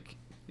probably like,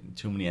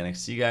 too many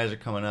NXT guys are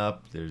coming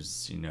up.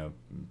 There's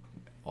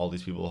all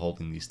these people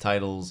holding these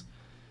titles.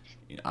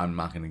 I'm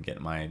not going to get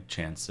my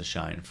chance to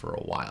shine for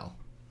a while.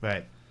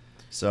 Right.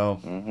 So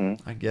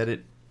Mm-hmm. I get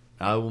it.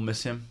 I will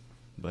miss him,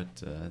 but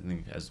I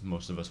think as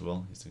most of us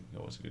will, he's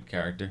always a good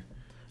character.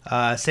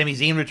 Sami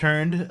Zayn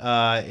returned,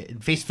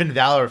 faced Finn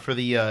Balor for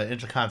the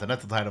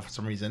Intercontinental title for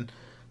some reason,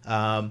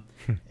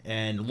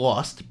 and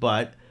lost.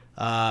 But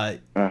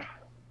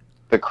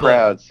The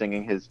crowd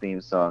singing his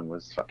theme song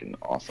was fucking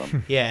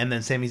awesome. yeah, and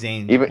then Sami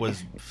Zayn Even-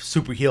 was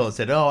super heel and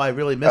said, "Oh, I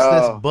really missed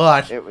this,"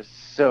 but It was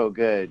so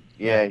good.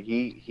 Yeah,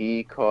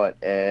 he caught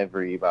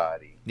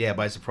everybody. yeah,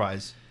 by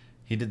surprise.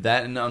 He did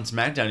that, and on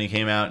SmackDown he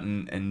came out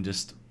and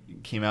just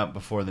came out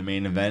before the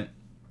main event,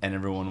 and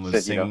everyone was Said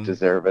you singing. don't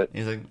deserve it.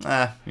 He's like,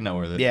 you're not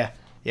worth it. Yeah,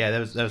 that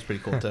was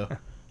pretty cool too.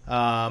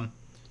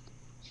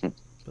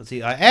 Let's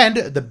see, and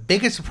the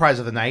biggest surprise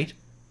of the night,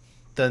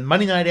 the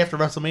Monday night after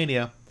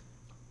WrestleMania,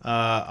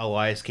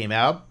 Elias came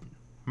out.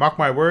 Mark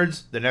my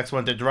words, the next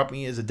one to interrupt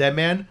me is a dead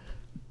man.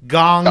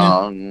 Gong.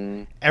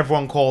 Gong.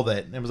 Everyone called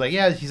it. It was like,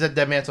 yeah, he said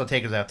dead man, so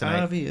Taker's out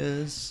tonight.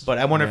 Obvious. But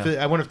I wonder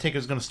Yeah. if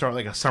Taker's going to start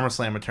like a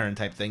SummerSlam return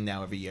type thing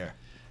now every year.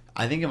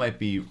 I think it might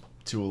be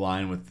to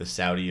align with the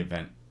Saudi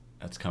event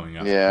that's coming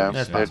up. Yeah, pretty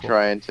That's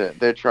soon. possible.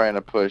 they're trying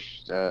to push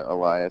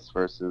Elias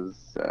versus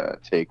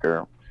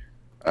Taker,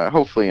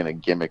 hopefully in a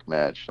gimmick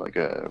match, like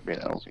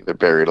either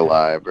buried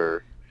alive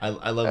or I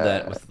love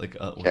that with like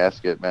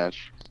casket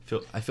match.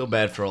 I feel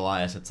bad for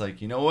Elias. It's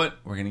like, you know what?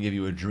 We're gonna give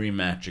you a dream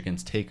match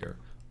against Taker.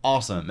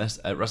 Awesome.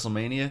 At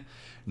WrestleMania?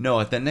 No,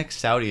 at the next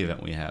Saudi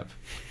event we have.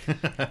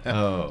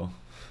 Oh,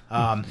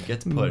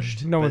 gets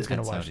pushed. No one's At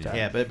gonna watch Saudi.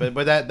 that. Yeah,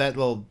 but that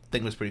little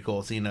thing was pretty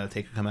cool. Seeing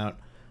Taker come out.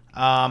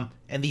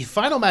 And the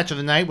final match of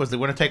the night was the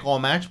winner-take-all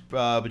match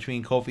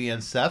between Kofi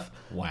and Seth,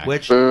 Whack.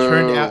 which Boo.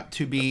 turned out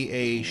to be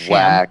a sham.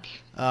 Whack.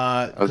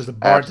 Because That was the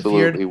bar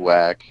absolutely interfered.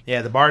 whack.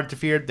 Yeah, the bar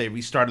interfered. They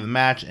restarted the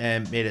match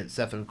and made it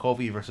Seth and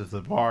Kofi versus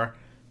the bar,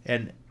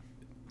 and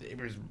it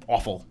was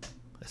awful,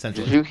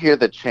 essentially. Did you hear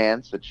the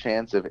chants? The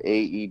chants of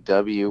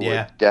AEW Yeah.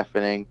 were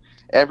deafening.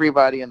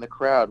 Everybody in the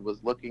crowd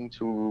was looking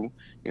to,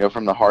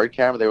 from the hard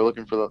camera, they were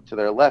looking to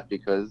their left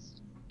because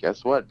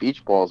guess what?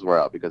 Beach balls were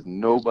out because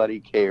nobody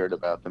cared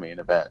about the main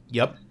event.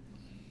 Yep.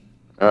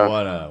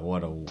 What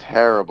a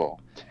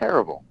Terrible.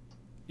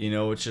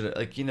 It should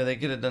they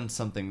could have done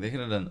something. They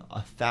could have done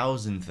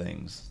 1,000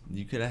 things.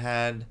 You could have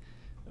had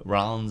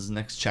Rollins'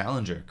 next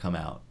challenger come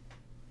out.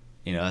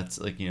 It's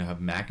like have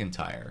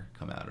McIntyre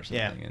come out or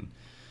something,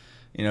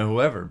 and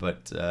whoever.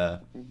 But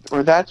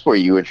Or that's where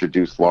you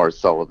introduce Lars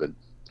Sullivan.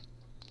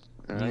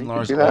 You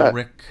Lars could do that.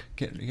 Ulrich,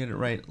 get it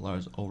right,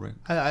 Lars Ulrich.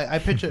 I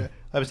picture.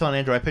 I was telling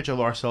Andrew. I picture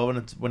Lars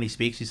Sullivan when he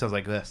speaks. He sounds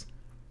like this.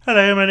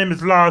 Hello, my name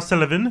is Lars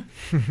Sullivan.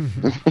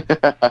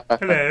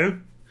 Hello.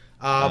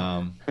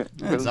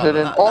 Is it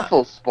an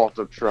awful spot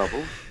of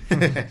trouble?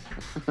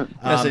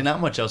 Not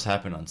much else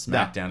happened on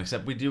SmackDown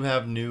except we do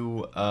have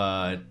new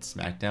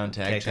SmackDown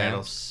tag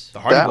champs. The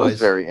Hardy That Boys. was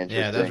very interesting.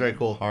 Yeah, that was very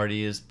cool.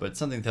 Hardy's, but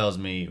something tells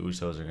me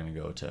Usos are going to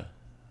go to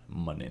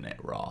Monday Night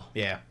Raw.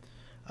 Yeah.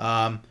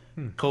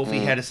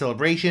 Kofi had a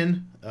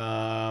celebration,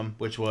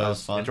 which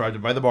was fun.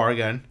 interrupted by the bar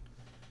again.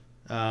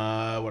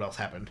 What else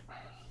happened?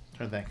 I'm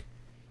trying to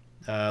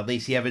think.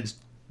 Lacey Evans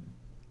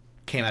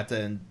came out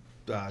to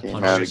Came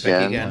punch out Becky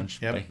again. again. Punch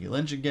Yep. Becky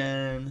Lynch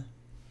again.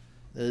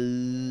 Not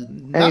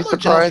Any much else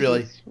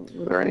surprises? really.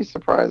 Were there any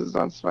surprises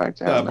on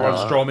SmackDown?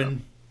 Braun Strowman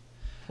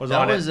was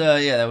That on was it.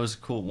 that was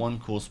cool. One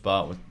cool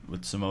spot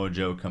with Samoa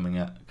Joe coming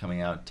out,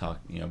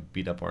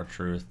 beat up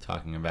R-Truth,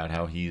 talking about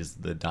how he's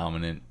the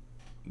dominant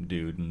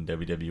dude in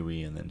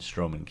WWE, and then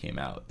Strowman came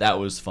out. That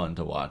was fun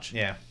to watch.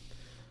 Yeah.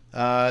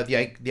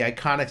 The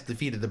Iconics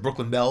defeated the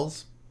Brooklyn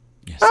Bells.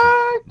 Yes,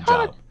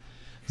 Iconic.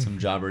 some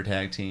jobber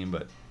tag team,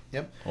 but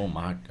Yep. oh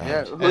my god,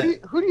 Yeah,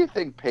 who do you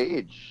think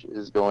Paige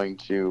is going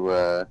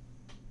to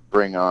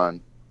bring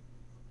on?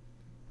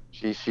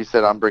 She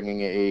said, I'm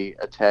bringing a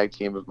tag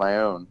team of my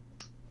own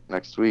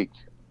next week.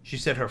 She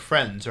said her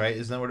friends, right?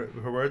 Isn't that what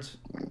her words?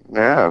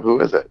 Yeah, who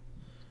is it?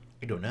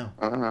 I don't know.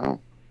 I don't know.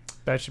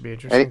 That should be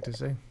interesting to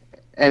see.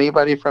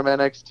 Anybody from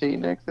NXT,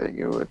 Nick, that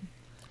you would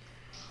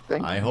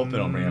think? I hope they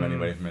don't bring up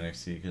anybody from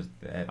NXT because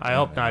I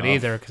hope not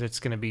either, because it's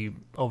going to be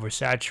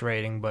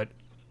oversaturating. But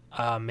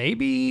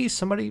maybe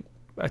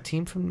a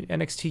team from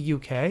NXT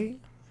UK.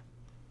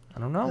 I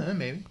don't know.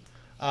 Maybe.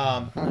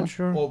 I'm not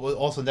sure. Well,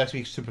 also next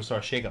week's Superstar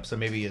Shakeup, so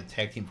maybe a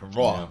tag team from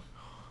Raw.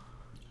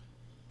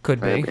 Could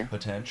be. Maybe.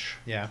 potential.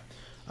 Yeah.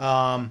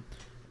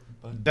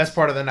 Best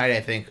part of the night,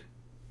 I think,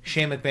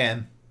 Shane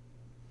McMahon.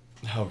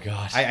 Oh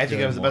god, I think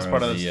that was the best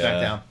part of the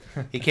SmackDown.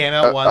 uh, He came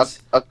out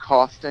once.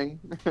 Accosting.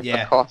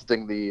 Yeah.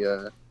 Accosting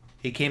the.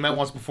 He came out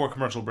once before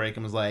commercial break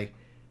and was like,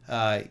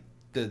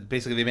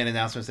 basically they made an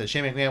announcement that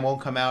Shane McMahon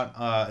won't come out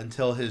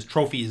until his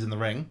trophy is in the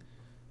ring.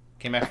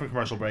 Came back from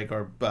commercial break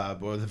or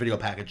the video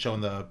package showing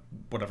the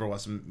whatever it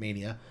was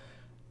Mania.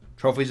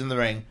 Trophies in the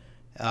ring.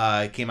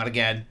 Came out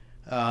again.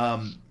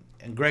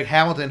 And Greg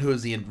Hamilton, who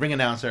is the ring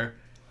announcer,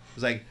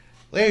 was like,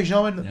 "Ladies and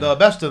gentlemen, the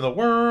best in the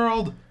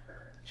world."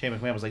 Shane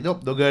McMahon was like,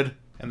 "Nope, no good,"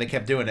 and they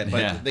kept doing it.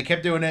 But they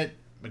kept doing it.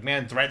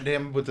 McMahon threatened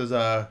him with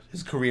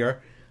his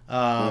career.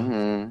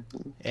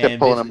 Kept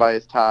pulling him by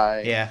his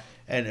tie. Yeah,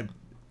 and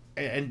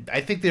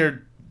I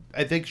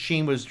think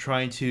Shane was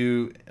trying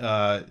to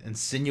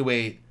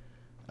insinuate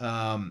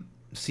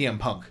CM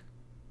Punk.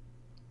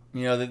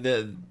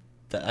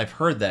 I've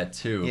heard that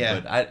too. Yeah.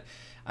 But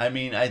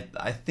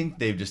I think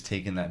they've just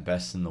taken that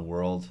best in the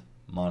world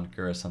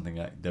moniker as something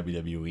that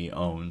WWE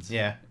owns.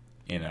 Yeah,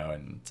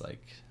 and it's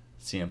like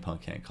CM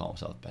Punk can't call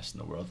himself best in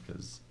the world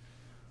because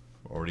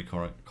we're already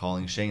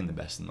calling Shane the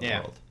best in the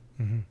world.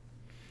 Mm-hmm.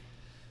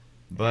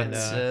 But And,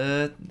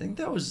 I think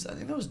that was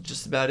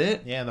just about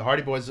it. yeah. And the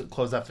Hardy Boys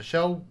closed out the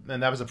show,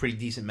 and that was a pretty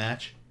decent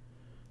match.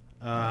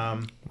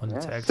 Won the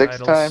tag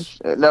 6-time, titles.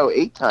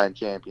 8-time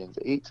champions,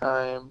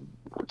 8-time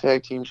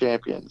tag team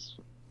champions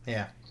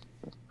Yeah.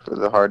 for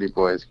the Hardy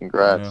Boys.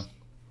 Congrats.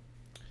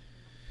 Yeah.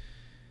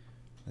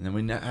 And then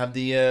we have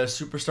the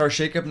Superstar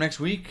Shakeup next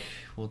week.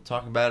 We'll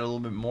talk about it a little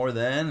bit more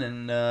then,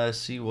 and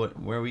see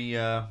where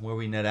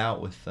we net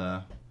out with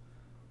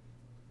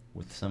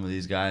some of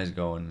these guys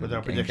going With our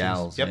and predictions.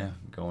 gals. Yep. Yeah,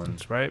 going.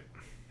 That's right.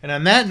 And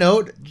on that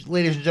note,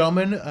 ladies and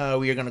gentlemen,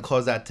 we are going to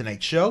close out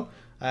tonight's show.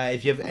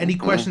 If you have any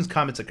questions,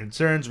 comments, or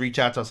concerns, reach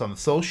out to us on the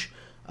social.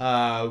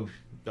 On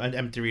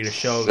Empty Arena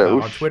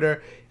Show on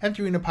Twitter,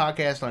 Empty Arena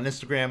Podcast on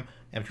Instagram,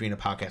 Empty Arena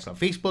Podcast on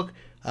Facebook.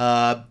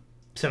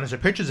 Send us your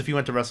pictures if you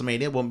went to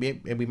WrestleMania,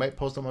 and we might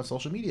post them on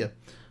social media.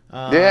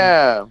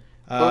 Yeah.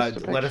 Post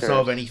the Let us pictures.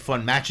 know of any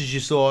fun matches you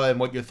saw and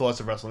what your thoughts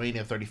of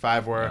WrestleMania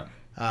 35 were,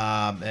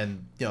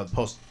 and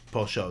post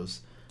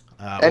shows.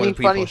 Or Any the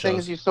pre-post funny shows.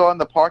 things you saw in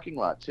the parking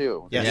lot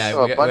too? Yes. You Yeah,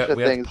 saw we a bunch of have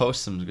to things.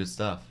 post some good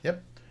stuff.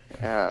 Yep.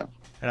 Yeah.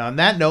 And on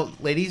that note,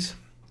 ladies,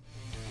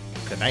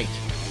 good night.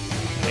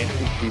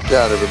 Later. Peace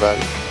out, everybody.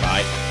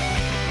 Bye.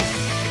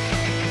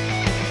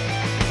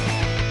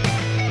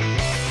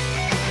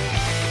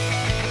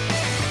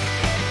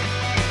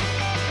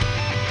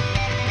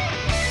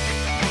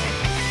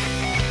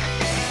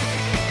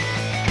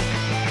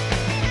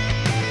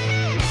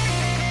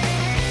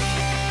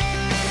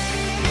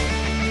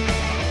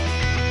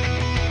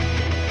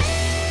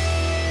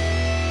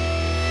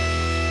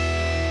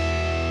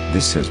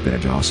 This has been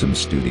a Awesome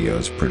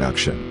Studios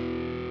production.